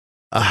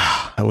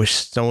 I wish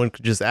someone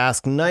could just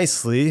ask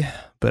nicely,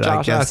 but Josh,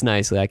 I guess ask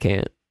nicely. I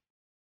can't.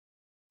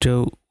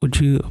 Joe, would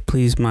you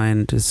please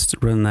mind just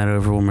run that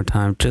over one more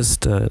time?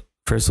 Just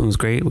first one was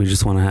great. We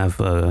just want to have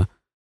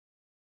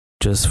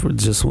this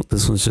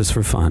one's just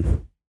for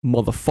fun.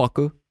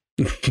 Motherfucker.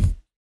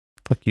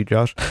 fuck you,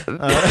 Josh.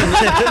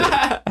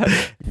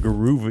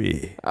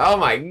 Groovy. Oh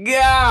my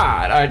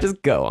god. All right,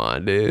 just go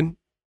on, dude.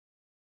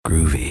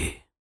 Groovy.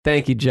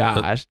 Thank you,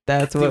 Josh.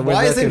 That's what Dude, we're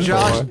why isn't looking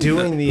Josh for.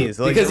 doing these?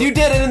 Like, Because you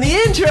did it in the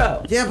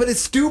intro. Yeah, but it's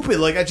stupid.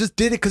 Like, I just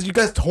did it because you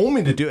guys told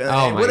me to do it.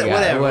 Oh my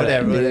god.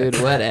 Whatever,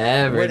 dude.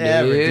 Whatever,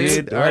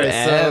 dude. All right, so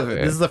Whatever.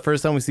 this is the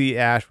first time we see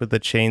Ash with the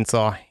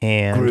chainsaw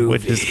hand,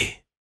 which is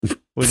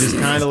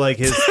kind of like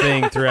his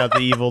thing throughout the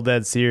Evil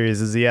Dead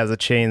series. Is he has a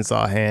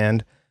chainsaw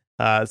hand.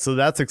 So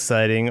that's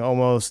exciting.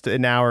 Almost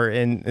an hour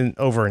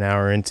over an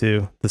hour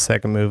into the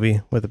second movie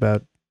with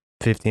about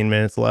 15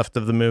 minutes left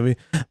of the movie.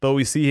 But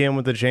we see him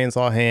with the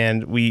chainsaw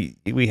hand. We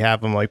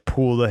have him like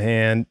pull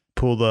the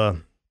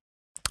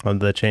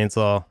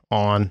chainsaw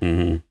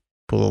on,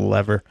 pull the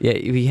lever. Yeah,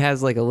 he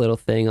has like a little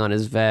thing on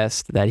his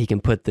vest that he can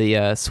put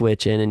the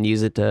switch in and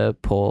use it to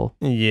pull.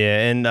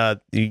 Yeah, and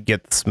you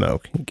get the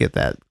smoke. You get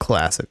that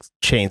classic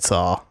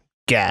chainsaw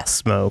gas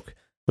smoke,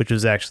 which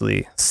was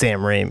actually Sam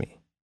Raimi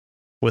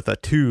with a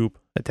tube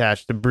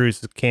attached to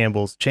Bruce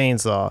Campbell's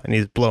chainsaw, and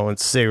he's blowing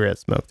cigarette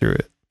smoke through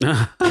it.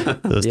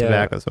 Those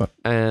tobacco smoke.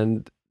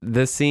 And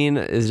this scene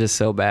is just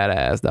so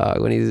badass,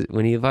 dog.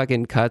 When he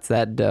fucking cuts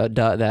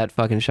that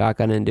fucking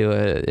shotgun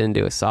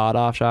into a sawed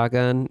off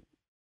shotgun,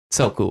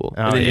 so cool.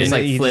 And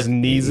then he just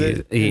knees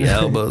it. He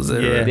elbows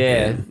it.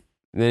 Yeah.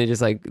 And then he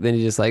just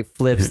like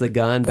flips the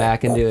gun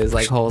back into his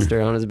like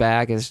holster on his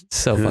back. It's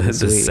so fucking the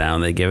sweet.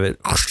 sound they give it.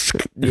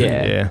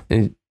 Yeah.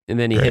 And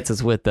then he hits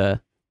us with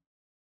the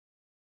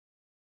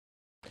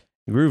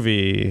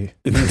groovy.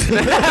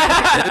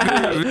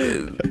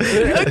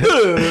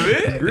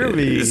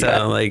 Groovy. You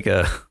sound like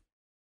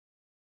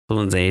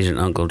someone's Asian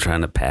uncle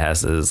trying to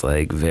pass as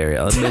like very.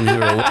 I've been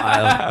here a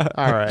while.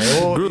 All right,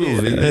 well,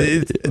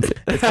 groovy.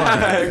 It's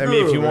fine. I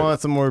mean, if you want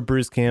some more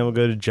Bruce Campbell,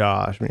 go to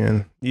Josh.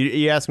 Man,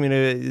 you asked me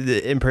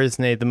to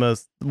impersonate one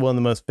of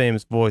the most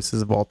famous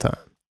voices of all time.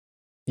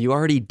 You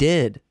already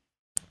did,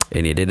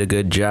 and you did a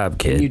good job,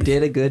 kid. You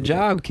did a good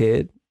job,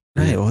 kid.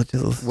 Hey, well,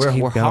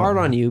 we're hard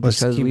on you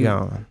because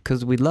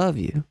we love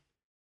you.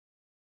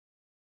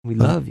 We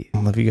love you. I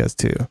love you guys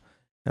too.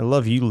 I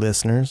love you,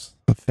 listeners.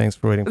 Thanks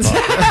for waiting. So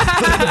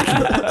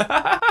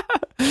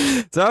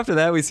after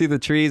that, we see the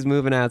trees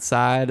moving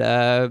outside.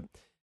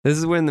 This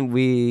is when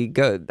we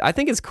go. I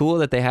think it's cool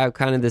that they have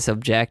kind of this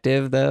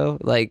objective, though.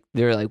 Like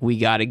they're like, we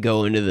got to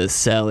go into the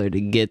cellar to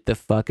get the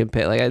fucking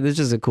pay. Like this is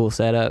just a cool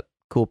setup,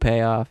 cool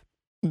payoff.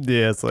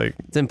 Yeah, it's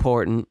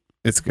important.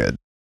 It's good.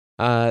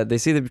 They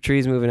see the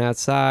trees moving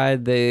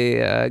outside.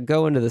 They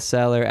go into the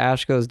cellar.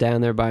 Ash goes down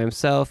there by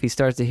himself. He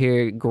starts to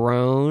hear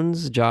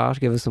groans. Josh,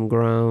 give us some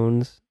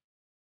groans.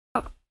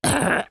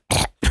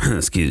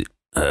 Excuse me.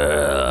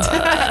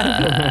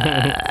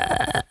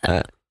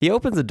 He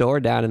opens a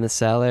door down in the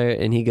cellar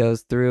and he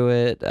goes through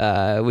it.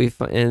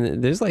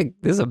 And there's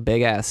a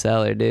big ass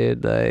cellar,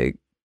 dude. Like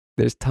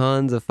there's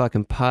tons of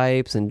fucking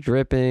pipes and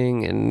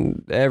dripping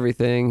and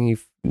everything.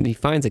 He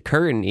finds a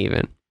curtain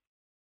even.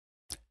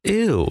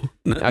 Ew.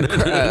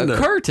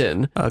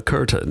 Curtain. A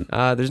curtain.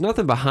 There's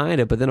nothing behind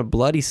it, but then a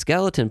bloody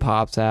skeleton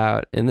pops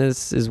out, and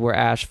this is where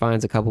Ash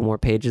finds a couple more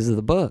pages of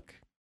the book.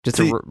 Just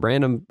a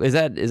random. Is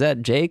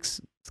that Jake's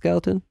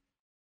skeleton?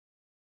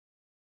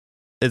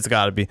 It's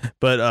got to be.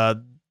 But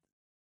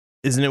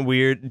isn't it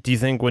weird? Do you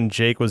think when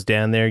Jake was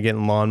down there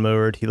getting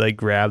lawnmowered, he like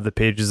grabbed the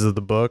pages of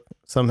the book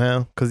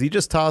somehow? Because he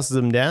just tosses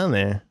them down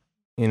there.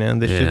 You know,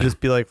 they should just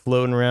be like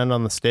floating around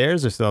on the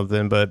stairs or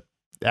something. But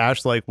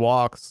Ash like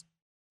walks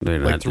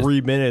like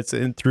 3 minutes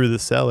in through the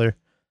cellar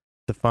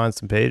to find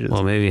some pages.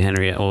 Well, maybe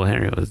Henry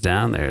was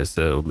down there,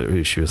 so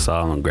maybe she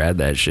saw him and grabbed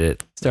that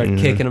shit. Started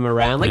kicking him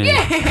around like,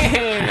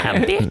 yeah,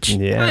 bitch.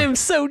 Yeah. I'm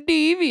so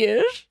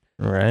devious.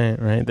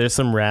 Right. There's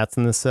some rats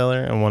in the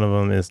cellar, and one of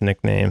them is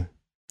nicknamed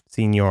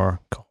Senor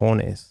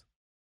Cajones.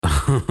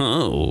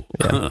 Oh,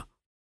 yeah.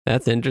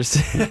 That's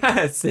interesting.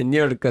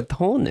 Senor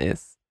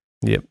Cajones.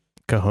 Yep.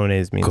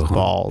 Cajones means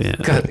balls.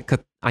 Yeah.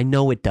 I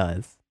know it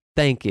does.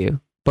 Thank you.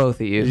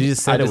 Both of you. You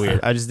just said it weird.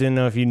 I just didn't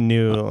know if you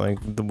knew like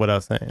what I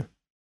was saying.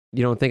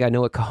 You don't think I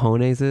know what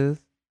cojones is?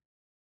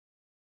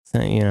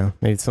 So, you know,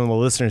 maybe some of the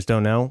listeners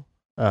don't know.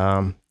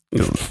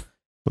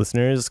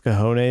 Listeners,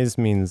 cojones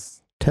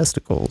means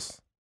testicles.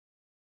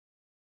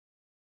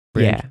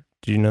 Brand, yeah.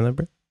 Did you know that,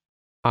 Brett?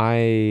 I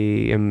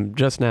am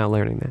just now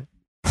learning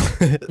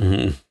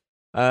that.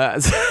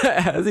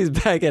 As he's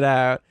backing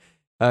out,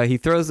 he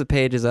throws the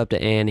pages up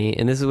to Annie,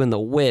 and this is when the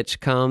witch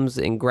comes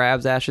and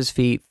grabs Ash's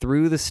feet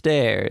through the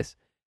stairs.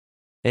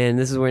 And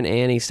this is when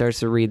Annie starts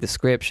to read the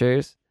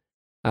scriptures.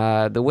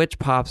 The witch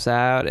pops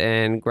out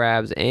and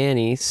grabs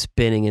Annie,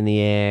 spinning in the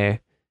air.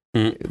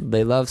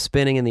 They love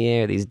spinning in the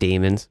air, these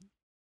demons.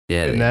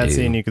 Yeah, in that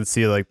scene, you can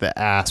see like the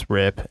ass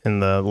rip in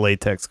the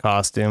latex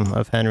costume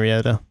of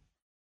Henrietta.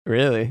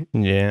 Really?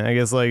 Yeah, I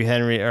guess like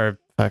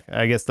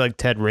I guess like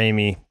Ted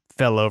Raimi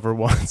fell over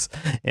once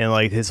and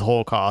like his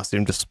whole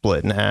costume just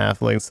split in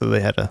half, like so they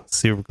had to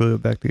super glue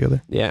it back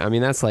together. Yeah, I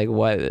mean that's like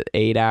what,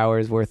 8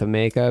 hours worth of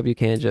makeup. You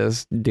can't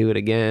just do it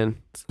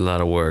again. It's a lot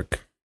of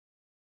work.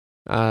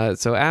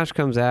 So Ash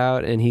comes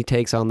out and he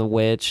takes on the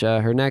witch.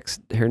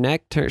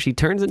 She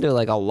turns into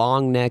like a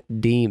long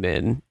necked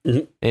demon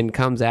and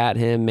comes at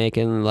him,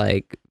 making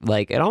like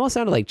it almost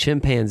sounded like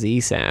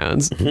chimpanzee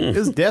sounds. It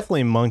was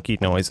definitely monkey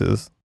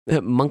noises.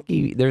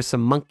 There's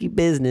some monkey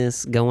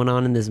business going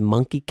on in this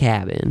monkey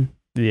cabin.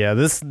 Yeah,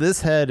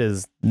 this head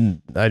is,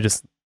 I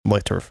just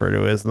like to refer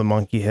to it as the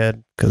monkey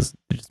head because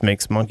it just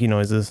makes monkey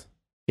noises.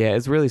 Yeah,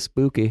 it's really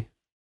spooky.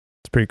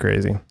 It's pretty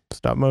crazy.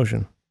 Stop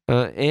motion.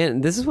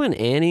 And this is when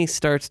Annie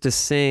starts to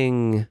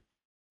sing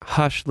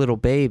Hush Little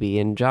Baby,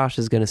 and Josh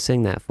is going to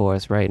sing that for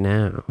us right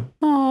now.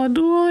 Oh,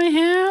 do I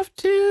have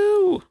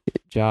to?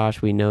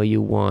 Josh, we know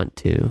you want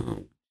to.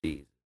 Oh,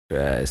 Jesus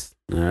Christ.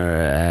 All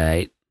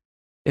right.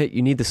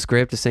 You need the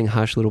script to sing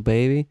Hush Little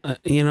Baby?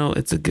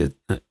 It's a good...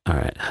 all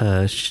right.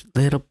 Hush,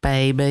 little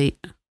baby.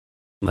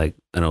 Like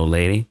an old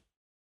lady?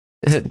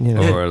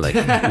 Or like...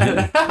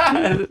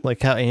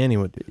 Like how Annie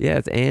would do. Yeah,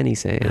 it's Annie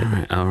saying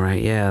it. All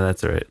right. Yeah,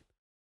 that's right.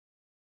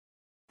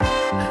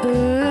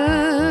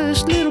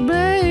 Hush, little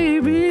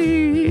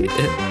baby.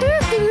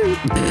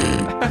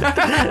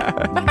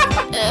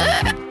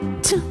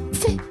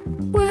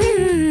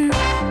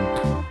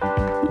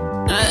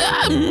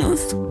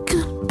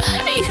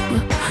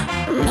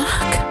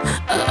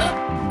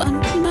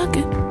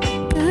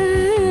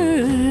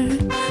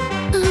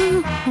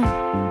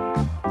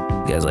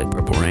 You guys like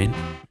Purple Rain?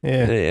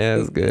 Yeah. Yeah,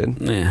 it's good.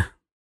 Yeah.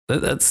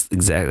 That's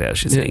exactly how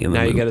she's singing.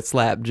 Now you got to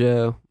slap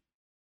Joe.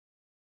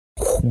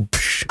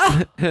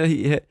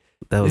 Yeah.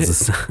 That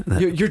was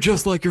You're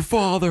just like your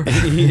father.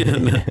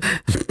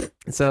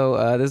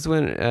 So this is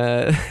when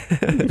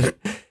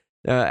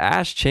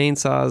Ash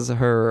chainsaws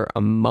her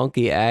a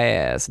monkey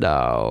ass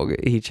dog.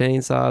 He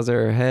chainsaws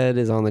her head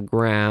is on the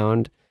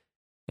ground,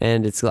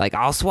 and it's like,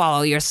 I'll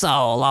swallow your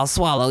soul. I'll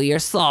swallow your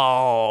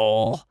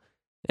soul.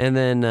 And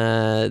then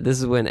this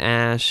is when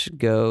Ash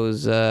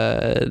goes,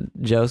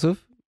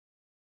 Joseph.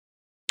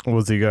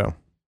 Where's he go?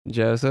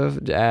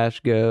 Joseph. Ash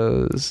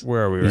goes.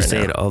 Where are we right now? You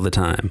say it all the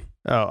time.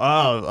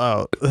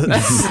 Oh.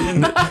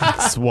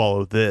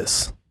 Swallow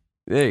this.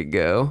 There you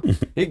go. Here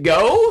you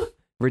go.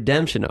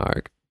 Redemption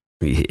arc.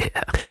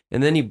 Yeah.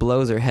 And then he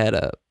blows her head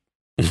up.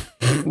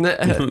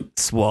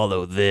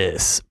 Swallow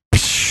this.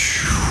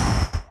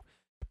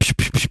 Pew,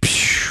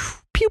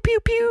 pew,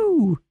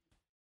 pew.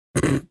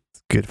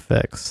 Good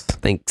effects.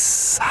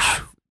 Thanks.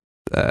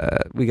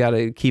 We got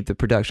to keep the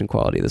production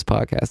quality of this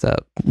podcast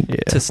up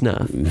to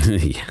snuff.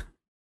 Yeah.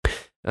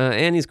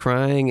 Annie's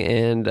crying,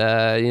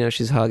 and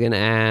she's hugging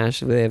Ash.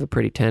 They have a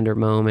pretty tender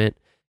moment.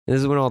 And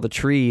this is when all the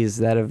trees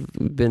that have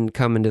been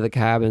coming to the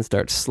cabin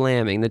start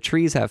slamming. The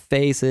trees have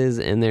faces,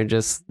 and they're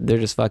just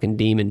fucking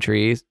demon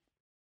trees.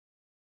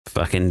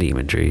 Fucking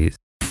demon trees.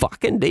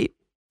 Fucking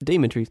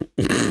demon trees.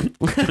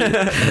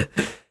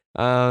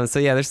 So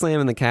yeah, they're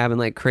slamming the cabin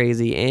like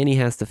crazy. Annie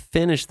has to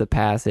finish the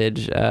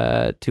passage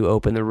to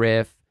open the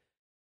rift.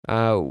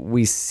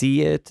 We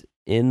see it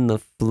in the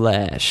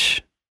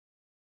flesh.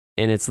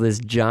 And it's this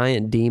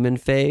giant demon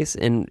face,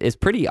 and it's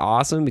pretty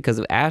awesome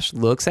because Ash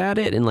looks at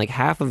it, and like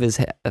half of his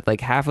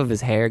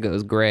hair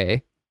goes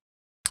gray.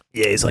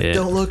 Yeah, he's like,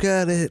 don't look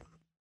at it.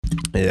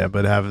 Yeah,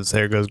 but half his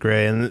hair goes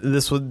gray, and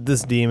this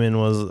demon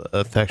was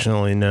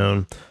affectionately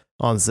known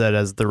on set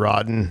as the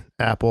Rotten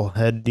Apple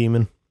Head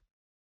Demon.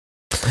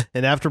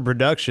 And after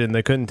production,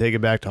 they couldn't take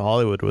it back to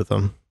Hollywood with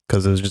them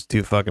because it was just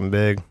too fucking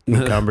big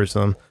and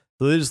cumbersome.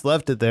 So they just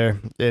left it there,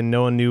 and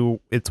no one knew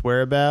its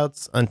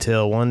whereabouts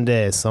until one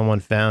day someone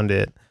found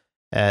it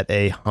at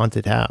a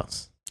haunted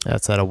house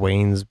outside of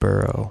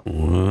Waynesboro.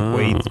 Whoa.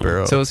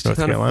 Waynesboro. So it's North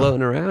kind of Carolina.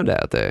 floating around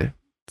out there.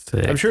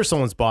 Sick. I'm sure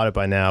someone's bought it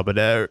by now, but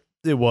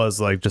it was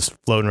like just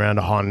floating around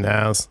a haunted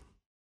house.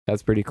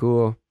 That's pretty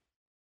cool.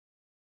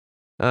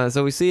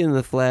 So we see in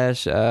the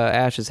flesh,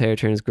 Ash's hair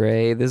turns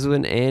gray. This is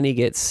when Annie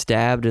gets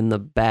stabbed in the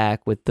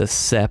back with the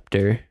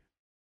scepter.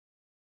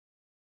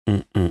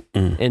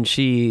 And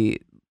she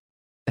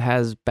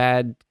has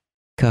bad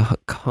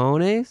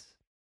cojones?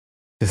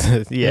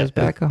 Yeah. Has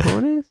bad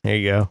cojones? There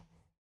you go.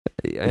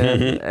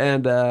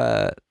 And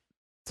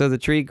so the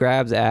tree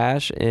grabs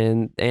Ash,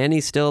 and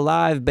Annie's still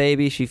alive,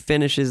 baby. She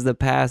finishes the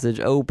passage,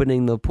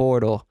 opening the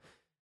portal.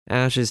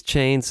 Ash's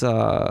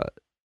chainsaw,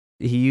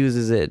 he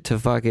uses it to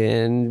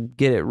fucking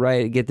get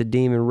the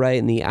demon right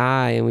in the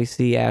eye, and we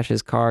see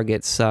Ash's car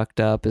get sucked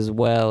up as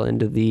well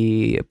into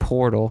the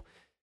portal.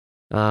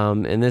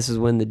 And this is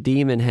when the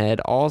demon head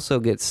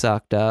also gets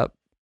sucked up.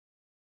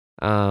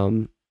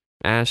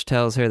 Ash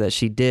tells her that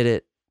she did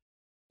it,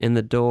 and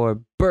the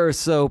door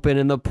bursts open,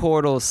 and the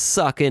portal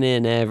sucking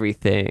in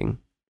everything.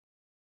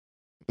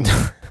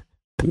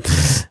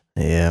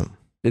 Yeah.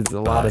 It's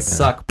a lot of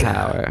suck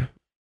power.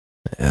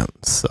 Yeah.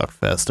 Suck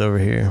fest over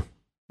here.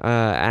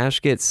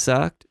 Ash gets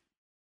sucked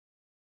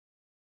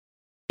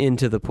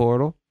into the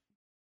portal,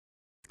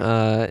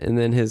 and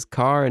then his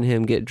car and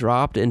him get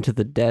dropped into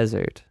the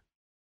desert.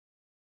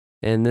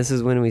 And this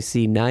is when we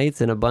see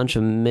knights and a bunch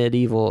of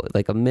medieval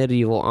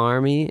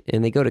army,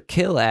 and they go to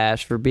kill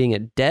Ash for being a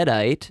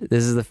deadite.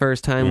 This is the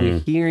first time we're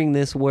hearing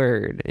this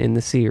word in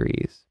the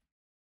series.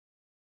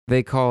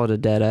 They call it a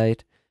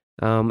deadite.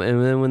 And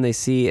then when they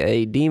see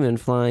a demon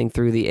flying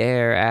through the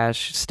air,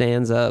 Ash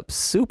stands up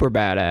super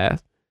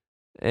badass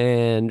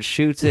and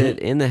shoots it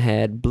in the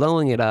head,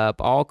 blowing it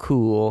up, all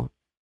cool.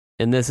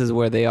 And this is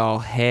where they all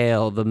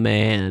hail the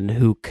man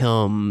who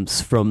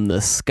comes from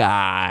the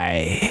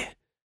sky.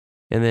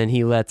 And then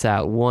he lets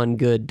out one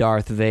good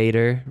Darth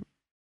Vader.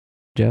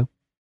 Joe?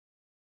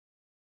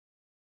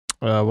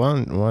 Why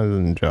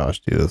doesn't Josh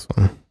do this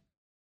one?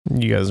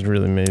 You guys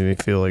really made me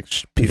feel like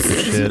piece of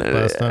shit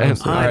last time.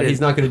 All right,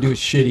 he's not going to do a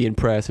shitty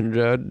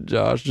impression,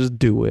 Josh. Just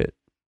do it.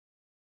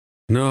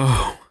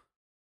 No.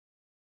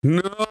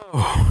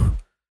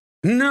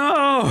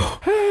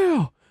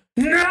 Hail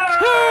No!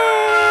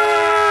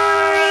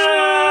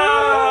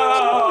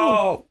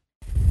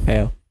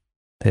 Hail.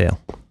 Hail.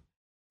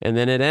 And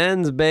then it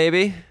ends,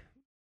 baby.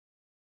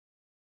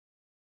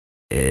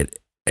 It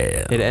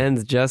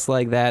ends just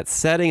like that,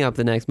 setting up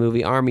the next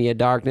movie, Army of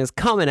Darkness,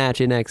 coming at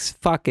you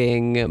next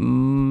fucking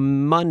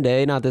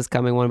Monday. Not this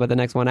coming one, but the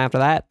next one after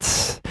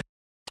that.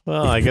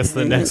 Well, I guess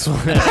the next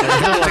one.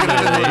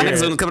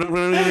 Next one coming.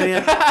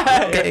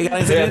 Okay,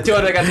 guys.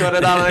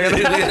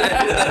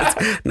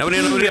 $200,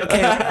 Nobody.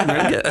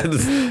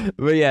 Okay.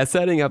 But yeah,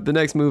 setting up the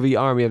next movie,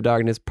 Army of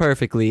Darkness,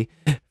 perfectly.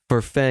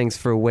 Thanks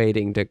for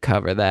waiting to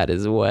cover that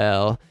as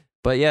well.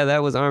 But yeah,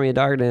 that was Army of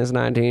Darkness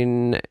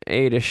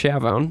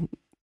 1987.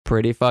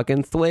 Pretty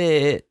fucking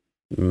sweet.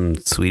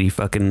 Sweetie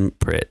fucking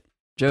Prit.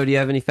 Joe, do you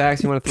have any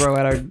facts you want to throw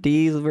at our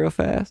D's real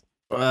fast?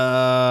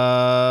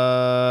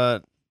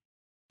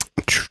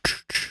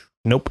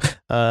 Nope.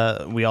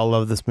 We all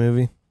love this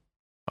movie.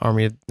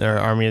 Army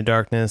of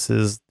Darkness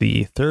is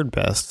the third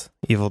best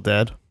Evil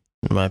Dead,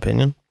 in my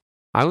opinion.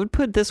 I would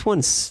put this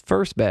one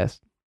first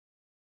best.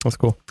 That's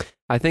cool.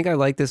 I think I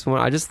like this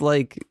one. I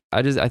think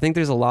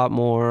there's a lot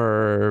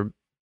more.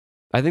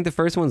 I think the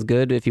first one's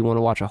good if you want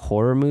to watch a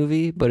horror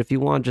movie, but if you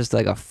want just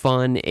like a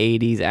fun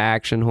 80s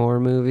action horror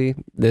movie,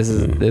 this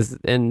is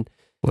and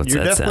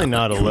you're definitely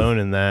not alone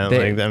in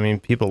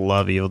that. People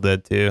love Evil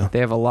Dead too. They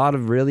have a lot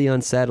of really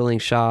unsettling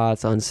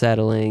shots,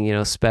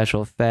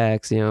 special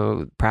effects,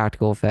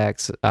 practical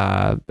effects.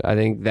 I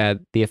think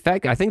the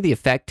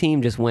effect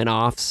team just went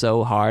off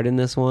so hard in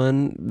this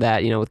one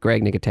that, with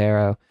Greg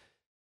Nicotero,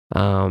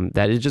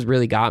 that it just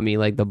really got me,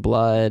 like the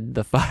blood,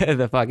 the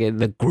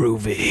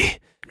groovy.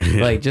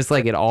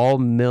 It all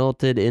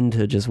melted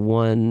into just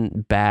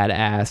one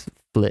badass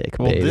flick,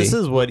 baby. Well, this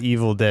is what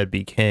Evil Dead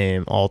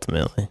became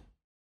ultimately.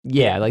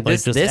 Yeah,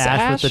 this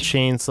Ash with the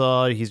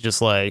chainsaw. He's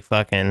just like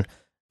fucking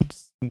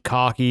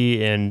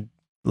cocky and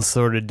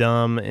sort of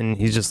dumb, and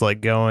he's just like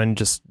going,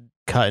 just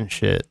cutting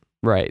shit.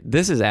 Right.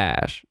 This is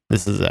Ash.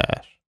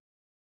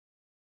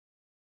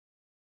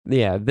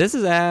 Yeah, this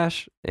is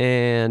Ash,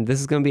 and this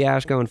is going to be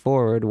Ash going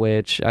forward,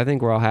 which I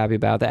think we're all happy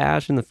about. The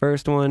Ash in the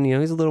first one,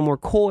 he's a little more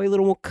coy, a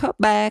little more cut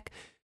back,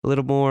 a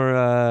little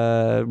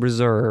more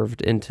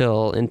reserved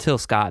until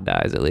Scott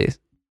dies, at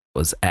least.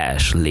 Was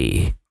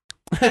Ashley.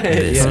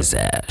 This is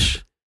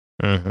Ash.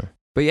 Mm-hmm.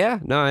 But yeah,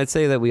 no, I'd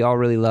say that we all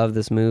really love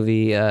this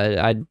movie.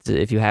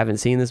 If you haven't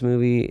seen this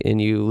movie and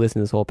you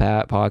listen to this whole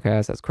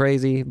podcast, that's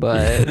crazy.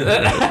 But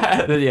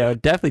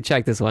definitely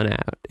check this one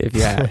out if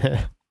you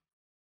have.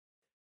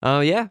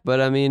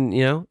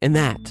 And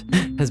that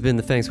has been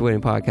the Thanks for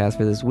Waiting podcast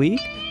for this week.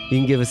 You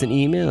can give us an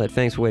email at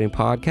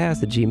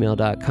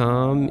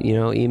thanksforwaitingpodcast@gmail.com.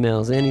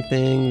 Emails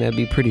anything. That'd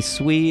be pretty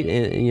sweet.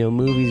 And,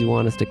 movies you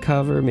want us to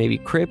cover, maybe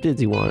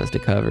cryptids you want us to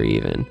cover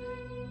even.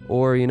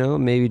 Or,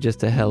 maybe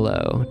just a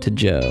hello to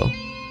Joe.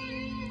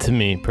 To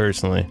me,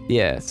 personally.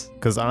 Yes.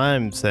 Because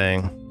I'm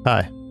saying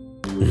hi.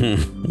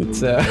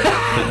 So,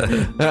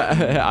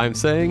 I'm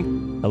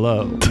saying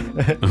hello.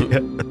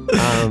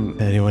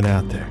 Anyone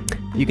out there?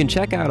 You can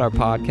check out our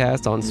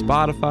podcast on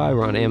Spotify.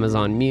 We're on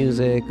Amazon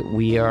Music.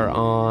 We are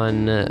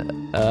on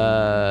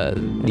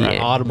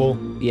Audible.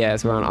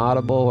 Yes, we're on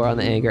Audible. We're on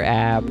the Anchor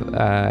app.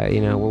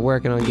 We're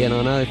working on getting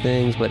on other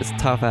things, but it's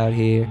tough out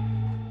here.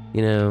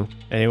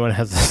 Anyone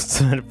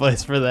has a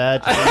place for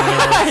that?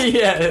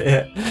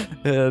 Yeah.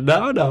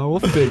 No, we'll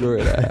figure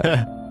it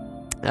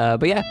out.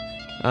 But yeah,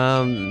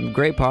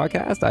 great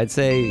podcast. I'd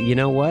say, you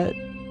know what?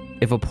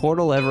 If a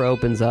portal ever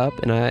opens up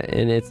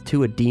and it's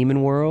to a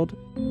demon world,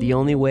 the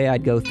only way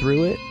I'd go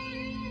through it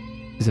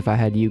is if I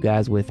had you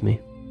guys with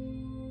me.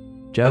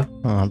 Joe?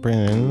 Oh,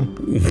 Brandon.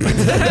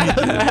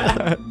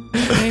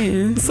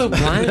 I'm so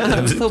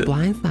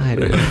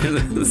blindsided.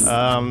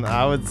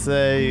 I would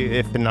say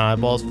if an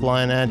eyeball's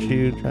flying at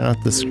you, try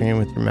not to scream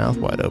with your mouth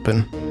wide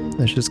open.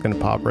 It's just going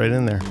to pop right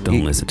in there.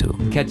 Don't listen to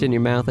him. Catch it in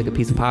your mouth like a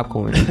piece of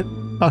popcorn.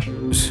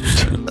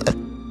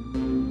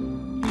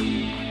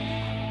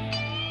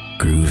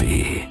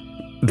 Groovy.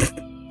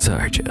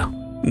 Sorry, Joe.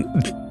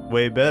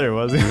 Way better,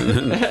 wasn't it?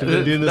 Should have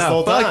been doing this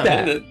whole time. Fuck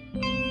that.